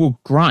who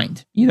will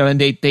grind, you know, and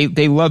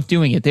they love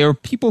doing it. There are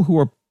people who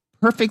are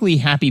perfectly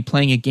happy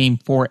playing a game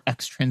for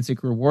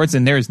extrinsic rewards,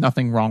 and there is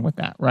nothing wrong with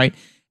that, right?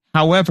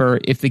 However,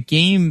 if the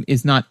game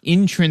is not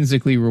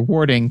intrinsically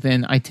rewarding,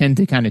 then I tend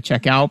to kind of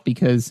check out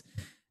because,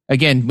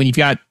 again, when you've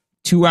got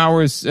 2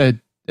 hours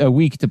a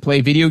week to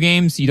play video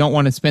games, you don't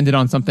want to spend it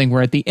on something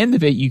where at the end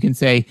of it, you can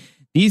say,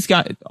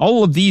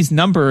 all of these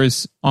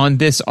numbers on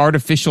this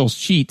artificial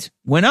sheet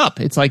went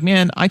up. It's like,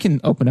 man, I can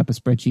open up a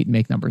spreadsheet and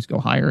make numbers go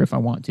higher if I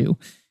want to,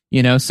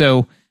 you know?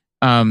 So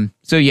I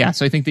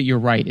think that you're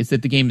right, is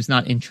that the game is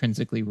not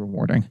intrinsically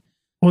rewarding.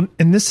 Well,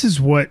 and this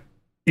is what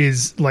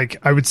is like,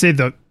 I would say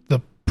the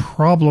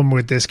problem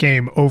with this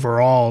game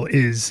overall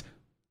is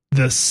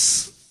the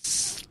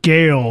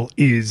scale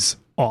is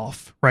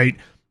off, right?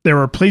 There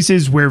are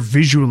places where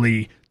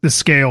visually the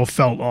scale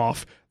felt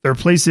off. There are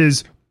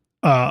places,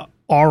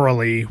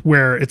 aurally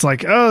where it's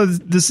like, oh,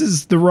 this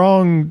is the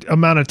wrong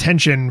amount of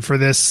tension for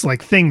this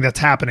like thing that's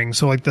happening.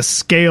 So like the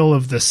scale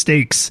of the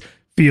stakes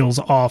feels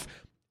off.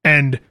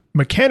 And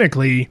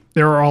mechanically,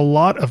 there are a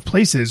lot of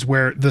places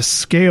where the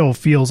scale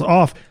feels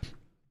off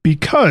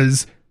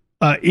because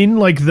in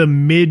like the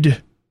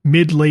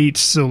mid-late,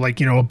 so like,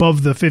 you know,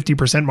 above the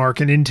 50% mark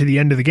and into the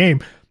end of the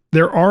game,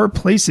 there are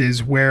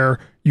places where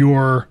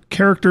your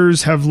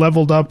characters have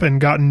leveled up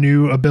and gotten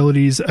new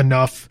abilities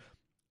enough,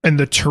 and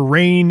the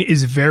terrain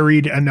is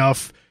varied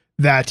enough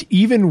that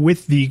even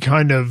with the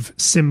kind of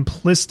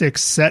simplistic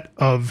set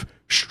of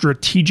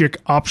strategic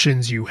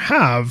options you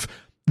have,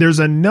 there's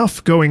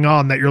enough going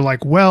on that you're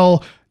like,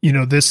 well, you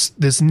know,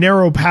 this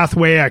narrow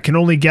pathway, I can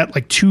only get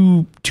like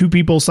two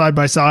people side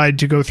by side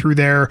to go through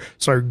there.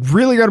 So I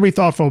really got to be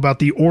thoughtful about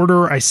the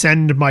order I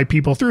send my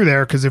people through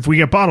there. Cause if we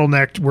get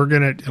bottlenecked,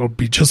 it'll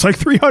be just like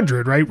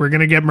 300, right? We're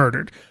going to get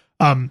murdered.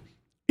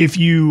 If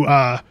you,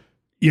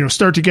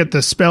 start to get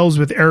the spells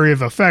with area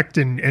of effect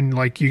and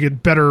like you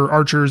get better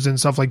archers and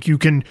stuff, like you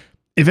can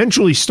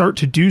eventually start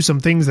to do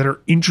some things that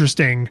are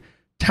interesting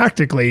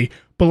tactically,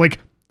 but like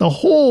the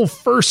whole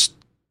first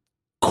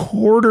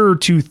quarter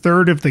to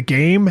third of the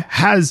game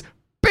has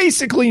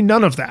basically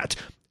none of that.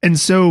 And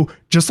so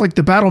just like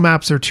the battle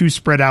maps are too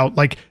spread out,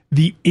 like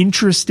the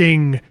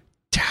interesting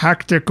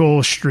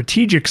tactical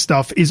strategic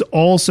stuff is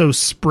also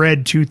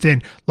spread too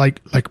thin, like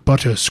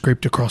butter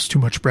scraped across too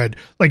much bread.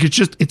 Like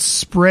it's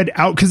spread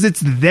out because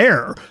it's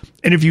there.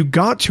 And if you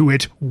got to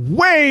it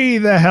way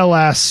the hell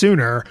ass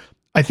sooner,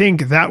 I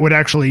think that would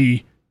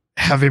actually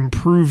have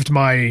improved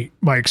my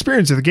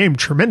experience of the game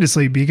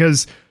tremendously,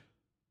 because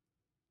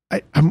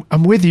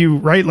I'm with you,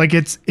 right? Like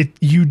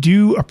you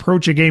do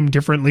approach a game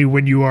differently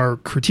when you are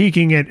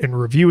critiquing it and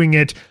reviewing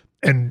it,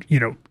 and, you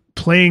know,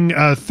 playing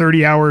a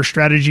 30-hour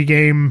strategy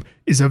game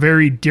is a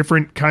very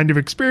different kind of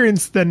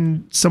experience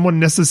than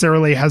someone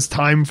necessarily has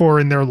time for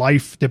in their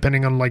life,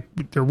 depending on like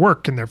their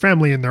work and their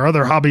family and their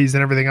other hobbies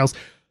and everything else.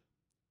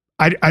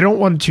 I don't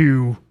want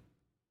to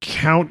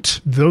count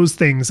those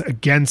things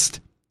against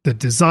the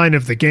design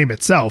of the game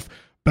itself,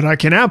 but I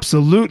can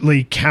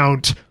absolutely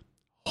count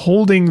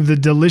holding the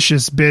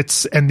delicious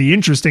bits and the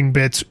interesting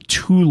bits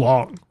too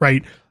long,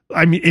 right?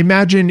 I mean,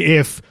 imagine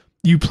if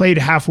you played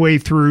halfway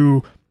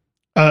through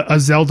a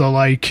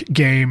Zelda-like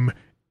game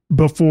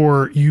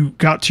before you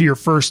got to your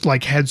first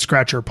like head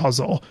scratcher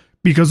puzzle,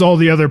 because all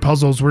the other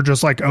puzzles were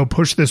just like, oh,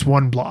 push this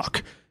one block.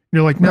 And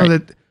you're like, no,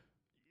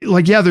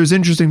 right. Yeah, there's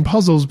interesting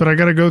puzzles, but I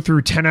got to go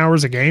through 10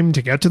 hours a game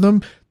to get to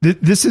them.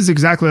 This is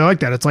exactly like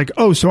that. It's like,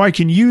 oh, so I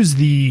can use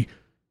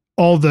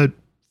all the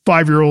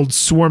 5-year-olds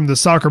swarm the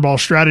soccer ball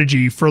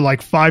strategy for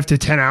like 5 to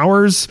 10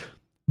 hours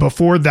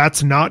before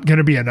that's not going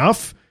to be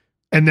enough.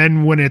 And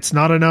then when it's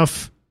not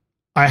enough,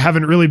 I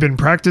haven't really been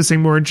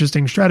practicing more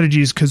interesting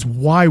strategies, because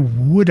why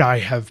would I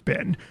have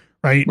been?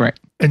 Right.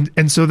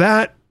 And so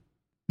that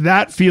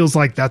feels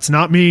like that's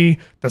not me.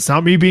 That's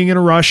not me being in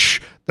a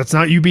rush. That's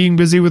not you being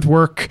busy with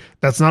work.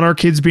 That's not our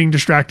kids being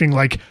distracting.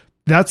 Like,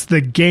 that's the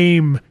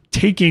game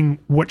taking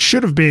what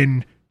should have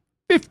been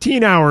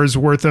 15 hours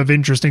worth of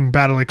interesting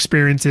battle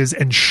experiences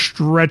and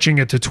stretching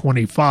it to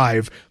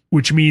 25,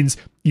 which means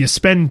you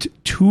spend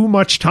too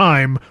much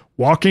time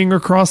walking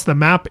across the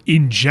map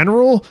in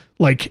general,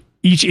 like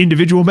each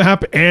individual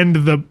map and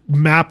the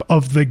map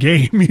of the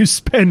game. You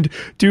spend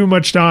too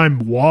much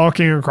time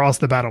walking across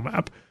the battle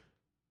map.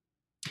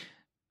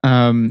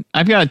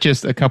 I've got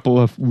just a couple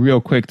of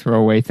real quick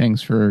throwaway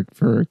things for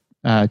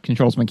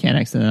controls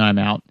mechanics, and then I'm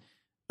out.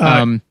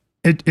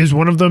 It is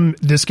one of them.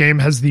 This game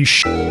has the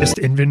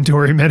shittest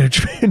inventory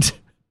management.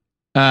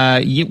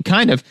 You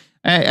kind of.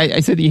 I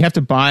said that you have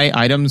to buy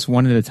items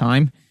one at a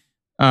time,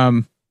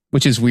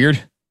 which is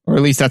weird, or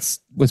at least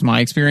was my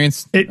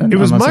experience. It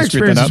was my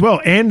experience as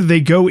well. And they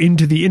go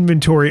into the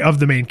inventory of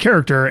the main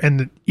character,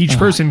 and each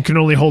person can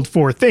only hold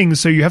 4 things.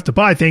 So you have to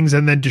buy things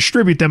and then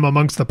distribute them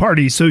amongst the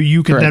party so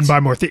you can then buy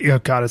more things. Oh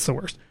God, it's the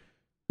worst.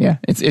 Yeah,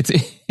 it's it's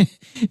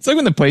like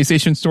when the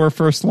PlayStation Store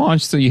first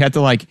launched. So you had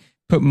to like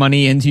put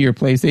money into your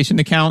PlayStation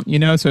account, you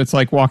know? So it's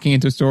like walking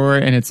into a store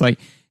and it's like,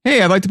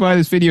 hey, I'd like to buy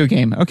this video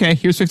game. Okay,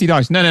 here's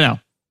 $50. No.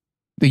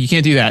 You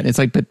can't do that. It's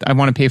like, but I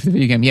want to pay for the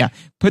video game. Yeah.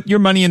 Put your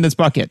money in this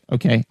bucket.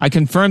 Okay. I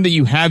confirm that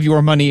you have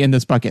your money in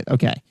this bucket.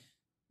 Okay.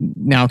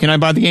 Now, can I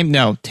buy the game?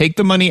 No. Take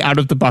the money out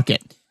of the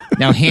bucket.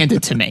 Now hand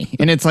it to me.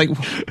 And it's like,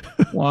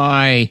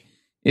 why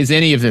is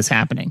any of this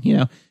happening? You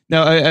know?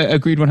 No, I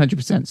agreed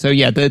 100%. So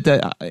yeah,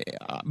 the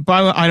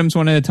buy items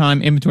one at a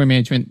time, inventory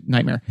management,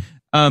 nightmare.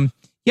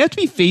 You have to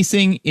be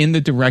facing in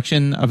the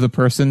direction of the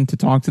person to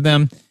talk to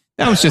them.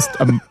 That was just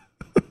a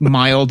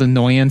mild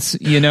annoyance,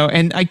 you know,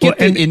 and I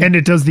get and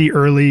it does the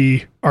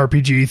early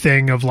RPG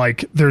thing of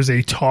like, there's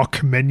a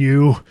talk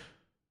menu.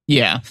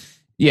 Yeah.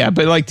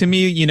 But like, to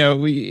me, you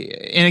know,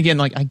 and again,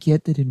 like, I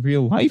get that in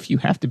real life, you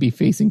have to be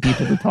facing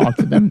people to talk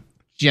to them,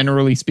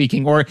 generally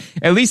speaking, or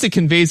at least it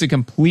conveys a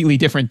completely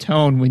different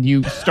tone when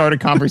you start a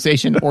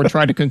conversation or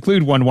try to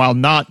conclude one while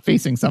not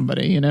facing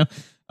somebody, you know?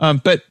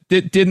 But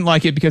didn't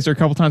like it because there are a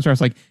couple times where I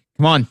was like,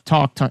 come on,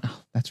 talk.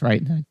 Oh, that's right.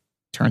 And I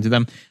turned to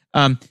them.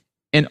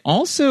 And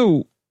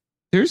also,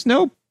 there's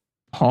no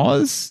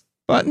pause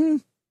button.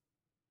 Is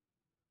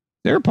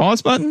there a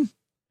pause button?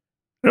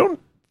 I don't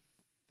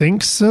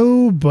think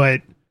so,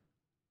 but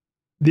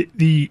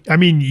I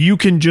mean, you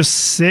can just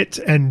sit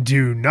and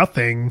do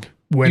nothing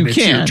when it's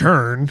your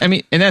turn. I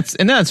mean, and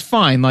that's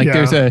fine. Like,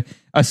 there's a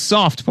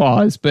soft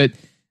pause, but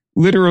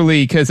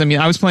literally, because I mean,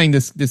 I was playing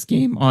this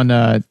game on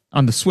the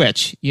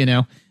Switch, you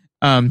know,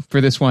 for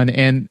this one,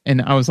 and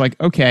I was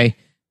like, okay.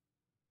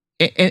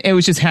 It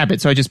was just habit.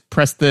 So I just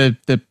pressed the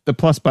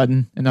plus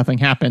button and nothing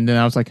happened. And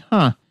I was like,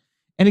 huh.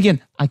 And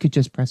again, I could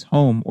just press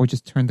home or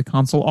just turn the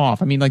console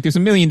off. I mean, like, there's a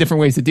million different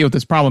ways to deal with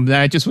this problem.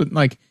 That I just went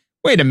like,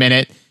 wait a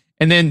minute.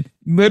 And then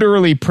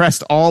literally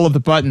pressed all of the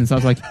buttons. I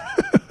was like,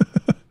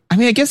 I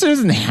mean, I guess there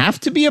doesn't have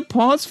to be a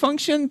pause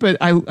function, but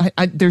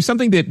I there's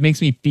something that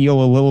makes me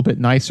feel a little bit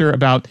nicer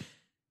about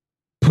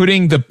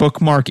putting the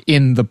bookmark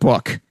in the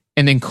book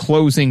and then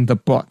closing the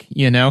book,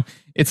 you know?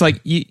 It's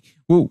like,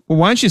 well,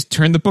 why don't you just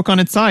turn the book on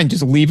its side and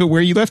just leave it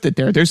where you left it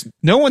there? There's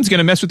no one's going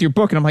to mess with your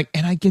book. And I'm like,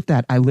 and I get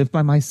that. I live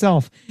by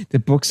myself. The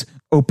book's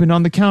open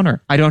on the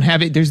counter. I don't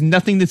have it. There's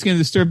nothing that's going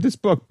to disturb this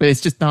book, but it's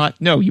just not.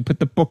 No, you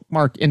put the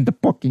bookmark in the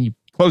book and you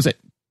close it,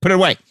 put it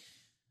away,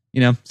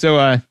 you know?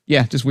 So,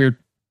 yeah, just weird.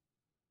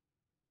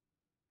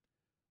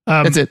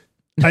 That's it.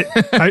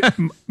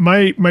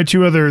 My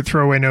 2 other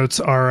throwaway notes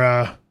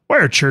are, why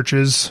are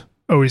churches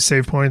always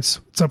save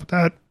points? What's up with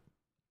that?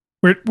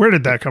 Where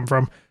did that come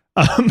from?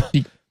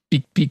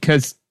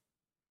 Because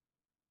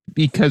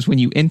when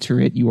you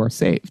enter it, you are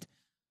saved.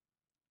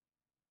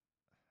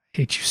 I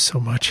hate you so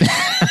much.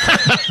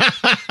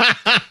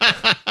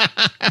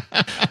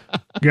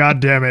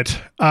 God damn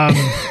it.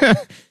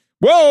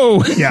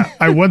 Whoa! Yeah,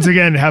 I once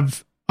again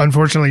have,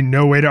 unfortunately,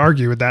 no way to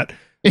argue with that.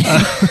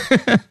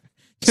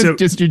 You're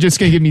just going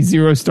to give me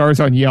 0 stars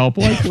on Yelp.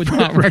 Like, would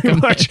not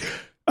recommend.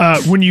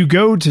 When you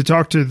go to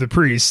talk to the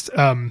priest,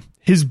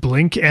 his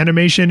blink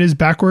animation is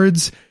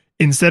backwards.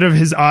 Instead of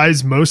his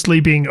eyes mostly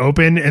being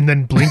open and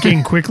then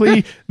blinking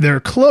quickly, they're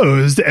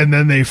closed and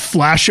then they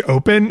flash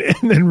open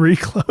and then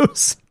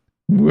reclose.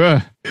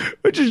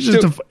 Which is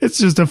it's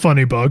just a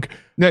funny bug.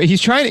 No,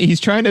 he's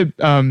trying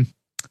to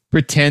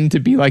pretend to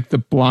be like the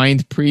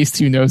blind priest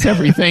who knows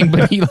everything,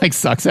 but he like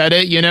sucks at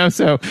it, you know?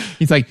 So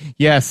he's like,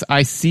 yes,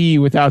 I see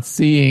without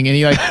seeing. And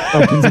he like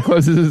opens and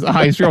closes his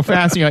eyes real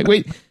fast. And you're like,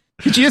 wait,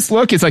 did you just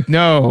look? It's like,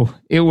 no,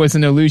 it was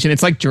an illusion.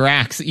 It's like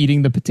Drax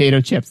eating the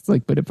potato chips. It's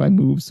like, but if I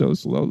move so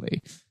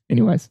slowly.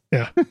 Anyways.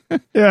 Yeah.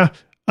 Yeah.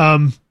 I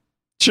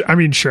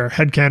mean, sure.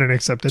 Headcanon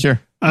accepted. Sure.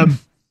 And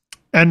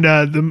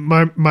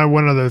my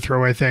one other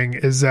throwaway thing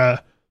is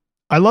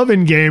I love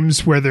in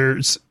games where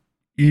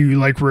you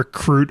like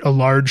recruit a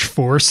large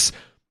force,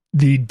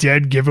 the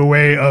dead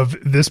giveaway of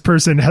this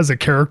person has a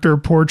character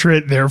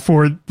portrait,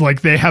 therefore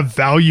like they have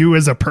value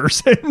as a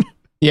person.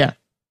 Yeah.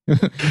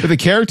 With a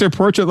character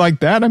portrait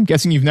like that, I'm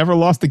guessing you've never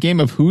lost the game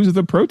of who's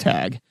the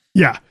protag.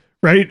 Yeah,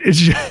 right.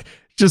 It's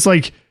just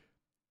like,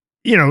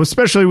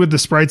 especially with the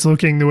sprites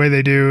looking the way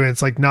they do,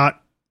 it's like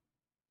not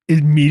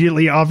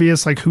immediately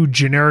obvious like who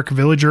generic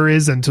villager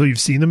is until you've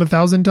seen them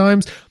 1,000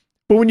 times.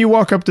 But when you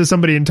walk up to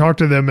somebody and talk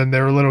to them and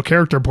their little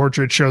character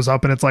portrait shows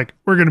up and it's like,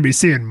 we're going to be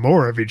seeing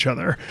more of each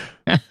other.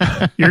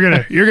 You're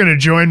going to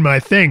join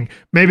my thing.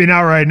 Maybe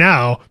not right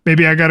now.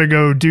 Maybe I got to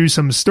go do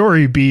some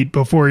story beat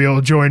before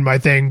you'll join my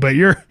thing, but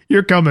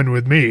you're coming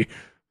with me.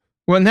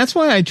 Well, and that's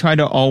why I try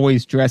to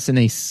always dress in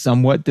a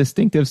somewhat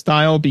distinctive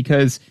style,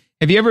 because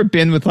have you ever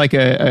been with like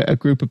a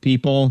group of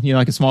people,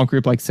 like a small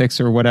group, like 6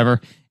 or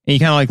whatever, and you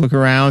kind of like look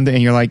around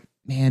and you're like,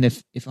 man,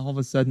 if all of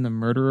a sudden a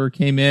murderer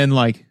came in,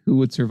 like who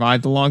would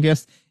survive the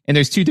longest? And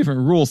there's 2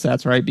 different rule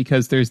sets, right?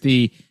 Because there's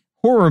the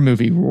horror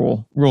movie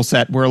rule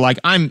set where like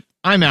I'm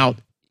out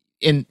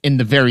in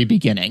the very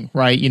beginning,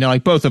 right?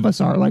 Like both of us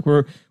are like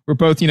we're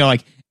both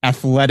like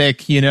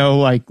athletic,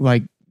 like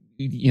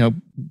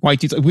white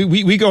dudes.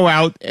 We go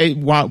out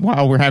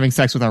while we're having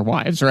sex with our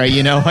wives, right?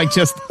 Like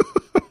just.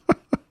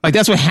 Like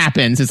that's what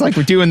happens. It's like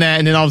we're doing that,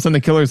 and then all of a sudden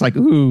the killer's like,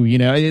 "Ooh,"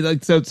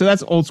 like so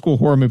that's old school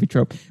horror movie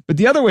trope. But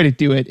the other way to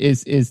do it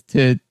is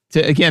to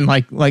again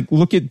like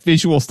look at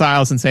visual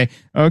styles and say,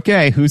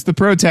 "Okay, who's the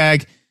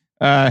protag?"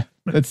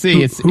 Let's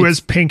see, who has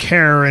pink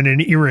hair and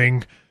an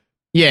earring.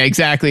 Yeah,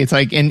 exactly. It's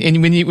like,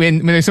 and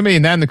when there's somebody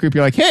in the group,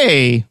 you're like,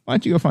 "Hey, why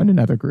don't you go find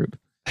another group?"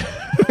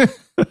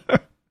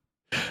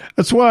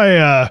 That's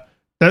why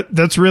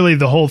that's really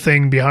the whole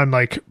thing behind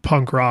like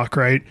punk rock,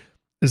 right?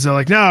 Is they're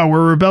like, no,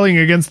 we're rebelling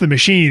against the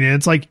machine. And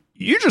it's like,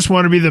 you just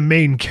want to be the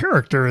main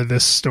character of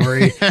this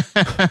story.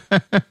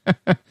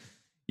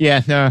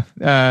 Yeah, no,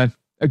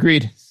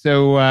 agreed.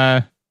 So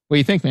what do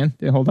you think, man?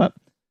 Did it hold up?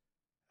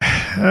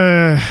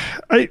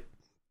 I've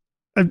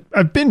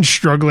been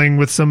struggling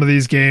with some of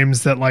these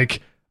games that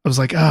like, I was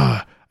like,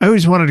 I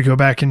always wanted to go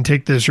back and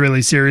take this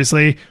really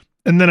seriously.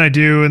 And then I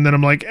do. And then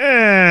I'm like,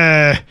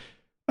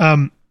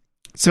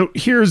 so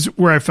here's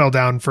where I fell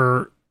down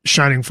for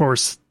Shining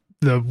Force,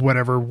 the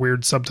whatever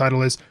weird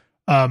subtitle is.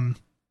 I'm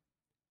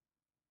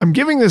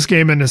giving this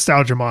game a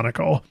nostalgia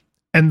monocle.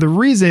 And the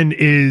reason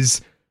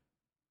is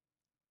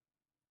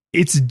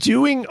it's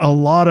doing a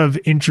lot of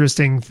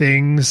interesting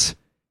things.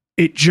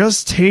 It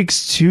just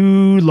takes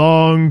too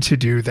long to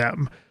do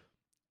them.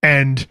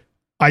 And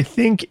I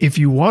think if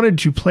you wanted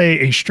to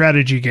play a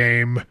strategy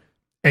game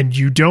and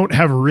you don't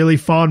have really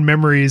fond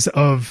memories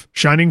of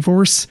Shining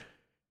Force,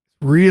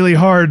 really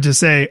hard to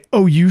say,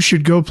 oh, you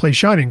should go play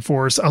Shining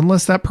Force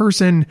unless that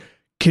person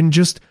can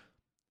just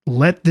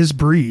let this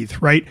breathe,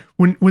 right?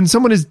 When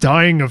someone is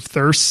dying of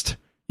thirst,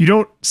 you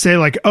don't say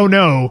like, oh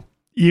no,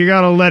 you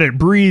got to let it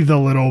breathe a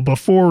little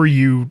before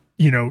you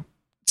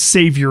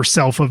save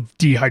yourself of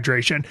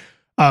dehydration.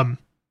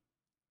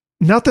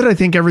 Not that I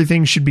think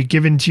everything should be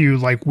given to you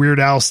like Weird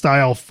Al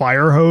style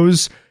fire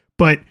hose,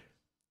 but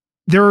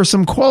there are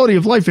some quality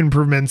of life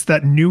improvements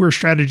that newer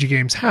strategy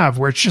games have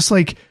where it's just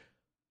like,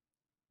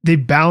 they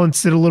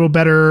balanced it a little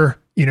better.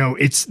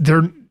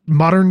 Their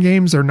modern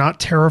games are not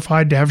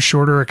terrified to have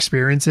shorter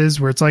experiences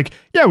where it's like,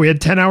 yeah, we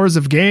had 10 hours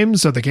of game,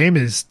 so the game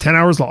is 10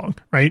 hours long,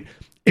 right?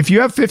 If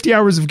you have 50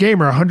 hours of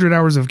game or 100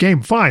 hours of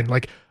game, fine.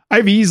 Like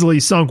I've easily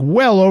sunk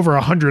well over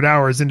 100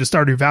 hours into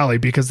Stardew Valley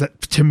because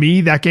to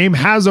me, that game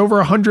has over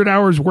 100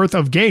 hours worth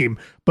of game.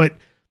 But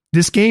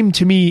this game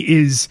to me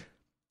is,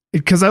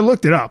 because I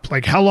looked it up,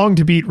 like How Long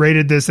to Beat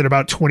rated this at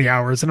about 20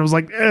 hours. And I was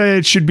like,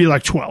 it should be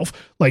like 12.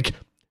 Like,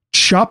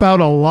 chop out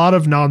a lot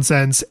of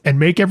nonsense and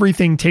make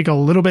everything take a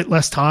little bit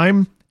less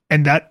time.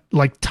 And that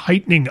like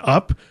tightening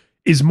up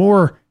is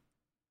more,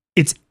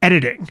 it's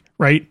editing,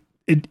 right?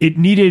 It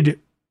needed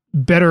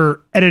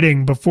better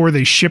editing before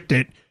they shipped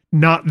it.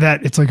 Not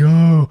that it's like,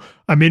 oh,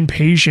 I'm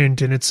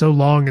impatient and it's so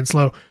long and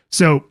slow.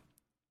 So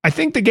I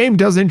think the game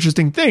does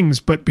interesting things,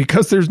 but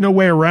because there's no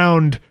way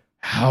around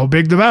how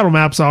big the battle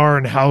maps are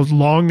and how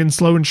long and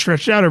slow and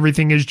stretched out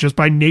everything is just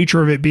by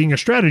nature of it being a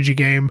strategy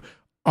game,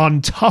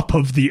 on top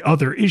of the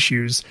other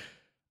issues,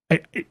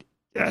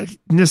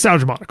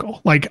 nostalgia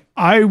monocle. Like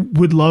I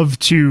would love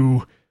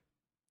to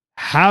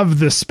have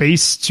the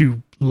space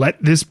to let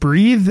this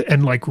breathe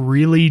and like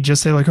really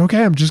just say like,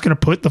 okay, I'm just going to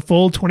put the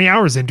full 20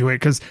 hours into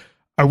it. Cause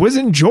I was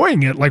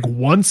enjoying it. Like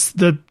once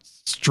the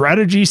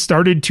strategy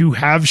started to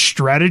have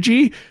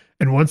strategy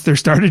and once there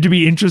started to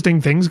be interesting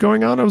things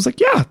going on, I was like,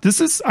 yeah,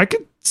 I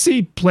could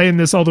see playing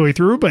this all the way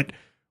through, but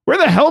where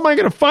the hell am I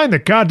going to find the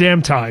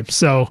goddamn time?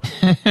 So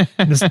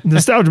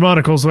nostalgia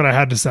monocle is what I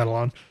had to settle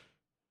on.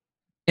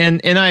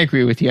 And I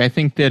agree with you. I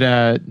think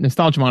that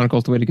nostalgia monocle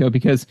is the way to go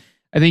because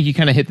I think you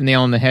kind of hit the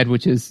nail on the head,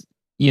 which is,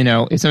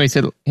 if somebody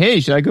said, hey,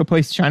 should I go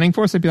play Shining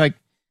Force? I'd be like,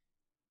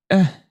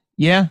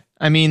 yeah.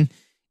 I mean,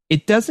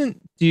 it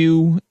doesn't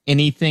do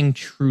anything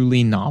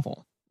truly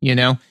novel,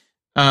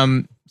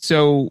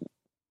 So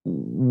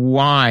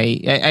why.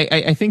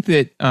 I think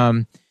that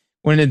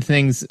one of the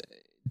things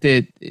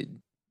that,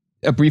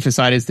 a brief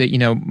aside, is that, you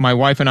know, my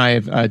wife and I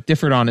have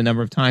differed on a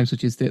number of times,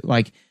 which is that,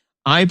 like,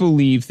 I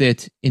believe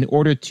that in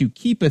order to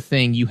keep a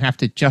thing, you have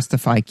to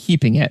justify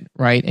keeping it,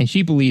 right? And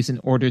she believes in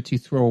order to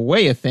throw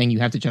away a thing, you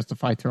have to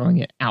justify throwing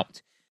it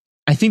out.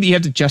 I think that you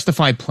have to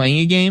justify playing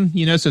a game,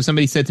 you know? So if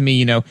somebody said to me,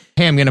 you know,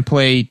 hey, I'm going to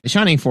play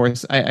Shining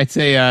Force, I'd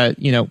say,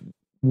 you know,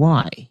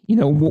 why? You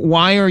know,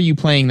 why are you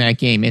playing that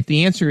game? If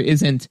the answer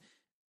isn't,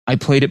 I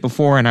played it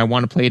before and I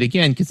want to play it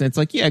again, because it's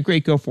like, yeah,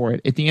 great, go for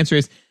it. If the answer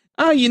is,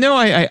 you know,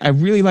 I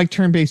really like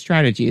turn-based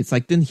strategy, it's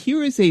like, then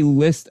here is a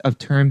list of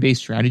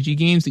turn-based strategy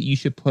games that you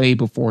should play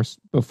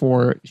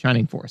before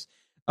Shining Force.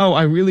 Oh,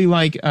 I really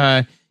like,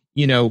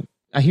 you know,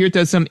 I hear it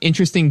does some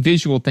interesting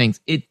visual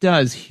things. It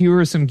does. Here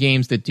are some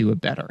games that do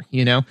it better,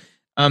 you know?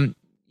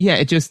 Yeah,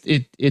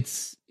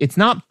 it's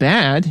not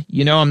bad.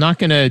 You know, I'm not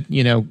going to,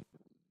 you know,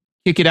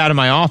 kick it out of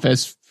my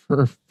office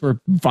for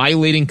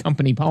violating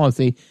company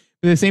policy.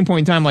 But at the same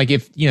point in time, like,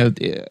 if, you know,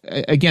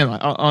 again,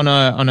 on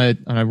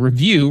a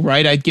review,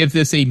 right, I'd give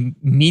this a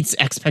meets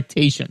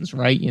expectations,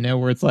 right? You know,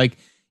 where it's like,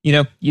 you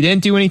know, you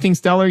didn't do anything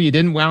stellar, you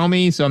didn't wow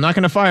me, so I'm not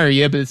going to fire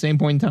you. But at the same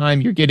point in time,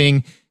 you're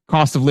getting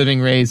cost of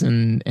living raise,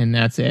 and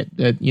that's it.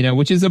 That, you know,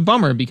 which is a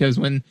bummer, because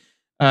when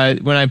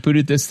I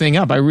booted this thing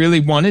up, I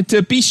really wanted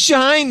to be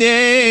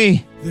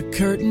shiny. The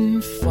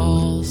curtain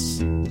falls,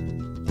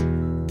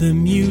 the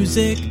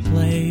music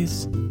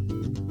plays,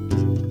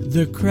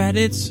 the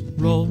credits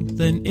roll,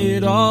 then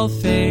it all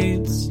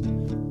fades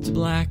to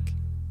black,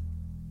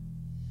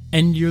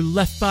 and you're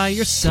left by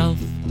yourself.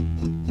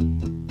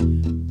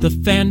 The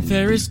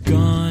fanfare is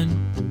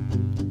gone,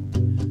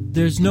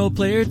 there's no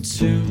player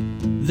 2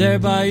 there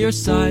by your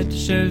side to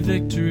share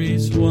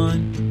victories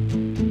won.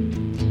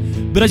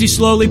 But as you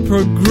slowly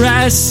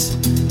progress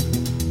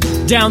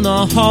down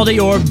the hall to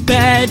your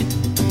bed,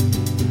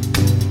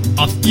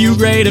 a few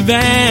great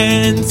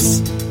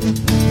events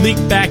leak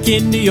back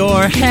into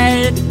your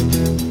head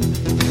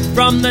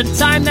from the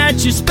time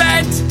that you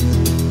spent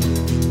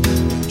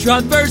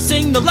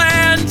traversing the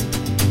land,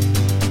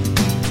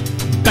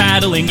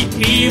 battling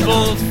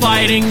evil,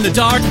 fighting the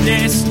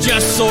darkness,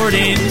 just sword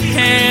in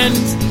hand.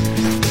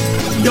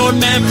 Your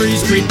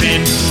memories creep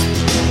in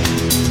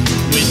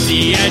with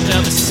the edge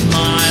of a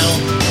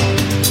smile.